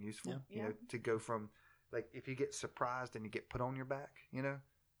pretty dang useful. Yeah. To go from like if you get surprised and you get put on your back,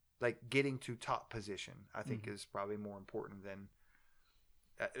 like getting to top position, I think is probably more important than.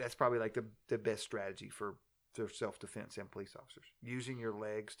 That's probably like the best strategy for self-defense and police officers. Using your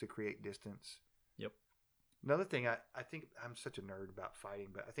legs to create distance. Yep. Another thing, I think I'm such a nerd about fighting,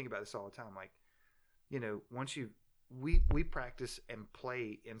 but I think about this all the time. Like, once we practice and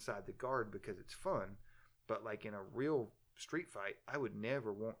play inside the guard because it's fun, but like in a real street fight, I would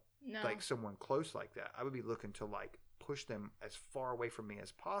never want No. like someone close like that. I would be looking to like push them as far away from me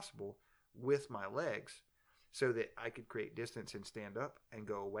as possible with my legs, so that I could create distance and stand up and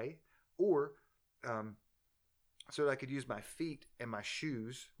go away, or so that I could use my feet and my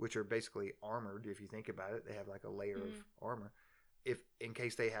shoes, which are basically armored. If you think about it, they have like a layer of armor. If in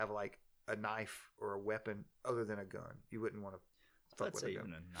case they have like a knife or a weapon other than a gun, you wouldn't want to fuck I'd with say a gun.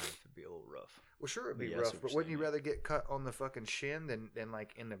 even a knife would be a little rough. Well, sure, it'd be Yeah, I see rough, what but you're wouldn't you saying, rather get cut on the fucking shin than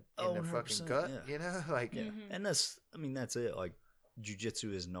like in the Oh, fucking 100%, gut? yeah. Like Yeah, Mhm. and that's it. Like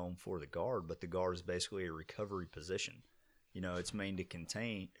jiu-jitsu is known for the guard, but the guard is basically a recovery position. It's meant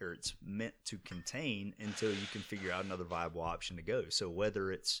to contain until you can figure out another viable option to go. So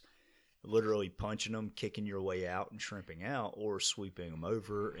whether it's literally punching them, kicking your way out, and shrimping out, or sweeping them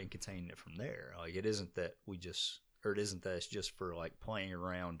over and containing it from there, like it isn't that it's just for like playing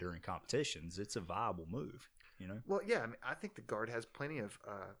around during competitions. It's a viable move. You know, Well, yeah, I mean, I think the guard has plenty of.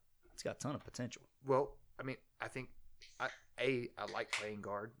 it's got a ton of potential. Well, I mean, I think I like playing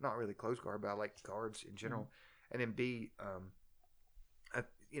guard, not really close guard, but I like guards in general. And then B,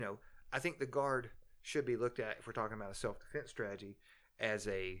 I think the guard should be looked at, if we're talking about a self defense strategy, as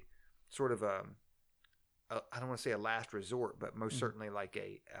a sort of I don't want to say a last resort, but most certainly like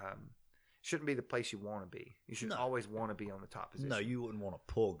shouldn't be the place you want to be. You should No. always want to be on the top position. No, you wouldn't want to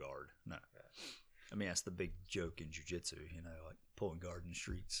pull guard. No. I mean, that's the big joke in jiu-jitsu, like pulling guard in the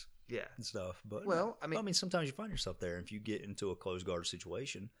streets Yeah. and stuff. But Well, I mean, sometimes you find yourself there. If you get into a closed guard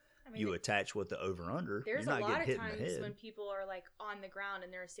situation, I mean, you attach with the over/under. there's You're a not lot getting of hit in the times head. when people are like on the ground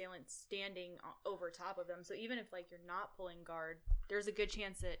and their assailant's standing over top of them. So even if like you're not pulling guard, there's a good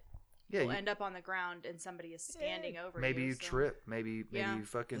chance that yeah, you'll end up on the ground and somebody is standing over you. maybe you so- trip, maybe Yeah. you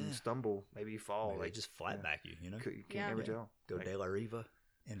fucking Yeah. stumble, maybe you fall. Maybe they like just flat yeah. back you. You know, You can't Yeah. never Yeah. tell. go Like, De La Riva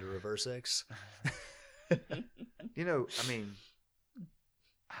into reverse X. I mean,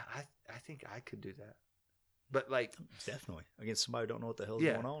 I think I could do that, but like, Definitely against somebody who don't know what the hell's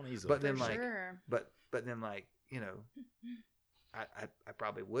Yeah, going on. Easily. but For then like, sure. but then like, I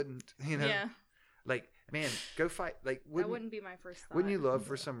probably wouldn't. Yeah, Like, man, go fight. Like, that wouldn't be my first thought. wouldn't you love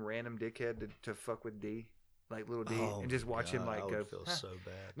for some random dickhead to fuck with D, like little D, Oh and just my watch him God, like I go? would feel "Huh." so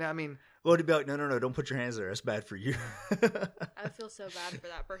bad. Now, I mean, Well, to be like, no, don't put your hands there. That's bad for you. I feel so bad for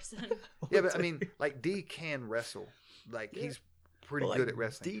that person. yeah, but I mean, like D can wrestle. Like Yeah. he's pretty Well, good like, at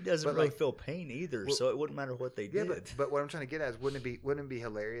wrestling. D doesn't But, really like- feel pain either, Well, so it wouldn't matter what they Yeah, did. but what I'm trying to get at is wouldn't it be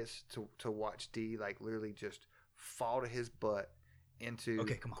hilarious to watch D like literally just fall to his butt into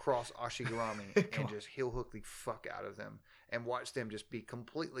Okay, come on. cross Ashigarami Come and on. just heel hook the fuck out of them and watch them just be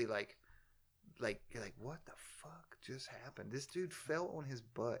completely like you're like, what the fuck just happened? This dude fell on his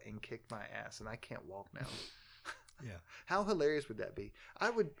butt and kicked my ass and I can't walk now. Yeah. How hilarious would that be?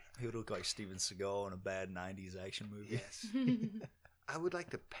 He would look like Steven Seagal in a bad '90s action movie. Yes. I would like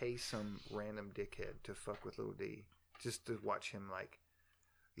to pay some random dickhead to fuck with Little D, just to watch him like,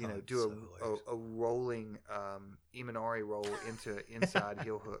 Oh, do so hilarious. a rolling Imanari roll into inside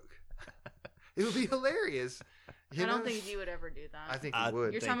heel hook. It would be hilarious. I don't think you would ever do that. I think he I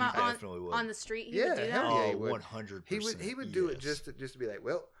would. You're think talking he about definitely would. on the street. He Yeah, would do that. hell yeah, he Oh, would. 100%. He would do it yes. just to be like,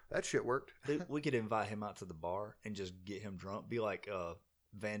 well, that shit worked. We could invite him out to the bar and just get him drunk. Be like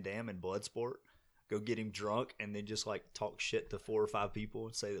Van Damme in Bloodsport. Go get him drunk and then just like talk shit to 4 or 5 people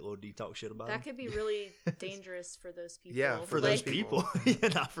and say that Lil D talk shit about him. That could be really dangerous for those people. Yeah, for like, those people. Yeah,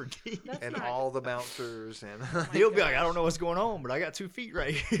 not for D. That's And not- all the bouncers and He'll my be like, I gosh. don't know what's going on, but I got 2 feet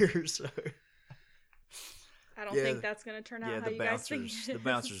right here. So I don't Yeah. think that's going to turn out yeah, how the you guys think. bouncers, it the is.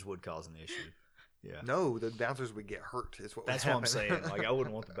 bouncers would cause an issue. Yeah, no, the bouncers would get hurt. Is what would that's what I'm happen. saying. Like, I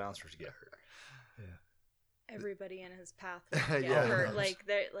wouldn't want the bouncers to get hurt. Everybody in his path would get Yeah. hurt. Like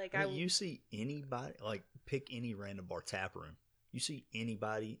that. Like I mean, you see anybody, like, pick any random bar tap room. You see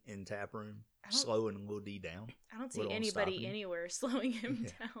anybody in tap room I don't- slowing Lil D down. I don't see Little anybody stopping. anywhere slowing him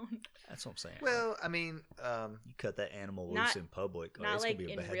Yeah. down. That's what I'm saying. Well, I mean, you cut that animal loose Not- in public. not it's gonna like be a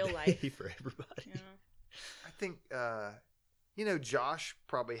in bad real day life. for everybody. You know? I think Josh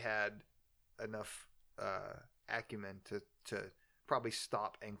probably had enough acumen to probably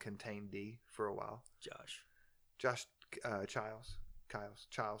stop and contain D for a while. Josh. Childs.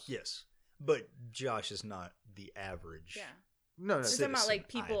 Yes. But Josh is not the average. Yeah. No, We're talking about citizen like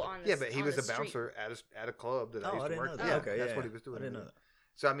people either. on the yeah, but he on was the a street. bouncer at a club that I Oh, used I to didn't work. know at. that. Yeah, Okay, that's yeah, what he was doing. I didn't know that.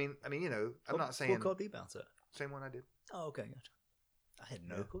 So I mean, I'm not saying What club do you bounce at? same one I did. Oh, okay, gotcha. I had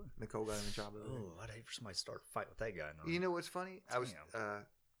no Yeah. clue. Nicole got him a job over there. Oh, I'd hate for somebody to start a fight with that guy. You know what's funny? I was Damn.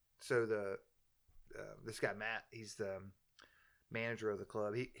 so the this guy Matt, he's the manager of the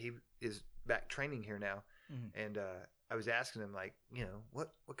club. He is back training here now, Mhm. and I was asking him like,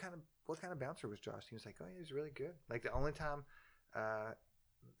 what kind of bouncer was Josh? He was like, oh, he was really good. Like the only time,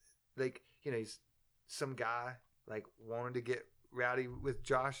 he's some guy like wanted to get rowdy with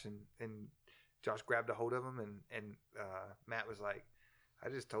Josh, and Josh grabbed a hold of him, and Matt was like, I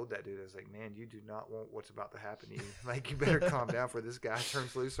just told that dude, I was like, man, you do not want what's about to happen to you. Like, you better calm down before this guy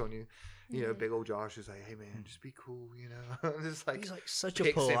turns loose on you. Mhm. Big old Josh is like, hey, man, just be cool, Just like, He's like such a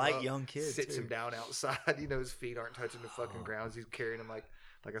picks him polite up, young kid. sits too. him down outside. His feet aren't touching the fucking Oh. ground. He's carrying him like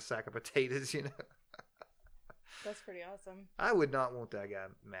a sack of potatoes, That's pretty awesome. I would not want that guy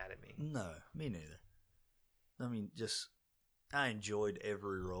mad at me. No, me neither. I mean, I enjoyed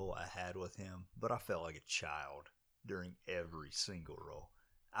every role I had with him, but I felt like a child during every single role.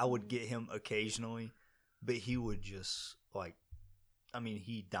 I would get him occasionally, but he would just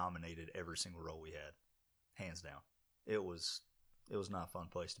he dominated every single role we had, hands down. It was not a fun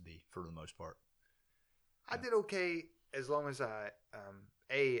place to be for the most part. I did okay as long as I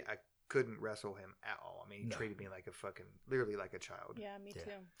couldn't wrestle him at all. I mean, he No. treated me like a fucking, literally like a child. Yeah, me Yeah.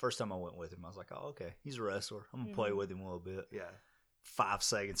 too. First time I went with him, I was like, oh, okay, he's a wrestler. I'm gonna play Mhm. with him a little bit. Yeah. 5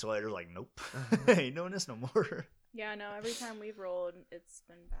 seconds later, like, nope, Uh-huh. ain't doing this no more. Yeah, no. Every time we've rolled, it's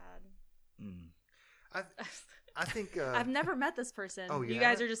been bad. Mm. I think. I've never met this person. oh, you you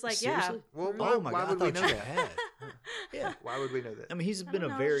guys haven't? are just like, Seriously? Well, yeah. why, Oh my why God, would I we thought know you that? had. Yeah. Why would we know that? I mean, he's I been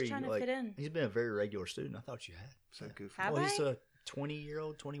don't a know, I was very just trying to like fit in. he's been a very regular student. I thought you had. So Yeah. goofy. Have Well, I? he's a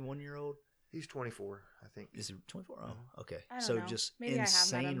 20-year-old, 21-year-old. He's 24, I think. Is he 24? Oh, okay. I don't So know. just Maybe I have met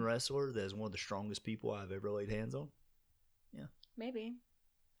insane him. wrestler that is one of the strongest people I've ever laid hands on. Maybe.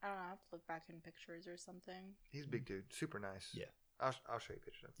 I don't know. I have to look back in pictures or something. He's a big dude, super nice. Yeah. I'll show you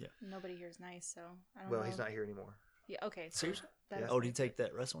pictures of him. Nobody here is nice, so I don't Well, know. he's not here anymore. Yeah. Okay. So Seriously? that Yeah. is Oh, did he nice. take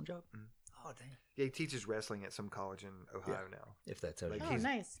that wrestling job? Mhm. Oh, dang. Yeah, he teaches wrestling at some college in Ohio now. If that tells Like, you. Oh, he's-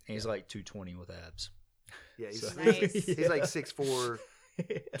 nice. And he's like 220 with abs. Yeah, he's, So- Nice. he's like 6'4",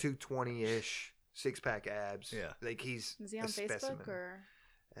 220-ish, 6-pack abs. Yeah. Like he's Is he a on specimen. Facebook or?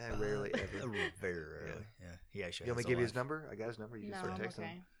 Rarely ever. Very rarely. Yeah. He actually. You want me has to give a you his life. number? I got his number. You can No, start I'm texting okay.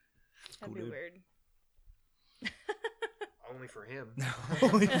 him. That'd cool be dude. weird. Only for him.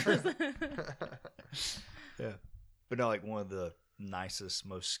 Only for- Yeah. But no, like one of the nicest,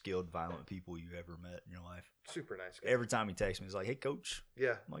 most skilled, violent people you ever met in your life. Super nice guy. Every time he texts me, he's like, "Hey, coach."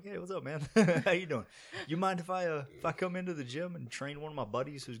 Yeah. I'm like, "Hey, what's up, man? How you doing? You mind if I come into the gym and train one of my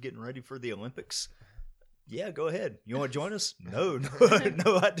buddies who's getting ready for the Olympics?" Yeah, go ahead. You want to join us? No, no,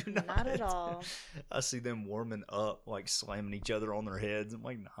 no, I do not. Not at all. I see them warming up, like slamming each other on their heads. I'm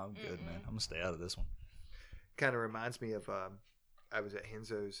like, "No, I'm good, man. I'm gonna stay out of this one." Kind of reminds me of I was at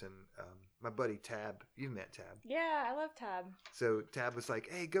Henzo's and my buddy Tab. You've met Tab. Yeah, I love Tab. So Tab was like,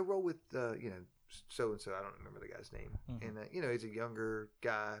 "Hey, go roll with so and so. I don't remember the guy's name." Mhm. And he's a younger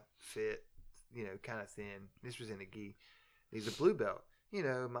guy, fit, kind of thin. This was in a gi. He's a blue belt.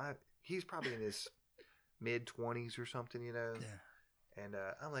 He's probably in his mid-20s or something. Yeah. And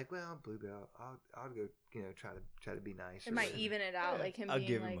I'm like, well, blue belt. I'll go. Try to be nice. It or might whatever. even it out, like him I'll being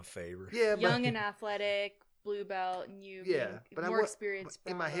give like him a favor. Yeah, young but, and athletic, blue belt, and you yeah, being but more experienced.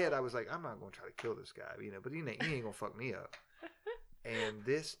 In my brown head, belt. I was like, I'm not gonna try to kill this guy, but he ain't gonna fuck me up. And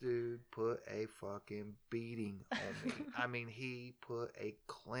this dude put a fucking beating on me. I mean, he put a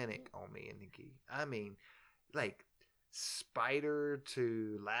clinic on me in the gi. I mean, like spider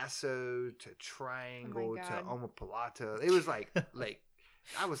to lasso to triangle to God. omoplata. It was like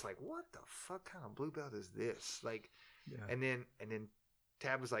I was like, what the fuck kind of blue belt is this? Like, Yeah. and then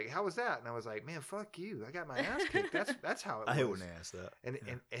Tab was like, how was that? And I was like, man, fuck you. I got my ass kicked. That's how it was. I hate when they ask that. And,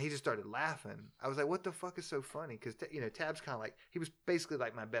 Yeah. and he just started laughing. I was like, what the fuck is so funny? Because, Tab's kind of like, he was basically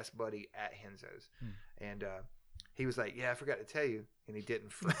like my best buddy at Henzo's. And he was like, yeah, I forgot to tell you. And he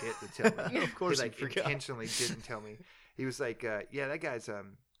didn't forget to tell me. Of course he he forgot. intentionally didn't tell me. He was like, yeah, that guy's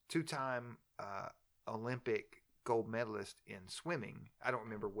 2-time Olympic gold medalist in swimming. I don't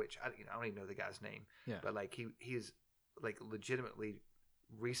remember which. I don't even know the guy's name. Yeah. But like he is like legitimately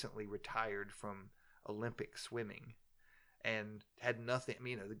recently retired from Olympic swimming and had nothing. I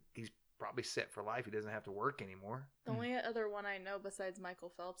mean, he's probably set for life. He doesn't have to work anymore. The only other one I know besides Michael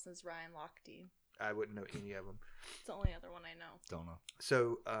Phelps is Ryan Lochte. I wouldn't know any of them. It's the only other one I know. Don't know.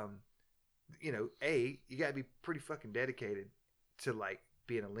 So, you got to be pretty fucking dedicated to like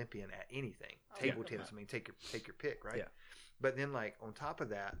be an Olympian at anything. Oh, Table yeah. tennis. I mean, take your pick, right? Yeah. But then, like on top of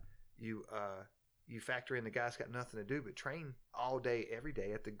that, you factor in the guy's got nothing to do but train all day, every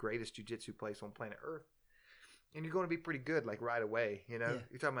day at the greatest jiu-jitsu place on planet Earth, and you're going to be pretty good, like right away. Yeah.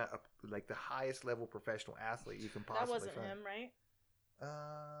 You're talking about like the highest level professional athlete you can possibly That wasn't find. him, right?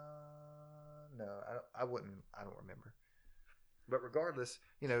 No, I wouldn't. I don't remember. But regardless,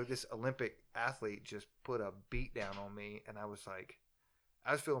 this Olympic athlete just put a beat down on me, and I was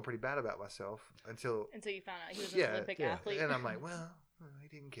feeling pretty bad about myself until Until you found out he was Yeah, an Olympic yeah. athlete. and I'm like, well, he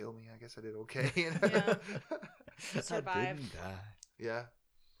didn't kill me. I guess I did okay. Yeah. I Survived. didn't die. Yeah.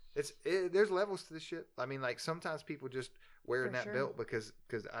 There's levels to this shit. I mean, like sometimes people just wearing For that sure. belt because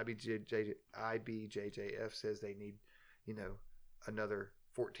IBJJF says they need, another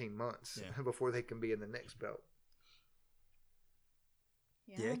 14 months Yeah. before they can be in the next belt.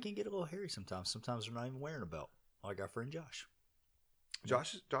 Yeah, it can get a little hairy sometimes. Sometimes they're not even wearing a belt. Like our friend Josh.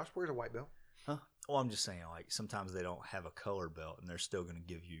 Josh wears a white belt. Huh? Well, I'm just saying, like, sometimes they don't have a colored belt, and they're still going to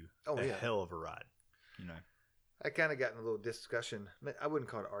give you Oh, a yeah. hell of a ride. I kind of got in a little discussion. I wouldn't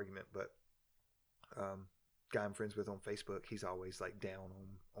call it an argument, but guy I'm friends with on Facebook, he's always like down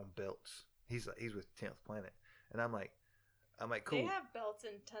on belts. He's with 10th Planet, and I'm like, I'm like, cool. They have belts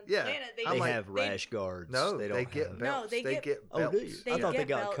in 10th Yeah. Planet. They I'm like- have rash guards. No, they they, don't get have... belts. No, they they get- get Oh, belts. do you? They I thought they get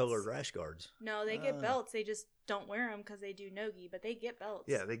got belts. colored rash guards. No, they get Ah. belts. They just don't wear them because they do nogi, but they get belts.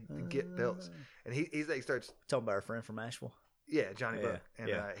 Yeah, they get belts. And he's like starts Talking about our friend from Asheville. Yeah, Johnny Yeah, Buck. And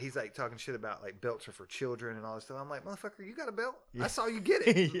yeah. he's like talking shit about like belts are for children and all this stuff. I'm like, motherfucker, you got a belt? Yeah. I saw you get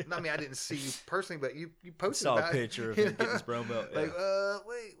it. Yeah. I mean, I didn't see you personally, but you posted Saw a about picture it. of you him getting know? his brown belt. Like, yeah.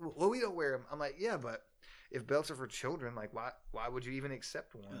 wait, well, we don't wear them. I'm like, yeah, but if belts are for children, like, why would you even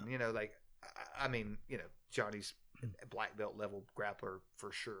accept one? Yeah. You know, like, I mean, you know, Johnny's a black belt level grappler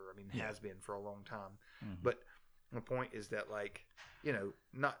for sure. I mean, Yeah. has been for a long time. Mhm. But the point is that, like, you know,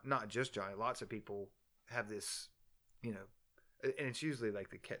 not just Johnny. Lots of people have this, you know, and it's usually like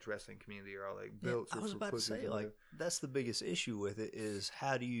the catch wrestling community are all like Yeah, belts. I are was for about to pussies say, and like, that's the biggest issue with it is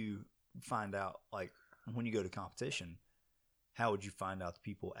how do you find out, like, when you go to competition, how would you find out the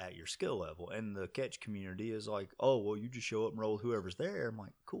people at your skill level? And the catch community is like, oh, well, you just show up and roll with whoever's there. I'm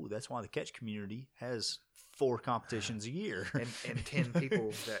like, cool. That's why the catch community has 4 competitions a year. and 10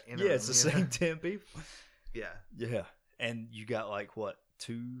 people that enter. Yeah, it's the them, you know? same 10 people. Yeah, Yeah. And you got like what,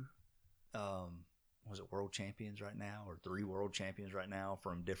 2 was it world champions right now or 3 world champions right now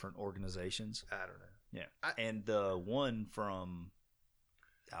from different organizations? I don't know. Yeah. And the one from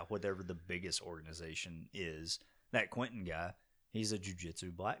whatever the biggest organization is, that Quentin guy, he's a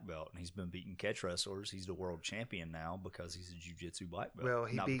jiu-jitsu black belt and he's been beating catch wrestlers. He's the world champion now because he's a jiu-jitsu black belt. Well,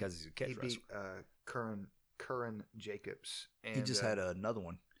 not because he's a catch he wrestler. beat Curran Jacobs. And, He just had another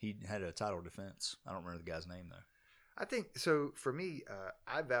one. He had a title defense. I don't remember the guy's name though. I think so. For me,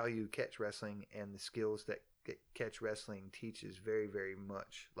 I value catch wrestling and the skills that catch wrestling teaches very, very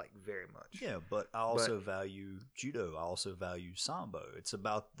much. Like very much. Yeah, but I also value judo. I also value sambo. It's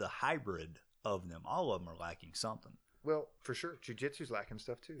about the hybrid of them. All of them are lacking something. Well, for sure, jiu-jitsu's lacking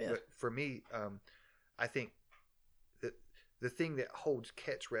stuff too. Yeah. But for me, I think that the thing that holds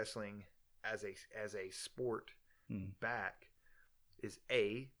catch wrestling as a sport back is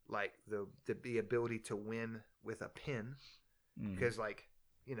like the ability to win with a pin, Mhm. because like,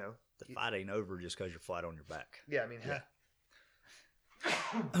 you know, The fight ain't over just because you're flat on your back. yeah, I mean,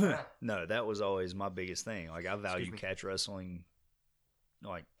 No, that was always my biggest thing. Like, I value me. catch wrestling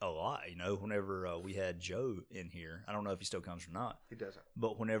like a lot. You know, whenever we had Joe in here, I don't know if he still comes or not, he doesn't.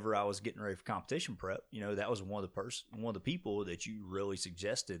 but whenever I was getting ready for competition prep, you know, that was one of the people that you really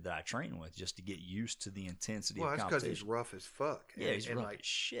suggested that I train with just to get used to the intensity Well, of that's because competition. he's rough as fuck. Yeah, he's and rough like, as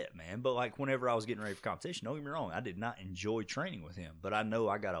shit, man. But like whenever I was getting ready for competition, don't get me wrong, I did not enjoy training with him, but I know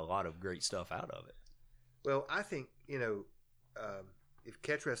I got a lot of great stuff out of it. well, I think, you know, if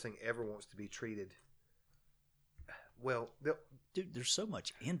catch wrestling ever wants to be treated well, Dude, there's so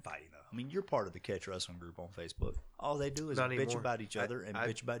much infighting though. I mean, you're part of the catch wrestling group on Facebook. All they do is Not bitch anymore. about each other and I-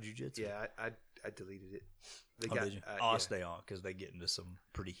 bitch about jujitsu. yeah, I deleted it. They Oh, did you? I'll yeah. stay on because they get into some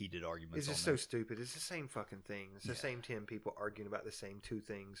pretty heated arguments. It's just on so there. stupid. It's the same fucking thing. It's the Yeah. same 10 people arguing about the same 2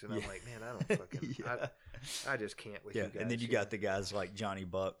 things, and Yeah. I'm like, man, I don't fucking, Yeah. I just can't with Yeah, you guys. and then you got the guys like Johnny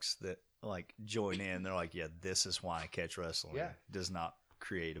Bucks that like join in. They're like, yeah, this is why catch wrestling Yeah. does not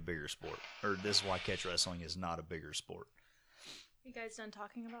create a bigger sport, or this is why catch wrestling is not a bigger sport. You guys done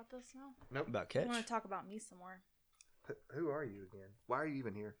talking about this now? Nope. About I catch? want to talk about me some more. Who are you again? Why are you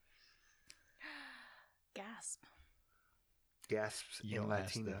even here? Gasp. Gasps You in don't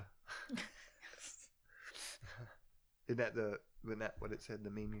ask Latina. Isn't that what it said? The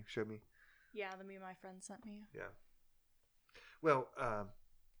meme you showed me. Yeah, the meme my friend sent me. Yeah. Well,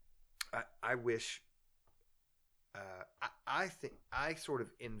 I wish. I think I sort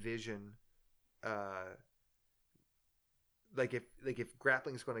of envision, like if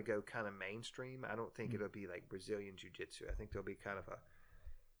grappling is going to go kind of mainstream, I don't think it'll be like Brazilian jiu-jitsu. I think there'll be kind of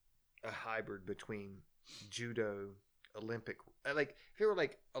a hybrid between judo, Olympic, like if it were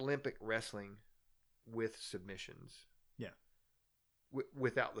like Olympic wrestling with submissions. Yeah.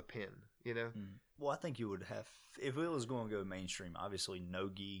 Without the pin, you know. Well, I think you would have, if it was going to go mainstream, obviously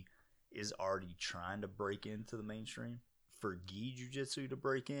no-gi is already trying to break into the mainstream. For gi jiu-jitsu to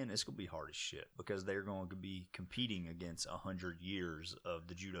break in, it's going to be hard as shit because they're going to be competing against 100 years of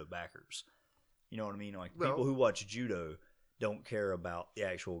the judo backers. You know what I mean? Like, Well- people who watch judo don't care about the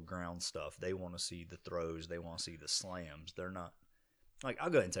actual ground stuff. They want to see the throws. They want to see the slams. They're not, like, I'll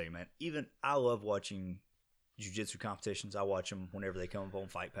go ahead and tell you, man, even I love watching jiu-jitsu competitions. I watch them whenever they come up on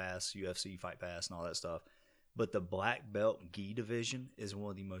Fight Pass, UFC Fight Pass, and all that stuff. But the black belt gi division is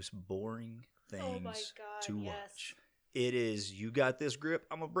one of the most boring things Oh my God, to yes. watch. It is, you got this grip,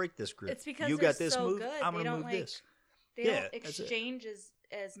 I'm gonna break this grip. It's because you they're got this so move, good. I'm They gonna don't, move like, this. They Yeah, don't that's it. exchange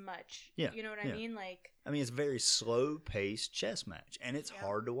as much. Yeah, You know what I yeah. mean? Like, I mean, it's a very slow paced chess match, and it's Yeah.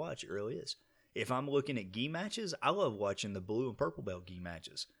 hard to watch. It really is. if I'm looking at gi matches, I love watching the blue and purple belt gi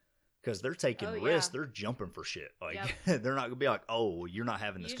matches because they're taking Oh, risks. yeah. They're jumping for shit. Like Yep. they're not gonna be like, oh, you're not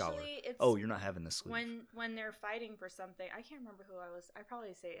having this collar. Usually it's Oh, you're not having the sleeve. when they're fighting for something. I can't remember who I was. I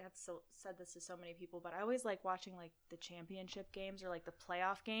probably said this to so many people, but I always like watching like the championship games or like the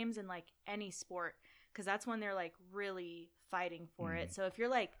playoff games in like any sport because that's when they're like really fighting for it. So if you're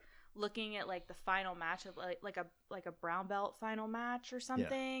like looking at like the final match of like a brown belt final match or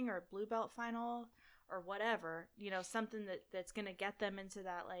something or blue belt final or whatever, you know, something that's gonna get them into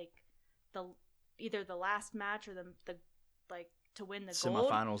that like the either the last match or the like to win the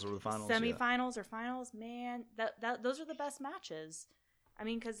semifinals or the finals, semifinals or finals, man, that those are the best matches. I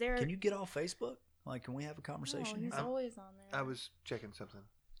mean, because they're. Can you get off Facebook? Like, can we have a conversation? Oh, he's always on there. I was checking something.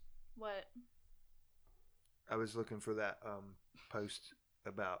 What? I was looking for that post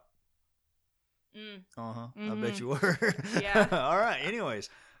about. I bet you were. Yeah. All right. Anyways,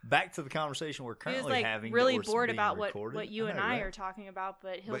 back to the conversation we're He was currently like having. really that we're bored being about recorded. what you I and know, I right? are talking about,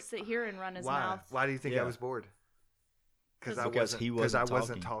 but he'll But sit here and run his Why? mouth. Why do you think Yeah. I was bored? Because he I wasn't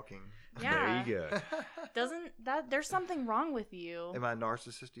wasn't talking. Yeah. There you go. Doesn't that there's something wrong with you? Am I a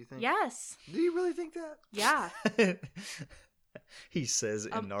narcissist? Do you think? Yes. Do you really think that? Yeah. He says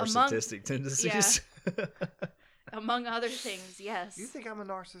in Among- narcissistic tendencies. Among other things, yes. You think I'm a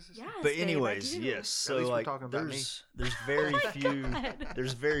narcissist? Yes, But babe, I anyways, do. yes. So least we're like, talking about me. there's very Oh my few God.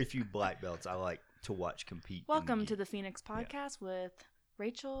 there's very few black belts I like to watch compete. Welcome to the Phoenix Podcast with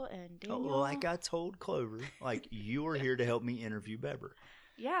Rachel and Oh, Daniel. like I told Clover, like you were here to help me interview Beber.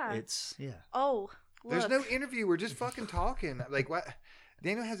 Yeah. It's Oh, look. There's no interview. We're just fucking talking. Like what?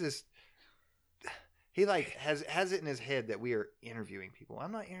 Daniel has this. He like has it in his head that we are interviewing people.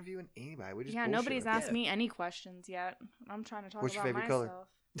 I'm not interviewing anybody. We just Yeah, bullshit. nobody's asked Yeah. me any questions yet. I'm trying to talk What's your about favorite myself. color?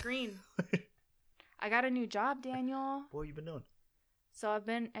 Green. I got a new job, Daniel. What you been doing? So I've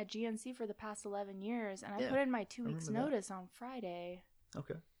been at GNC for the past 11 years, and I Yeah, put in my 2 weeks remember that. notice on Friday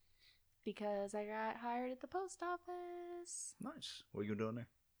Okay, because I got hired at the post office. nice. What are you doing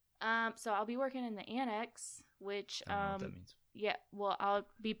there? So I'll be working in the annex, which I don't know what that means. yeah, well, I'll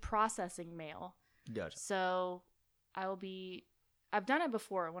be processing mail. Gotcha. So I've done it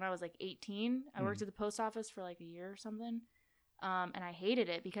before when I was like 18. I worked Mhm. at the post office for like a year or something. And I hated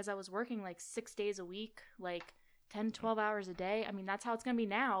it because I was working like 6 days a week, like 10, 12 hours a day. I mean, that's how it's going to be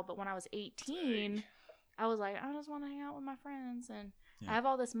now. But when I was 18, I was like, I just want to hang out with my friends and Yeah. I have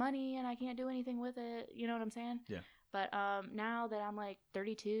all this money and I can't do anything with it. You know what I'm saying? Yeah. But now that I'm like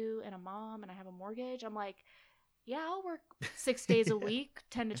 32 and a mom and I have a mortgage, I'm like, yeah, I'll work 6 days a week,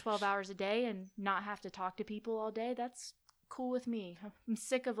 10 to 12 hours a day and not have to talk to people all day. That's cool with me. I'm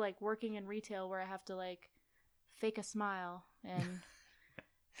sick of like working in retail where I have to like fake a smile and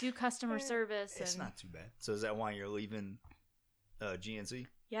do customer service. It's and not too bad. So is that why you're leaving GNC?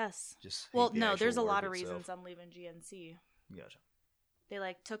 yes. Just Well, hate the no, actual there's a lot work of itself? reasons I'm leaving GNC. Gotcha. They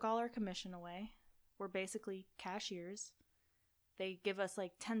like took all our commission away. We're basically cashiers. They give us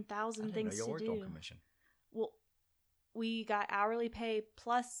like I 10,000 didn't know things y'all to worked do. on commission. Well, we got hourly pay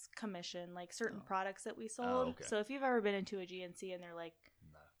plus commission, like certain Oh. products that we sold. okay. So if you've ever been into a GNC and they're like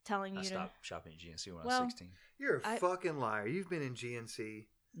No. telling I you to, stopped shopping at GNC when I Well, was 16. You're a I- fucking liar. You've been in GNC.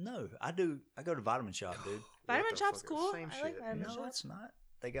 No, I do. I go to Vitamin Shop, dude. Vitamin What the Shop's fuck? cool. Same I like shit. Vitamin No, Shop. it's not.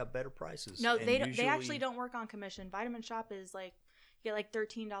 They got better prices. No, And they don't, they usually- actually don't work on commission. Vitamin Shop is like you get like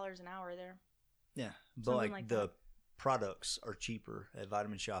 $13 an hour there. Yeah, but something like like the that. products are cheaper at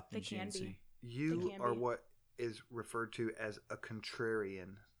Vitamin Shop than They can GNC. be. You can are be. what is referred to as a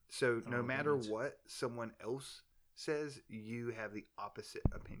contrarian. So don't know no what that matter means. what someone else says, you have the opposite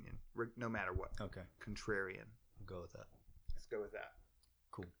opinion. No matter what. Okay, Contrarian. we'll go with that. Let's go with that.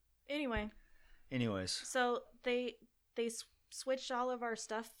 Cool. Anyway, Anyways, so they switched all of our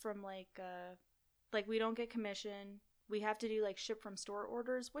stuff from like we don't get commission. We have to do like ship from store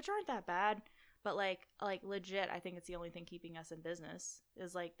orders, which aren't that bad, but like legit, I think it's the only thing keeping us in business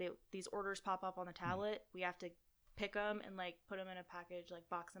is like these orders pop up on the tablet. We have to pick them and like put them in a package, like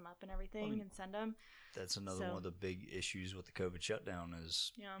box them up and everything and send them. that's another So- one of the big issues with the COVID shutdown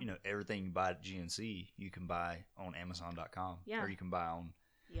is, Yeah. you know, everything you buy at GNC, you can buy on Amazon.com. Yeah. Or you can buy on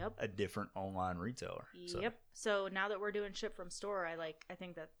Yep. a different online retailer. So, Yep. So now that we're doing ship from store, I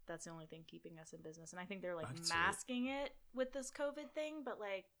think that's the only thing keeping us in business. And I think they're I like can see it. masking it with this COVID thing, but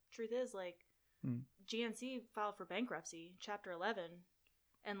like truth is like Hmm. GNC filed for bankruptcy, Chapter 11.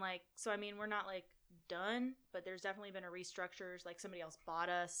 And like so I mean, we're not like done, but there's definitely been a restructures, like somebody else bought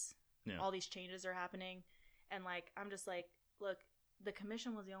us. Yeah. All these changes are happening. And like I'm just like, look, the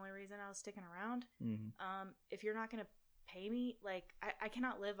commission was the only reason I was sticking around. Mhm. If you're not going to pay me, like I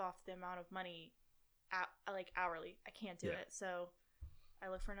cannot live off the amount of money like hourly. I can't do Yeah. it. So I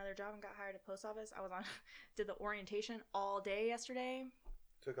looked for another job and got hired at post office. I was on, did the orientation all day yesterday.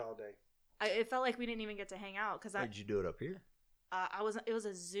 Took all day. It felt like we didn't even get to hang out because Did you do it up here? it was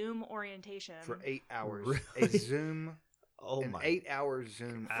a Zoom orientation For 8 hours. Really? A Zoom. Oh An my! 8-hour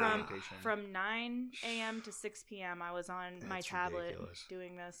Zoom orientation. from 9 a.m. to 6 p.m. I was on my That's tablet ridiculous.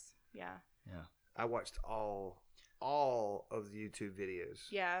 doing this. Yeah. Yeah. I watched all of the YouTube videos.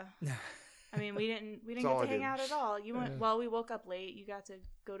 Yeah. I mean, we didn't That's get all to I hang did. out at all. You went well. We woke up late. You got to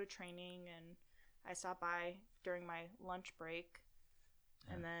go to training, and I stopped by during my lunch break,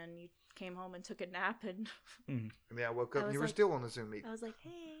 and then you came home and took a nap. And And then I woke up I and was you were like- still on the Zoom meet. I was like,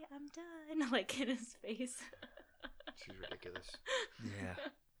 "Hey, I'm done." Like in his face. She's ridiculous.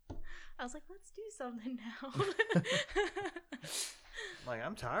 Yeah. I was like, "Let's do something now." Like,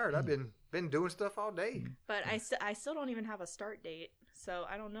 I'm tired. I've been doing stuff all day. But I still don't even have a start date, so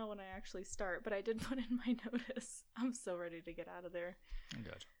I don't know when I actually start. But I did put in my notice. I'm so ready to get out of there.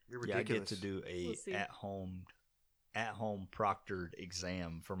 Gotcha. You're Yeah, I ridiculous. get to do a We'll see. at home proctored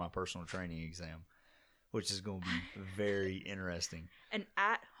exam for my personal training exam, which is going to be very interesting. An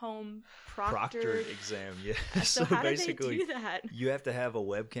at-home Proctored proctored. exam, yeah. So how did they do that? You have to have a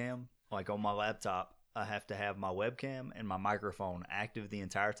webcam. Like on my laptop, I have to have my webcam and my microphone active the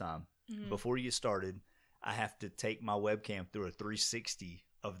entire time. Mhm. Before you get started, I have to take my webcam through a 360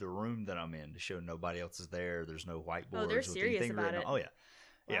 of the room that I'm in to show nobody else is there. There's no whiteboards they're with serious anything about written it. on. Oh, yeah.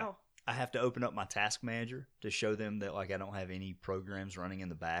 Yeah. Wow. I have to open up my task manager to show them that like I don't have any programs running in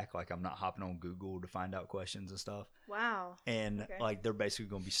the back. Like I'm not hopping on Google to find out questions and stuff. Wow. And Okay. like they're basically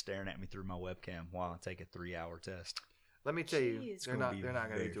going to be staring at me through my webcam while I take a 3-hour test. Let me tell you, Jeez. they're not going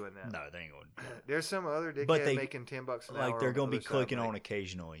to be doing that. No, they ain't going to do that. There's some other But dickhead they- making $10 an hour. Like they're on going the to be other side, clicking like- on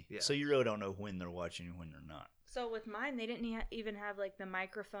occasionally. Yeah. So you really don't know when they're watching and when they're not. So with mine, they didn't even have like the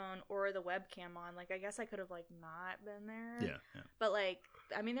microphone or the webcam on. Like I guess I could have like not been there. Yeah. Yeah. But like,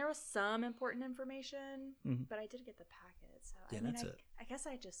 I mean, there was some important information, Mhm. but I did get the packet. So Yeah, I mean, that's it. I guess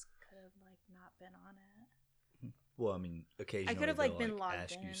I just could have like not been on it. Well, I mean, occasionally could have, like, they'll, been logged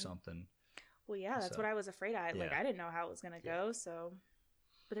ask you in. something. Well, yeah, that's So, what I was afraid. Like yeah. I didn't know how it was gonna go. So,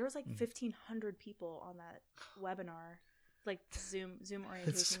 but there was like Mhm. 1,500 people on that webinar, like Zoom orientation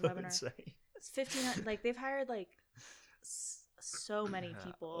It's so webinar. insane. It's 1,500. Like they've hired like so many Yeah,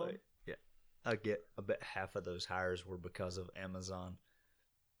 people. like, yeah, I bet half of those hires were because of Amazon.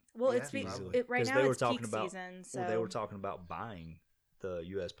 Well, Yeah, it's probably. right 'Cause now they were it's talking peak about- season. So Well, they were talking about buying the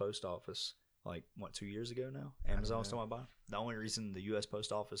U.S. Post Office like 2 years ago now. Amazon was know. talking about buying. The only reason the U.S.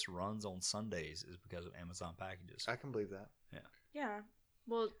 Post Office runs on Sundays is because of Amazon packages. I can believe that. yeah.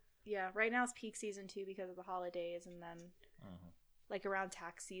 Well, yeah. Right now it's peak season too because of the holidays, and then Mhm. like around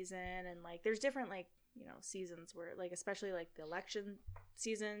tax season, and like there's different like seasons where like especially like the election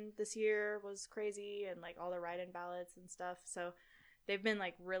season this year was crazy, and like all the write-in ballots and stuff. So they've been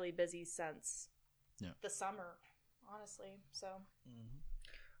like really busy since Yeah. the summer, honestly. So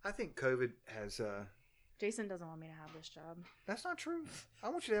I think COVID has. Jason doesn't want me to have this job. That's not true. I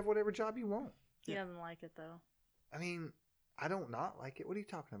want you to have whatever job you want. He Yeah. doesn't like it though. I mean, I don't not like it. What are you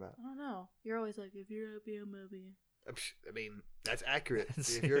talking about? I don't know. You're always like, if you're happy, I'm happy. I mean, that's accurate.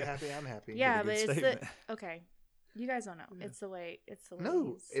 That's- If you're yeah. happy, I'm happy. Yeah, Good but it's statement. the okay. You guys don't know. Yeah. It's the way. It's the way. No,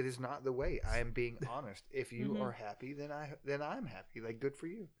 he's- it is not the way. I am being honest. If you Mhm. are happy, then I'm happy. Like, good for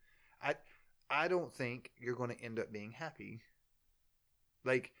you. I don't think you're going to end up being happy.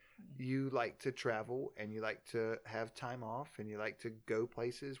 Like, you like to travel and you like to have time off and you like to go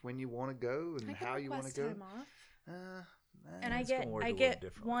places when you want to go and I can how you want to request go. time off. And it's gonna work a I little get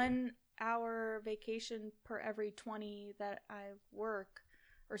differently. 1 hour vacation per every 20 that I work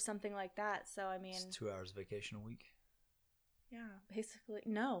or something like that. So I mean, It's 2 hours vacation a week. yeah, basically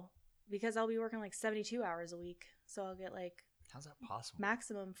no, because I'll be working like 72 hours a week. So I'll get like How's that possible?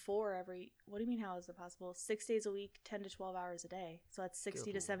 maximum 4 every. What do you mean? How is it possible? 6 days a week, 10 to 12 hours a day. So that's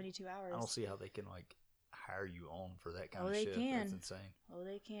 60 to Lord. 72 hours. I don't see how they can like hire you on for that kind Oh, of they shit. can. That's insane. Oh,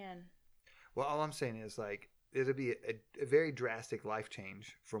 they can. Well, all I'm saying is, like, it'll be a very drastic life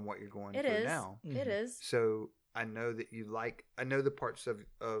change from what you're going It through is. now. It Mhm. is. So I know that I know the parts of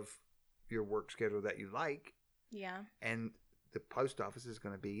your work schedule that you like, Yeah. and the post office is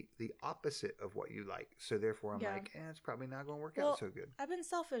going to be the opposite of what you like. So therefore, I'm Yeah. like, it's probably not going to work Well, out so good. I've been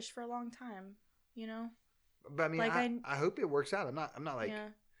selfish for a long time, you know? But I mean, like, I hope it works out. I'm not like,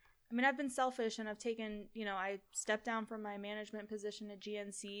 yeah. I mean, I've been selfish and I've taken, I stepped down from my management position at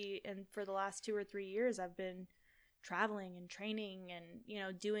GNC, and for the last 2 or 3 years, I've been traveling and training and,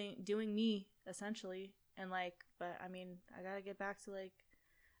 doing me essentially. And like, but I mean, I got to get back to like,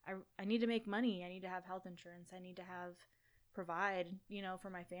 I need to make money. I need to have health insurance. I need to provide, for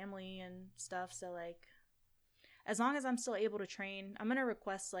my family and stuff. So like, as long as I'm still able to train, I'm gonna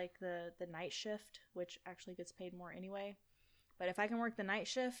request like the night shift, which actually gets paid more anyway. But if I can work the night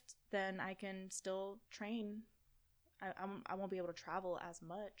shift, then I can still train. I won't be able to travel as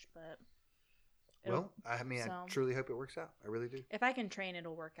much, but Well, I mean, I so- truly hope it works out. I really do. if I can train,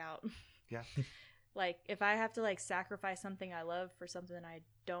 it'll work out. Yeah. Like if I have to like sacrifice something I love for something I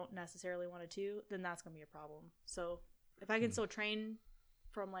don't necessarily want to do, then that's gonna be a problem. So if I can still train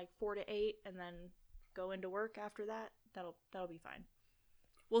from like 4 to 8 and then go into work after that, that'll be fine.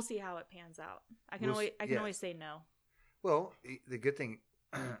 We'll see how it pans out. I can Yeah. always say no. Well, the good thing,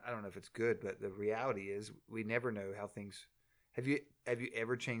 I don't know if it's good, but the reality is we never know how things. Have you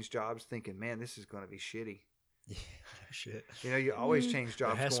ever changed jobs thinking, man, this is going to be shitty? Yeah, shit. You know, you always change There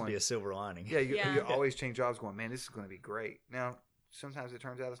jobs has to going. be a silver lining. Yeah, you Yeah. always change jobs going, man, this is going to be great. Now, sometimes it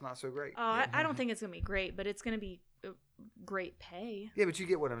turns out it's not so great. Oh, I don't think it's gonna be great, but it's gonna be great pay, Yeah, but you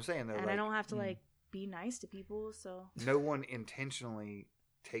get what I'm saying, though. and like, I don't have to like be nice to people. So no one intentionally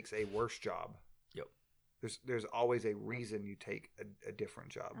takes a worse job. Yep. There's always a reason you take a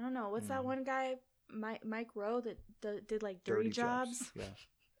different job. I don't know. What's that one guy, Mike Rowe, that did like dirty jobs? Yeah.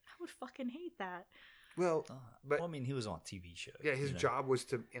 I would fucking hate that. Well, but Well, I mean, he was on TV show. yeah, his you know? job was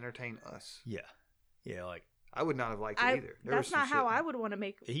to entertain us. Yeah, yeah, like I would not have liked it either. There was That's some not how shit- I would want to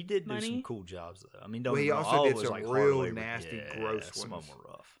make. he did do Money. some cool jobs though. I mean, don't Well, get he me wrong, also all did it was, some like, real hard labor. nasty, Yeah, gross Some ones. of them were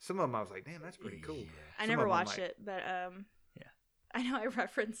rough. Some of them I was like, damn, that's pretty cool. Yeah. I Some never of 'em watched like- it, but Yeah. I know I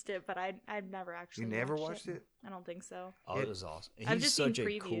referenced it, but I've never actually. You never watched it? I don't think so. Oh, Yeah. it was awesome. He's I've just seen such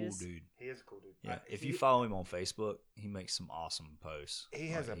a cool previews. dude. He is a cool dude. Yeah, if you follow him on Facebook, he makes some awesome posts. he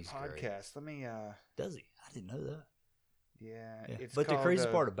has Like, a he's great. podcast. Let me. Does he? I didn't know that. Yeah. Yeah. It's But the called, crazy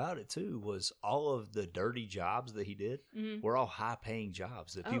part about it too was all of the dirty jobs that he did Mhm. were all high-paying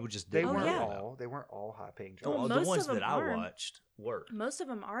jobs that Oh. people just They didn't weren't know yeah. about. all. They weren't all high paying jobs. Well, Well, the most ones of that them I are. watched were. Most of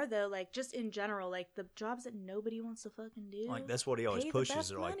them are though, like just in general, like the jobs that nobody wants to fucking do. Like that's what he always pay the pushes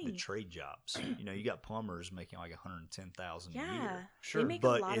best are like the money. trade jobs. You know, you got plumbers making like 110,000 a Yeah, year. Sure, they make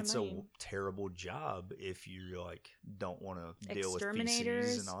But a lot it's of a money. terrible job if you like don't want to deal with feces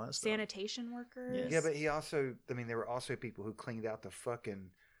Exterminators, and all that stuff. sanitation workers. Yes. Yeah, but he also. I mean, there were also people who cleaned out the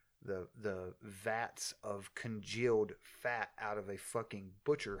fucking the vats of congealed fat out of a fucking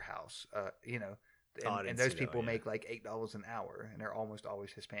butcher house. You know, Oh, I and didn't those see that people one, yeah. make like $8 an hour, and they're almost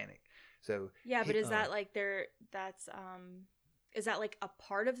always Hispanic. So Yeah, but he- is that like is that like a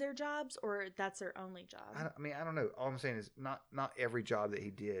part of their jobs or that's their only job? I mean, I don't know. All I'm saying is not every job that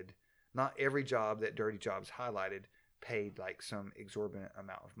he did, not every job that Dirty Jobs highlighted paid like some exorbitant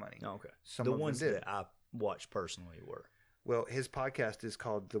amount of money. Oh, okay. Some The of them ones did. that I watched personally were. Well, his podcast is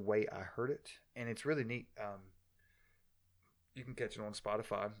called The Way I Heard It, and it's really neat. You can catch it on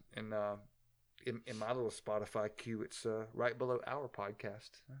Spotify, and in my little Spotify queue, it's right below our podcast.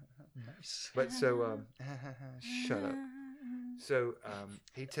 Nice. But so, shut up. So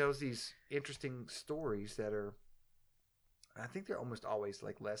he tells these interesting stories that are, I think they're almost always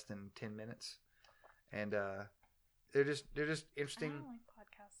like less than 10 minutes, and they're just I interesting. don't like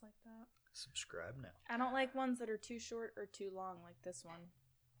podcasts like that. Subscribe now. I don't like ones that are too short or too long, like this one.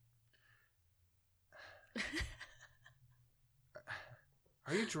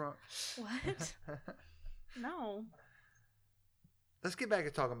 Are you drunk? What? No. Let's get back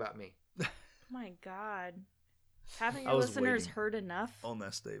to talking about me. Oh my God. Haven't I your was listeners waiting heard enough? On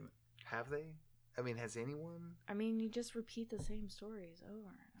that statement. Have they? I mean, has anyone? I mean, you just repeat the same stories over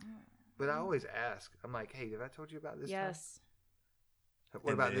and over. But I always ask. I'm like, hey, have I told you about this? Yes. Time?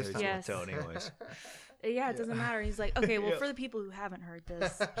 What And about then this he's time? gonna Yes. tell it anyways. Yeah, it doesn't matter. He's like, okay, well, Yep. for the people who haven't heard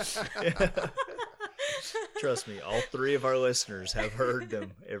this. Trust me, all three of our listeners have heard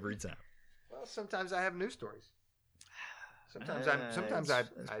them every time. Well, sometimes I have news stories. Sometimes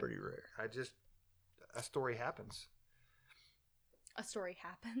It's pretty rare. I just a story happens. A story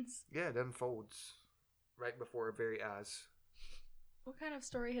happens. Yeah, it unfolds right before our very eyes. What kind of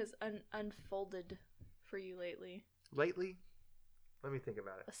story has unfolded for you lately? Lately, let me think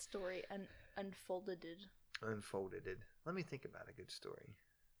about A it. story unfolded. Unfolded it. Let me think about a good story.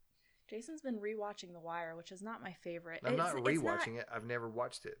 Jason's been rewatching The Wire, which is not my favorite. I'm not It's rewatching it. I've never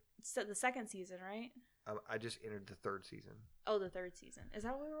watched it. It's the second season, right? I just entered the third season. Oh, the third season. Is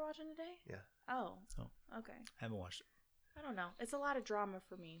that what we were watching today? Yeah. Oh, Oh. okay. Haven't watched it. I don't know. It's a lot of drama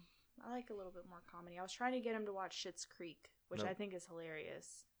for me. I like a little bit more comedy. I was trying to get him to watch Schitt's Creek, which Nope. I think is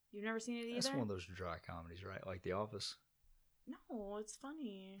hilarious. You've never seen it either? That's one of those dry comedies, right? Like The Office. No, it's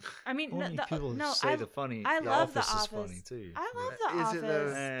funny. I mean, Only no, people no, say I, the funny. I The love The Office is Office. funny too. I love The Is Office. it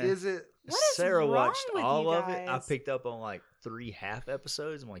though? Eh. Is it? What is Sarah wrong watched with all you of it. I guys? picked up on like 3 half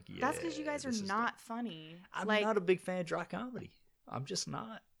episodes. I'm like, yeah. That's because you guys are this is not funny. I'm like, not a big fan of dry comedy. I'm just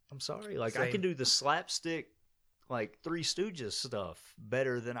not. I'm sorry. Like I Same. can do the slapstick like Three Stooges stuff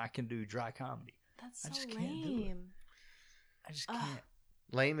better than I can do dry comedy. That's I so just can't do it. lame. I just Ugh. can't.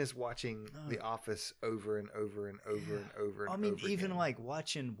 Lame is watching No. The Office over and over and over and over and I mean, over even again. like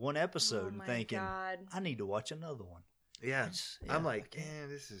watching one episode Oh and my thinking, God. I need to watch another one. yeah, Yeah, I'm like, I can't. yeah,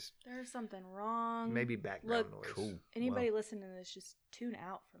 this is There's something wrong. maybe background Look, noise. Cool. Anybody Well, listening to this, just tune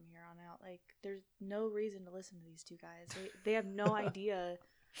out from here on out. Like, there's no reason to listen to these two guys. They have no idea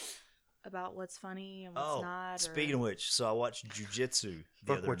about what's funny and what's not. speaking of which, so I watched Jujitsu the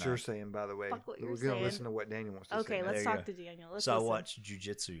Fuck other what night. you're saying, by the way. Fuck what We're you're gonna saying. listen to what Daniel wants to Okay, say. let's There you talk go. to Daniel. Let's So listen. I watched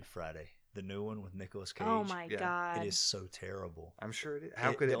Jujitsu Friday, the new one with Nicolas Cage. Oh my Yeah. God. It is so terrible. I'm sure it is.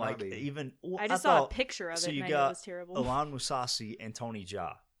 How could it like not be? even? Well, I just saw a thought- picture of it so and you I knew it got was terrible. Alon Musasi and Tony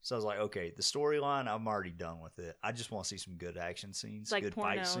Jaa. So I was like, okay, the storyline, I'm already done with it. I just want to see some good action scenes, It's like good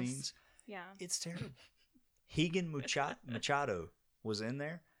fight pornos. scenes. Yeah. It's terrible. Higan Machado was in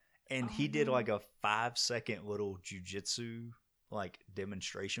there, and Oh, he did no. like a 5-second little jujitsu like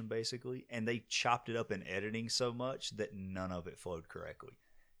demonstration, basically, and they chopped it up in editing so much that none of it flowed correctly.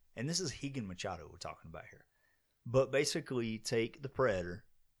 And this is Higan Machado we're talking about here. But basically, take the Predator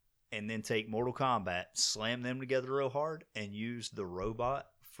and then take Mortal Kombat, slam them together real hard, and use the robot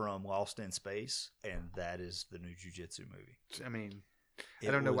from Lost in Space, and that is the new Jiu-Jitsu movie. I mean, It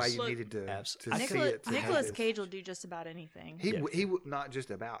I don't know why was- you needed to, abs- to I see think- it. To have Nicolas this. Cage will do just about anything. He Yeah. he will not just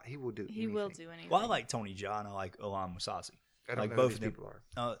about. He will do. He will anything. do anything. Well, I like Tony Jaa and I like Alon Musasi. I don't like know both who these of them. people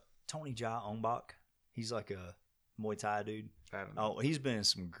are. Tony Jaa Ongbak, he's like a Muay Thai dude. I don't know. Oh, he's been in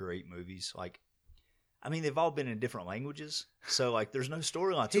some great movies. Like, I mean, they've all been in different languages, so like, there's no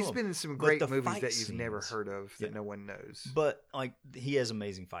storyline to He's him. been in some But great the movies fight that you've never scenes- heard of that Yeah. no one knows. But like, he has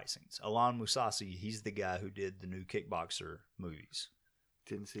amazing fight scenes. Alon Musasi, he's the guy who did the new Kickboxer movies.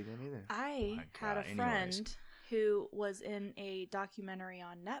 Didn't see them either. I my had a God, anyways. friend who was in a documentary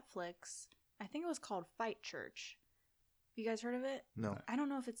on Netflix. I think it was called Fight Church. You guys heard of it? No. I don't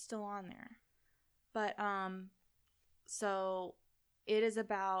know if it's still on there. But so it is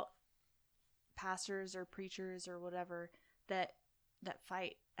about pastors or preachers or whatever that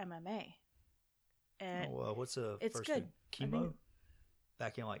fight MMA. And Oh, what's the it's first good. name? I Chemo? think-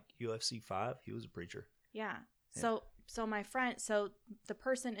 Back in like UFC 5, he was a preacher. yeah. Yeah. So my friend, so the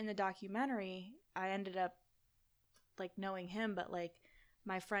person in the documentary, I ended up like knowing him, but like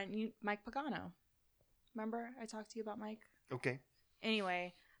my friend Mike Pagano. Remember I talked to you about Mike? Okay.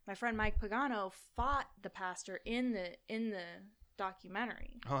 Anyway, my friend Mike Pagano fought the pastor in the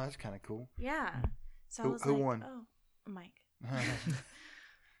documentary. Oh, that's kind of cool. Yeah. So I Who- was who like, won? oh, Mike.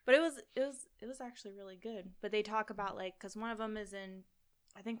 But it was actually really good. But they talk about like, because one of them is in,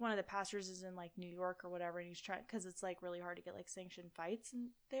 I think one of the pastors is in like New York or whatever, and he's trying, because it's like really hard to get like sanctioned fights in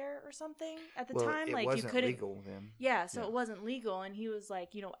there or something at the well, time. it Like wasn't you couldn't. legal then. Yeah, so Yeah. it wasn't legal, and he was like,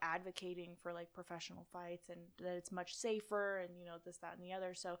 advocating for like professional fights and that it's much safer, and this, that, and the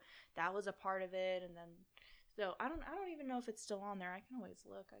other. So that was a part of it, and then so I don't even know if it's still on there. I can always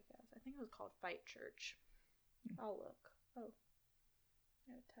look. I guess I think it was called Fight Church. I'll look. Oh,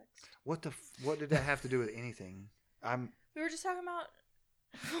 I got a text. What did that have to do with anything? We were just talking about.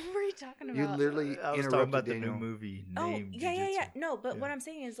 What were you talking about? You literally I was interrupted talking about the Daniel. new movie Oh, named yeah. Jiu-Jitsu. No, but what Yeah. I'm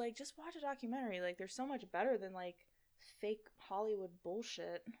saying is like just watch a documentary. Like there's so much better than like fake Hollywood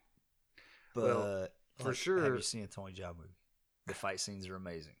bullshit. But Well, for like, sure- have you seen a Tony Jaa movie? The fight scenes are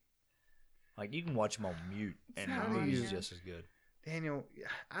amazing. Like you can watch them on mute, and not the on movie's here. just as good. Daniel,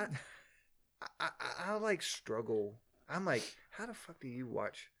 I like struggle. I'm like, how the fuck do you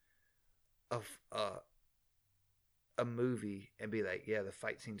watch a movie and be like, yeah, the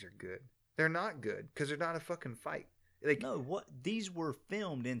fight scenes are good? They're not good because they're not a fucking fight. Like, No, what these were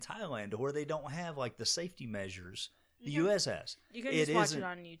filmed in Thailand, where they don't have like the safety measures the You can- U.S. has. You can It just watch isn't- it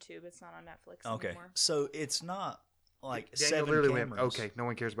on YouTube. It's not on Netflix Okay, anymore. so it's not like Daniel seven literally cameras. went, okay, no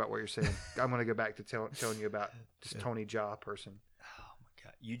one cares about what you're saying. I'm going to go back to telling you about this Yeah. Tony Jaa person. Oh my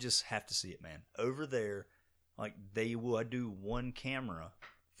god, you just have to see it, man. Over there, like they will do one camera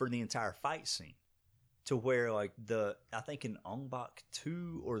for the entire fight scene, to where like I think in Ongbak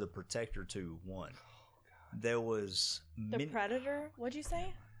 2 or the Protector 2 1, there was The Predator? What'd you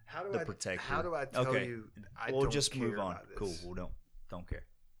say? How do The I Protector. How do I tell Okay. you? I we'll don't just care move on. about this. Cool. Well, don't care.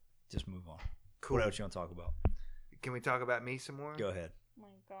 Just move on. Cool. What else you want to talk about? Can we talk about me some more? Go ahead. Oh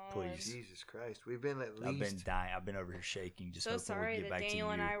my God. Please. Jesus Christ, we've been at I've been least. dying. I've been over here shaking. Just So hoping sorry we get that back Daniel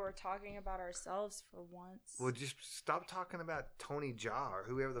to you. and I were talking about ourselves for once. Well, just stop talking about Tony Jaa or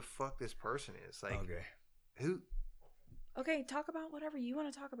whoever the fuck this person is. Like, Okay. who? Okay, talk about whatever you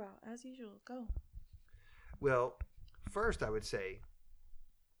want to talk about, as usual. Go. Well, first I would say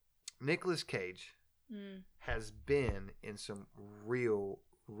Nicolas Cage Mm. has been in some real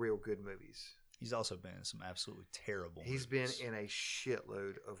good movies. He's also been in some absolutely terrible. He's movies. been in a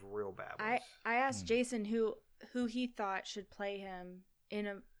shitload of real bad ones. I asked Jason who he thought should play him in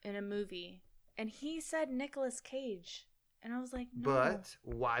a movie, and he said Nicolas Cage, and I was like, no, But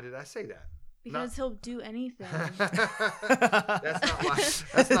why did I say that? because he'll do anything. That's not why.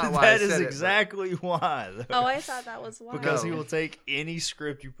 That's not why. That I is said exactly why. Though. Oh, I thought that was why. Because No. he will take any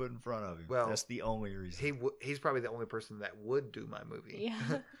script you put in front of him. Well, that's the only reason. He's probably the only person that would do my movie.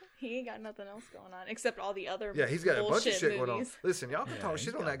 Yeah, he ain't got nothing else going on except all the other Yeah, he's got a bunch of bullshit shit going on. movies. Listen, y'all can Yeah, talk he's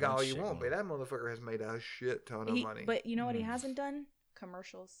shit on got a that guy bunch all of you shit want, but going that motherfucker has made a shit ton of money. But you know what he Mm. hasn't done?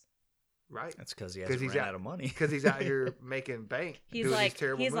 Commercials. Right? That's because he 'Cause hasn't he's run out- out of money. Because he's out here making bank. He's doing like these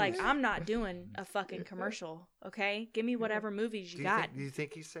terrible he's like movies. I'm not doing a fucking commercial. Okay, give me whatever movies you got. Do you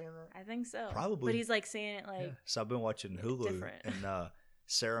think he's saying that? I think so. Probably. But he's like saying it like Yeah. So I've been watching Hulu, different. and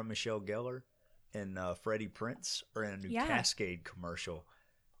Sarah Michelle Gellar and Freddie Prinze are in a new Yeah. Cascade commercial.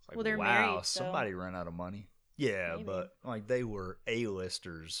 It's like, Well, they're wow, married, so- somebody ran out of money. Yeah, Maybe. but like they were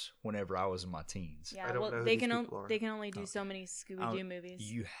A-listers whenever I was in my teens. yeah. I don't know Well, who they these can people are. they can only do Oh. so many Scooby Doo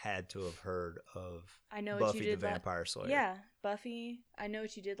movies. You had to have heard of I know what Buffy you the did. Vampire Slayer. Yeah, Buffy. I know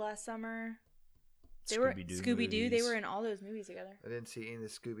what you did last summer. They were Scooby-Doo Scooby Doo. They movies. were in all those movies together. I didn't see any of the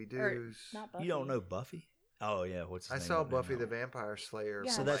Scooby Or Doo's. not Buffy. You don't know Buffy? Oh yeah, what's his I name? saw don't know. Buffy the Vampire Slayer.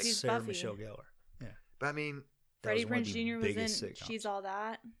 Yeah, So but, that's she's Sarah Buffy. Michelle Gellar. Yeah, but I mean, that Freddie was one of Prinze the Jr. was in biggest sitcoms. She's All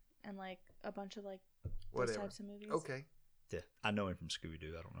That and like a bunch of like those whatever. types of movies. Okay. Yeah, I know him from Scooby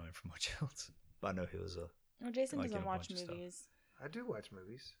Doo. I don't know him from much else, but I know he was a. Well, Jason Like in doesn't a watch bunch of stuff. movies. I do watch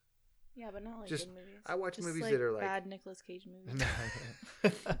movies. Yeah, but not like Just- good movies. I watch Just movies like that are like. bad Nicolas Cage movies.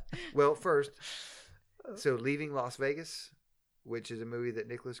 Well, first, so Leaving Las Vegas, which is a movie that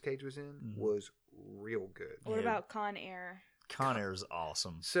Nicolas Cage was in, Mhm. was real good. What Yeah. about Con Air? Con Air's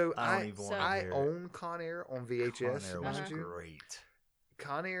awesome. So I don't I, even So- want I to hear own Con Air on Con VHS. Air was mind you. great.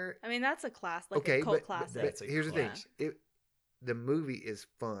 Con Air. I mean, that's a class, like Okay, a cult but classic. That's a here's the classic. thing: the movie is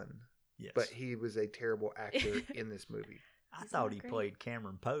fun, Yes, but he was a terrible actor in this movie. I He's thought not he great. played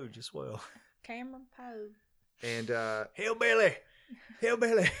Cameron Poe just well. Cameron Poe. And Hillbilly,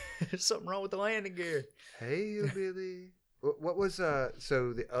 hillbilly. Something wrong with the landing gear. hey, Billy, what was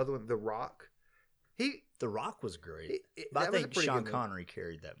so the other one, The Rock? He The Rock was great, but that I was a think pretty Sean good movie. Connery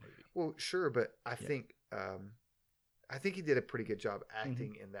carried that movie. Well, sure, but I think he did a pretty good job Mm-hmm.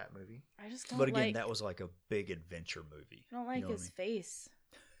 acting in that movie. I just don't But again, like. that was like a big adventure movie. I don't like You know what his I mean? face.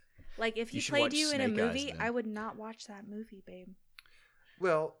 Like if You he should played watch you in a Snake Eyes movie, then. I would not watch that movie, babe.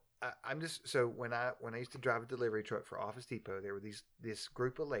 Well, I'm just so when I used to drive a delivery truck for Office Depot, there were this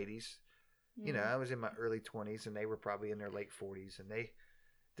group of ladies. You know, Mm. I was in my early 20s, and they were probably in their late 40s, and they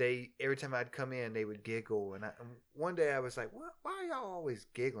every time I'd come in, they would giggle. And one day I was like, "What? Why are y'all always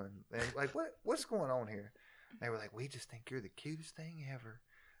giggling? And like, what's going on here?" And they were like, "We just think you're the cutest thing ever."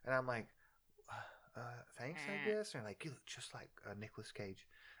 And I'm like, "Thanks, I guess." And they're like, "You look just like Nicolas Cage."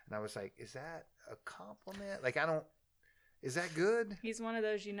 And I was like, "Is that a compliment? Like, I don't. Is that good? He's one of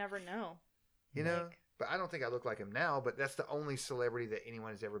those you never know. You know?" Like- But I don't think I look like him now. But that's the only celebrity that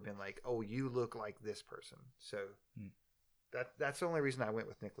anyone has ever been like, "Oh, you look like this person." So that's the only reason I went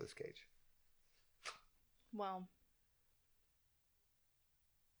with Nicolas Cage. Well,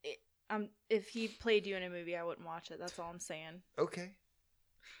 if he played you in a movie, I wouldn't watch it. That's all I'm saying. Okay.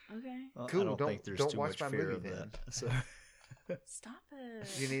 Okay, Well, Cool, I don't don't- think there's don't too watch much my fear movie of then. that. So. stop it.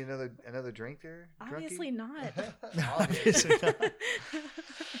 Do you need another drink there? Drunkie? Obviously not. Obviously not.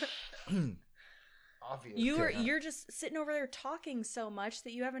 Obviously. You're just sitting over there talking so much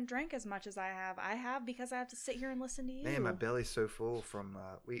that you haven't drank as much as I have. I have because I have to sit here and listen to you. Man, my belly's so full from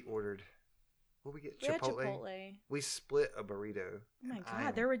we ordered. What we get? We had Chipotle. Chipotle. We split a burrito. Oh my and god, I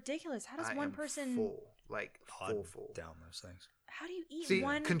am- they're ridiculous. How does I one am person? full, like I'd full? down those things. How do you eat See,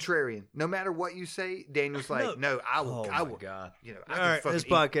 one? contrarian. No matter what you say, Daniel's like, no, I will. Oh I my will. god! You know, All I right, can this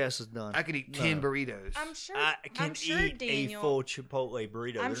fucking eat. podcast is done. I could eat 10 No. burritos. I'm sure. I can I'm sure eat Daniel. a full Chipotle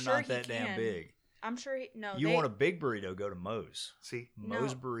burrito. I'm They're sure not he that damn can. big. I'm sure. No. You they, want a big burrito? Go to Moe's. See,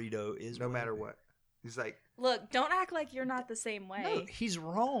 Moe's No. burrito is no way matter big. what, he's like, look? Don't act like you're not the same way. No, he's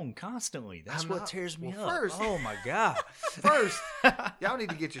wrong constantly. That's I'm what not- tears me well, up. first- Oh my god! first, y'all need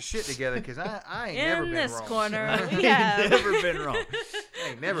to get your shit together because I ain't never In been this wrong. corner, I we ain't have never been wrong. I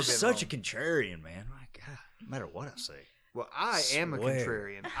ain't never You're been such wrong. a contrarian, man. My god, no matter what I say, Well, I am a Swear.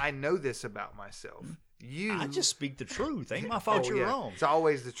 contrarian. I know this about myself. You, I just speak the truth. Ain't my fault Oh, you're yeah. wrong. It's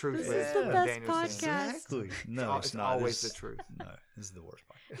always the truth. This with is the what best Daniel's saying. podcast. Exactly. No, It's it's not. always This- the truth. No, this is the worst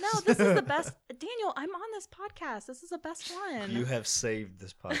part. No, this is the best. Daniel, I'm on this podcast. This is the best one. You have saved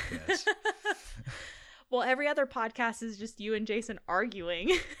this podcast. Well, every other podcast is just you and Jason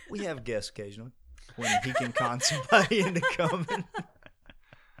arguing. We have guests occasionally when he can con somebody into coming.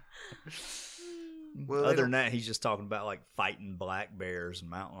 Well, they Other don't- than that, he's just talking about like fighting black bears and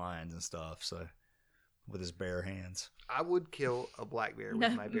mountain lions and stuff. So with his bare hands, I would kill a black bear No,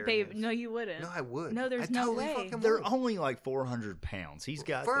 with my bare babe, hands. no, you wouldn't. No, I would. No, there's I no totally way. fucking they're would. only like 400 pounds. He's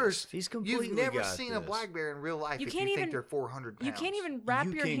got First, this. He's completely you've never got seen a this. black bear in real life You if can't you even- think they're 400 pounds. You can't even wrap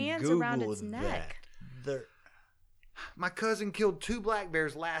You your can hands Google around its that. neck They're- My cousin killed 2 black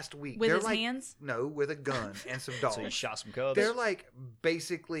bears last week. with They're his like, hands. No, with a gun and some dogs. So you shot some cubs. They're like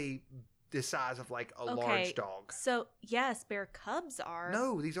basically the size of like a large dog. So yes, bear cubs are.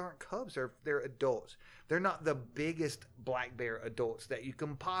 No, these aren't cubs. They're adults. They're not the biggest black bear adults that you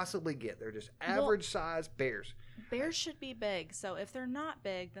can possibly get. They're just average sized bears. Bears should be big. So if they're not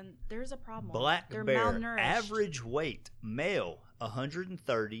big, then there's a problem. Black they're bear, malnourished. average weight, male,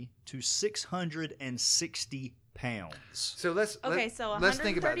 130 to 660 pounds. So let's So let's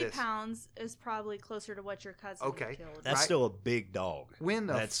think about 130 this. pounds is probably closer to what your cousin Okay. killed. That's Right. still a big dog. When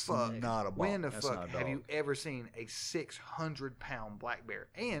the That's fuck? not a When the That's fuck not a have you dog. ever seen a 600-pound black bear?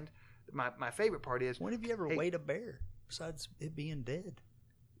 And my favorite part is, When have you ever Hey. weighed a bear besides it being dead?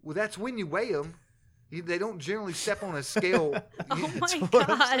 well, that's when you weigh them. They don't generally step on a scale. Oh You- my what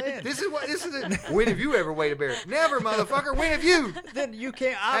I'm god! saying. This is it. When have you ever weighed a bear? Never, motherfucker. When have you? Then you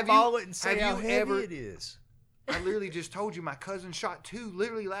can't Have you- eyeball it and say have how you heavy ever- it is. I literally just told you my cousin shot 2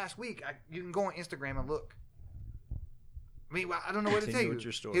 literally last week. You can go on Instagram and look. I mean, I don't know what to tell Continue you. with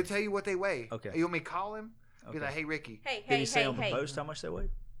your story. He'll tell you what they weigh. Okay. You want me to call him? Be Okay. like, hey, Ricky. Hey, Did hey, he say hey, on the hey! post how much they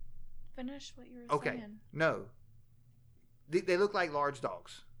weighed? Finish what you were Okay. saying. No. They look like large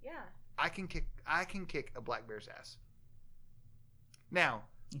dogs. Yeah. I can kick a black bear's ass. Now,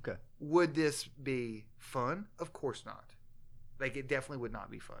 Okay. would this be fun? Of course not. Like, it definitely would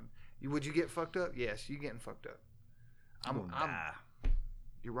not be fun. Would you get fucked up? Yes, you're getting fucked up.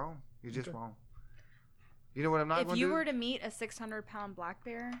 You're wrong. You're just Okay. wrong. You know what I'm not If going to you do? were to meet a 600-pound black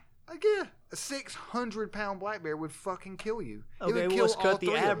bear, Yeah, a 600-pound black bear would fucking kill you. It Okay, would well, kill let's all cut the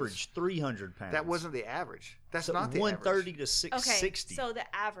 3 of us. average, 300 pounds. That wasn't the average. That's so not the 130 average. to okay. 660. So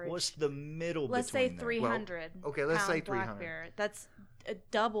the average. What's the middle let's say between there? 300. okay, let's say pound black 300. bear. That's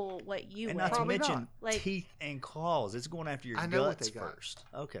double what you And weigh. not to Probably mention not. Like- teeth and claws. It's going after your I know what guts they got. first.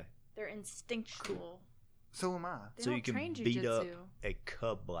 Okay. They're instinctual. So am I. They So don't you can train beat up jujitsu. a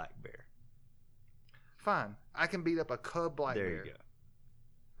cub black bear. Fine. I can beat up a cub black there bear. you go.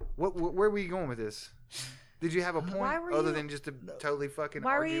 Where were you going with this? Did you have a point Why were other you- than just to No. totally fucking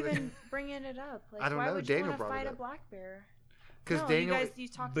Why were argue you with even bringing it up? Like, I don't why know. would Daniel you want to brought it fight a up. black bear? Because no, Daniel, you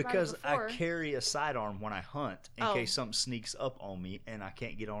talked Because about it before. I carry a sidearm when I hunt in Oh. case something sneaks up on me and I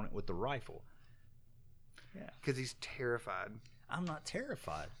can't get on it with the rifle. because he's terrified. I'm not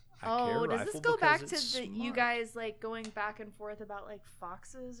terrified. I Oh, carry a does this rifle go because back to it's the you smart. guys like going back and forth about like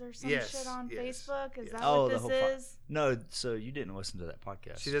foxes or some Yes, shit on yes, Facebook? Is yes. that Oh, what the this whole is? No, so you didn't listen to that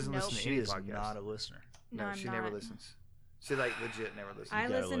podcast. She doesn't Nope. listen to She any is podcast. not a listener. No, I'm she never not. listens. She like legit never listens. I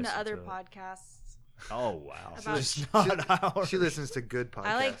gotta listen to listen other to it. podcasts. Oh wow, About- just not ours. She listens to good podcasts.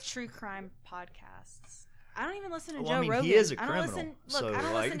 I like true crime podcasts. I don't even listen to Well, Joe I mean, Rogan. he is a I don't criminal, listen. Look, so, I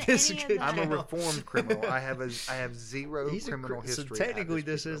don't like, listen to this any is of good that. I'm a channel. reformed criminal. I have zero He's a criminal cr- history. So I technically, just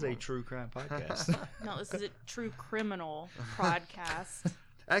this is a criminal. true crime podcast. No, this is a true criminal podcast.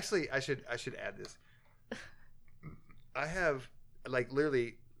 Actually, I should add this. I have like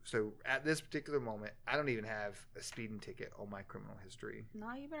literally. So at this particular moment, I don't even have a speeding ticket on my criminal history.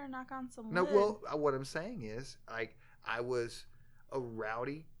 No, you better knock on some No, wood. well, what I'm saying is, like, I was a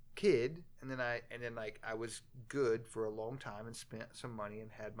rowdy kid, and then I was good for a long time and spent some money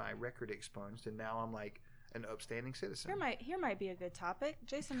and had my record expunged, and now I'm like an upstanding citizen. Here might be a good topic.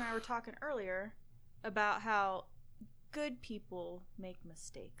 Jason and I were talking earlier about how good people make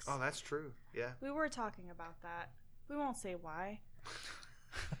mistakes. Oh, that's true. Yeah, We were talking about that. We won't say why,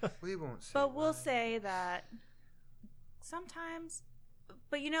 we won't say. but we'll why. say that sometimes.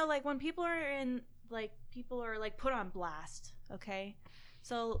 But you know, like when people are like put on blast. Okay,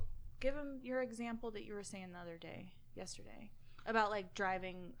 so give them your example that you were saying the other day, yesterday, about like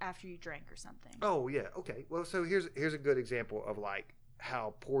driving after you drank or something. Oh yeah, okay. Well, so here's a good example of like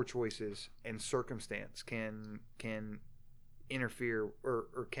how poor choices and circumstance can interfere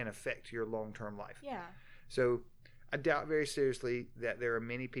or can affect your long-term life. Yeah. So I doubt very seriously that there are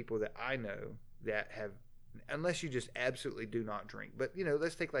many people that I know that have, unless you just absolutely do not drink. But you know,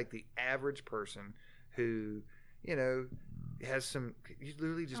 let's take like the average person who, you know, has some. You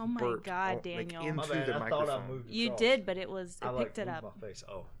literally just Oh my burped God, like, Daniel. into My bad, the I microphone. thought I moved You across. did, but it I picked it moved up. My face.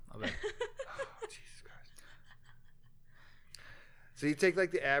 Oh, my bad. Oh, Jesus Christ. So you take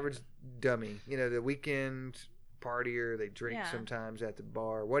like the average dummy, you know, the weekend partier, they drink Yeah. sometimes at the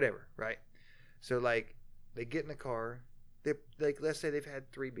bar, whatever, right? So like they get in the car they're like, let's say they've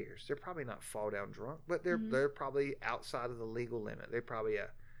had 3 beers. They're probably not fall down drunk, but they're probably outside of the legal limit. They're probably an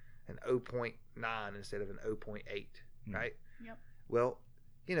 0.9 instead of an 0.8, right? Yep. Well,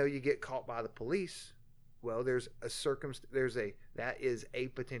 you get caught by the police. Well, that is a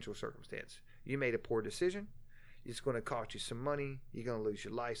potential circumstance. You made a poor decision. It's going to cost you some money. You're going to lose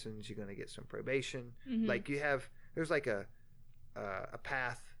your license. You're going to get some probation. Mhm. Like there's like a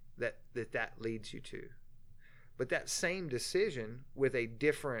path that leads you to. But that same decision with a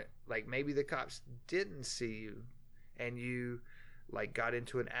different, like maybe the cops didn't see you and you like got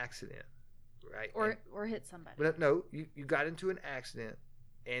into an accident, right? Or hit somebody. But no, you got into an accident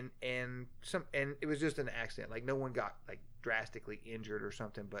and it was just an accident. Like no one got like drastically injured or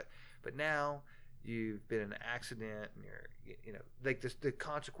something, but now you've been in an accident and you're, like the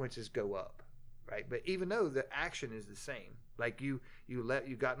consequences go up, right? But even though the action is the same, like you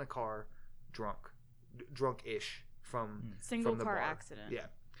got in a car drunk-ish from Single from the car bar. accident. Yeah.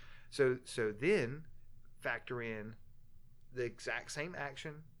 So then factor in the exact same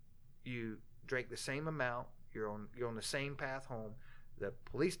action. You drank the same amount. You're on the same path home. The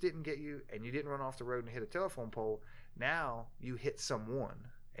police didn't get you, and you didn't run off the road and hit a telephone pole. Now you hit someone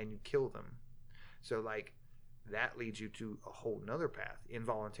and you kill them. So like that leads you to a whole nother path.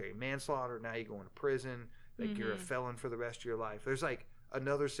 Involuntary manslaughter. Now you're going to prison. Like you're a felon for the rest of your life. There's like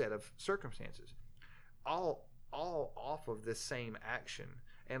another set of circumstances, all off of the same action.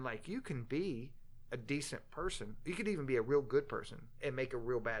 And like you can be a decent person. You could even be a real good person and make a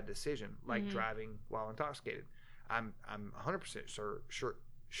real bad decision, like driving while intoxicated. I'm 100%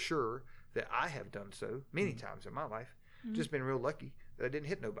 sure that I have done so many times in my life. Just been real lucky that I didn't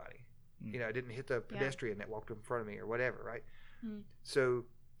hit nobody. I didn't hit the pedestrian that walked in front of me or whatever, right? So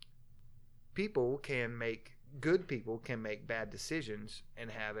good people can make bad decisions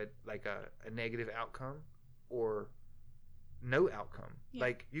and have it like a negative outcome or no outcome. Yeah.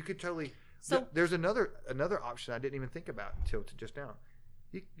 Like you could totally. So There's another option I didn't even think about until just now.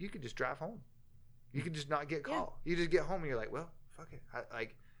 You could just drive home. You could just not get caught. You just get home and you're like, well, fuck it.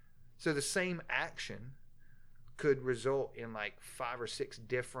 So the same action could result in like 5 or 6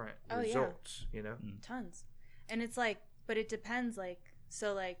 different results. tons. And it's like, but it depends. Like,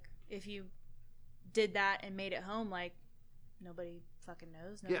 so like if you did that and made it home, like nobody fucking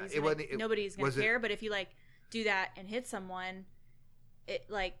knows. Nobody's gonna care. But if you like do that and hit someone, it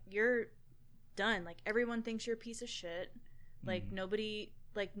like you're done. Like everyone thinks you're a piece of shit. Like nobody's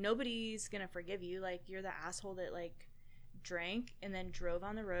gonna forgive you. Like you're the asshole that like drank and then drove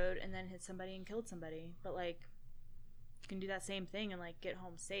on the road and then hit somebody and killed somebody. But like you can do that same thing and like get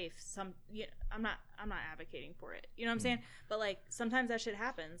home safe. I'm not advocating for it. You know what I'm saying? But like sometimes that shit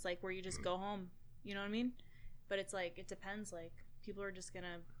happens. Like where you just go home. You know what I mean? But it's like it depends. Like people are just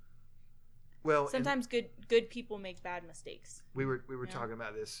gonna. Well, sometimes good people make bad mistakes. We were talking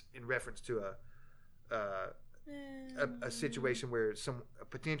about this in reference to a situation where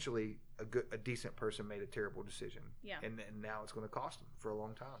potentially a decent person made a terrible decision. Yeah. And now it's going to cost them for a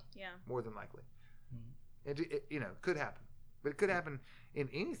long time. Yeah. More than likely. It could happen, but it could happen in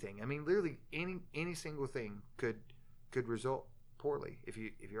anything. I mean, literally any single thing could result poorly if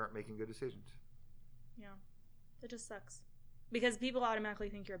you aren't making good decisions. Yeah, it just sucks because people automatically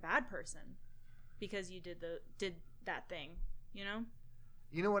think you're a bad person because you did that thing. You know.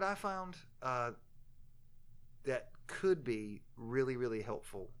 You know what I found that could be really, really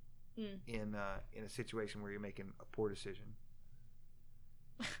helpful in a situation where you're making a poor decision.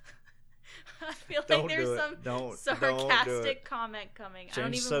 I feel like there's some sarcastic comment coming. Change I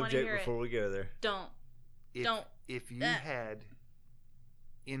don't even want to hear it. before we go there. Don't. If you had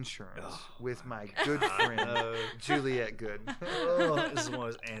insurance with my good friend Juliette Good. This is one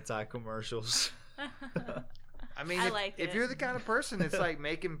of those anti-commercials. I mean, if you're the kind of person that's like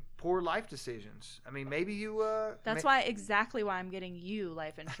making poor life decisions, I mean, maybe you. That's exactly why I'm getting you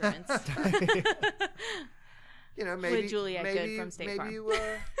life insurance. Maybe with Juliette Good from State Farm.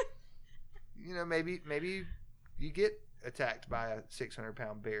 Maybe you get attacked by a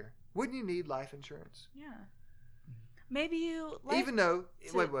 600-pound bear. Wouldn't you need life insurance? Yeah. Maybe you. Even though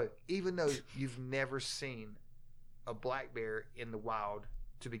you've never seen a black bear in the wild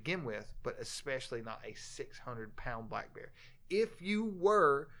to begin with, but especially not a 600-pound black bear. If you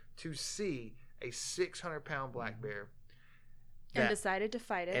were to see a 600-pound black bear and decided to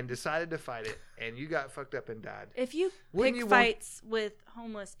fight it, and you got fucked up and died. If you pick fights with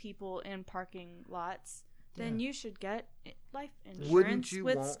homeless people in parking lots, then you should get life insurance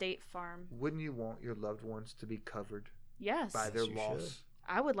with State Farm. Wouldn't you want your loved ones to be covered? Yes. By their loss.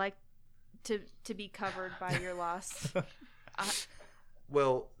 I would like to be covered by your loss.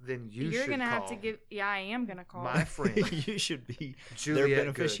 Well, then You're should gonna have call to give. Yeah, I am gonna call. my friend You should be their Juliet Good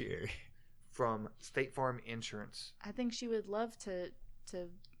beneficiary. from State Farm Insurance. I think she would love to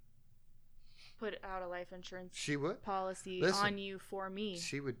put out a life insurance She would. policy Listen, on you for me.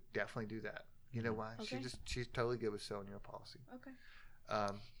 She would definitely do that. You know why? Okay. She's totally good with selling you a policy.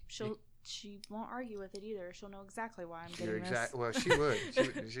 Okay. She won't argue with it either. She'll know exactly why I'm You're getting this. Well, she would.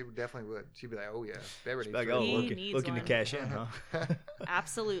 She would definitely would. She'd be like, "Oh yeah, Beverly Like, needs oh, He to- needs looking to one. cash in, huh?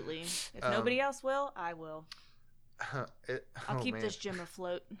 Absolutely. If Um, nobody else will, I will. I'll keep man. this gym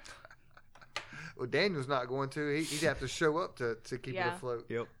afloat. Well, Daniel's not going to. He'd have to show up to keep it Yeah. afloat.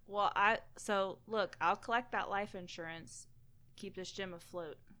 Yep. Well, look, I'll collect that life insurance, keep this gym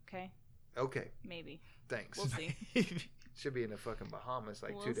afloat. Okay, Okay, maybe thanks. we'll see. Should be in the fucking Bahamas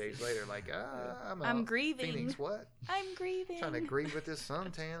like We'll 2 days see. later. Like, I'm I'm out. grieving. Phoenix, what? I'm grieving. Trying to grieve with this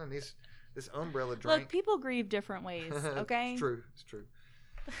suntan and this umbrella Look, drink. people grieve different ways. Okay. It's true. It's true.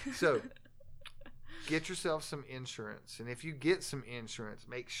 So, get yourself some insurance. And if you get some insurance,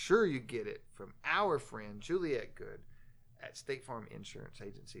 make sure you get it from our friend Juliet Good at State Farm Insurance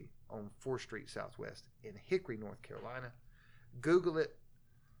Agency on 4th Street Southwest in Hickory, North Carolina. Google it.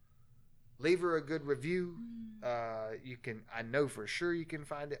 Leave her a good review. You can. I know for sure you can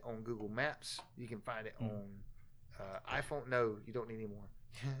find it on Google Maps. You can find it on iPhone. No, you don't need any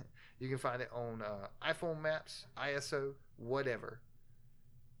more. You can find it on iPhone Maps, ISO, whatever.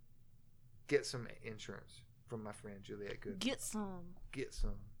 Get some insurance from my friend Juliet Good. Get some. Get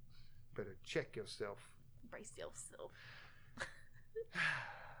some. Better check yourself. Brace yourself.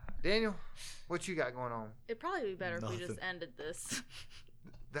 Daniel, what you got going on? It'd probably be better if we just Nothing. ended this.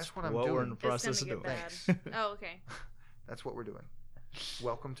 That's what I'm Well, doing. we're in the process of gonna doing. get Thanks. Oh, okay. That's what we're doing.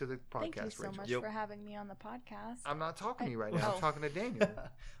 Welcome to the podcast, Thank you so Rachel. much Yep. for having me on the podcast. I'm not talking to you right now. Oh. I'm talking to Daniel.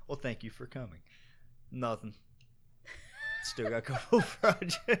 Well, thank you for coming. Nothing. Still got a couple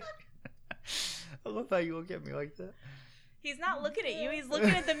projects. I love how you look at me like that. He's not looking at you. He's looking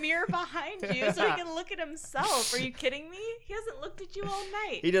at the mirror behind you so he can look at himself. Are you kidding me? He hasn't looked at you all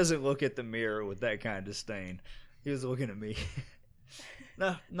night. He doesn't look at the mirror with that kind of disdain. He was looking at me.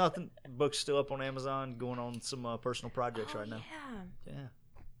 No, nothing. Book's still up on Amazon. Going on some personal projects right now. Yeah. Yeah.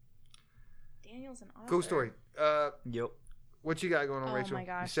 Daniel's an author. Cool story. Yep. What you got going on, Oh Rachel? my You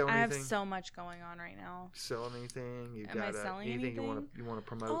gosh. selling I have anything? so much going on right now. Selling anything? You Am I got selling anything you anything? want to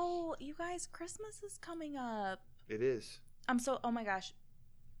promote? Oh, you guys, Christmas is coming up. It is. Oh my gosh.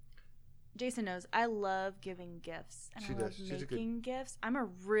 Jason knows I love giving gifts and She I love does. She's a good- making gifts. I'm a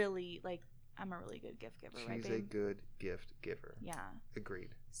really good gift giver, right, She's a babe? good gift giver. Yeah. Agreed.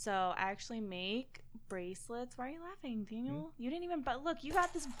 So I actually make bracelets. Why are you laughing, Daniel? You didn't even. But look, you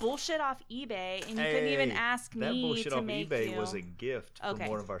got this bullshit off eBay, and you couldn't even Hey, ask me That bullshit to off make eBay you. was a gift from Okay.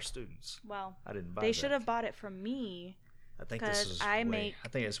 one of our students. Well, I didn't buy they that. should have bought it from me. I think this 'cause is I way- make I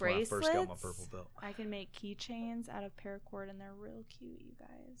think it's when I first got my bracelets. purple belt. I can make keychains out of paracord, and they're real cute, you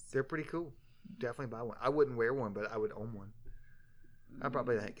guys. They're pretty cool. Definitely buy one. I wouldn't wear one, but I would own one. I'd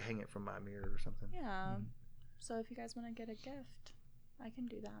probably hang it from my mirror or something. Yeah. Mhm. So if you guys want to get a gift, I can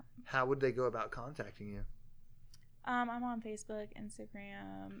do that. How would they go about contacting you? I'm on Facebook,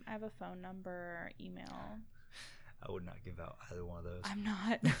 Instagram. I have a phone number, email. I would not give out either one of those. I'm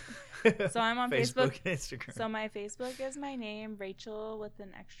not. So I'm on Facebook and Instagram. So my Facebook is my name, Rachel with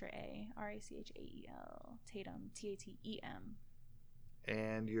an extra A, Rachael, Tatum, Tatem.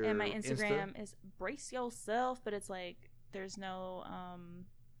 And your And my Insta? Instagram is Brace Yourself, but it's like there's no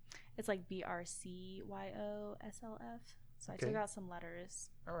it's like BRCYOSLF. So I Okay. took out some letters.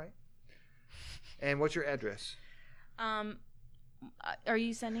 All right. And what's your address? Do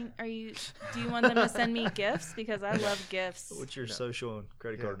you want them to send me gifts? Because I love gifts. What's your No. social and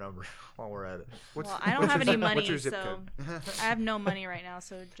credit Yeah. card number while we're at it? What's, Well, I don't what's have your any zip- what's your money, zip so code? I have no money right now,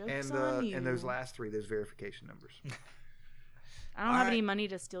 so joke's on you. And those last three, those verification numbers. I don't have any money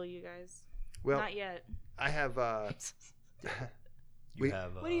to steal you guys. Well, Not yet. I have. You We-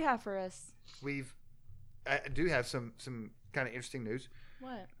 have. What do you have for us? I do have some kind of interesting news.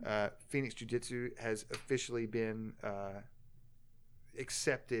 What? Phoenix Jiu-Jitsu has officially been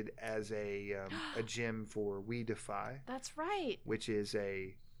accepted as a gym for We Defy, That's right. which is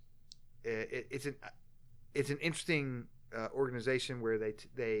it's an interesting organization where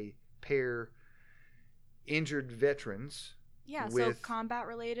they pair injured veterans. Yeah, so With- combat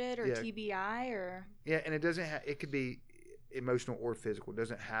related or yeah. TBI or Yeah, and it doesn't have. It could be emotional or physical. It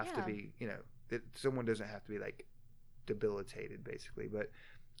doesn't have to Yeah. be. Someone doesn't have to be like debilitated, basically. But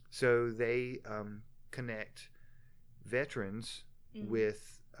so they connect veterans Mhm.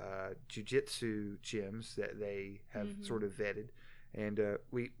 with jiu-jitsu gyms that they have Mhm. sort of vetted, and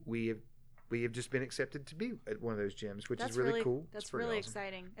we have we have just been accepted to be at one of those gyms, which That's is really cool. That's pretty really awesome.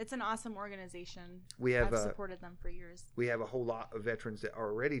 exciting. It's an awesome organization. We have I've supported them for years. we have a whole lot of veterans that are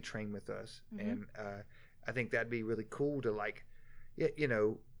already trained with us, Mhm. and I think that'd be really cool to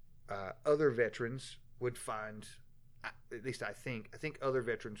other veterans would find. At least I think other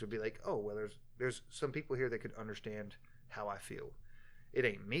veterans would be like, oh well, there's some people here that could understand how I feel. It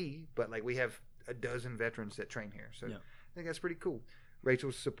ain't me, but like we have a dozen veterans that train here, so Yeah. I think that's pretty cool.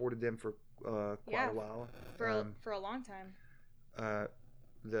 Rachel's supported them for quite a while. For a long time.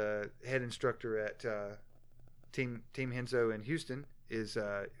 The head instructor at Team Henzo in Houston is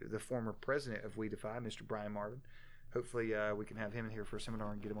the former president of We Defy, Mr. Brian Marvin. Hopefully, we can have him in here for a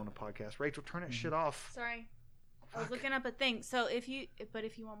seminar and get him on the podcast. Rachel, turn that shit off. Sorry. I was Fuck. looking up a thing. So if you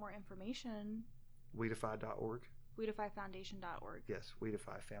want more information, WeDefy.org. WeDefyFoundation.org. Yes,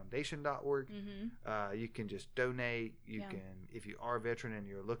 WeDefyFoundation.org. Mm-hmm. You can just donate. You Yeah. can, if you are a veteran and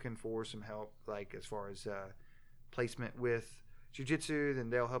you're looking for some help, like as far as placement with jiu-jitsu, then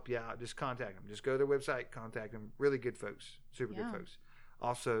they'll help you out. Just contact them. Just go to their website, contact them. Really good folks. Super Yeah. good folks.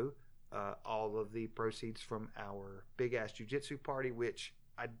 Also, all of the proceeds from our Big Ass Jiu-Jitsu party, which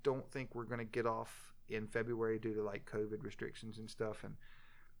I don't think we're going to get off in February due to like COVID restrictions and stuff, and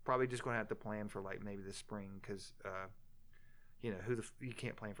probably just going to have to plan for like maybe the spring because you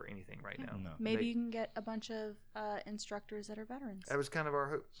can't plan for anything right Yeah. now. No. Maybe They- you can get a bunch of instructors that are veterans. That was kind of our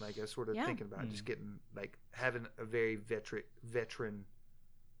hope. Like I was sort of Yeah. thinking about just getting like having a very veteran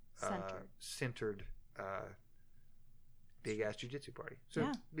centered big ass jiu-jitsu party. So Yeah.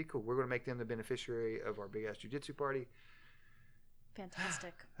 it'd be cool. We're going to make them the beneficiary of our big ass jiu-jitsu party.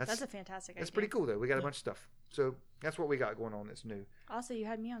 Fantastic. That's- That's a fantastic That's idea. pretty cool though. We got a Yeah. bunch of stuff. So that's what we got going on that's new. Also, you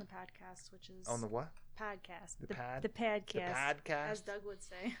had me on the podcast, which is On the what? podcast. The pad? The podcast. The podcast? As Doug would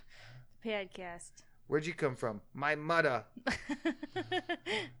say. The podcast. Where'd you come from? My mother.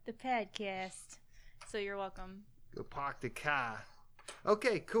 The podcast. So you're welcome. Go park the car.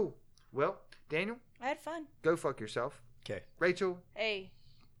 Okay, cool. Well, Daniel, I had fun. go fuck yourself. Okay. Rachel, Hey.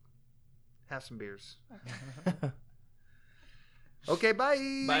 have some beers. Okay, bye.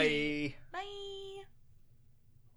 Bye.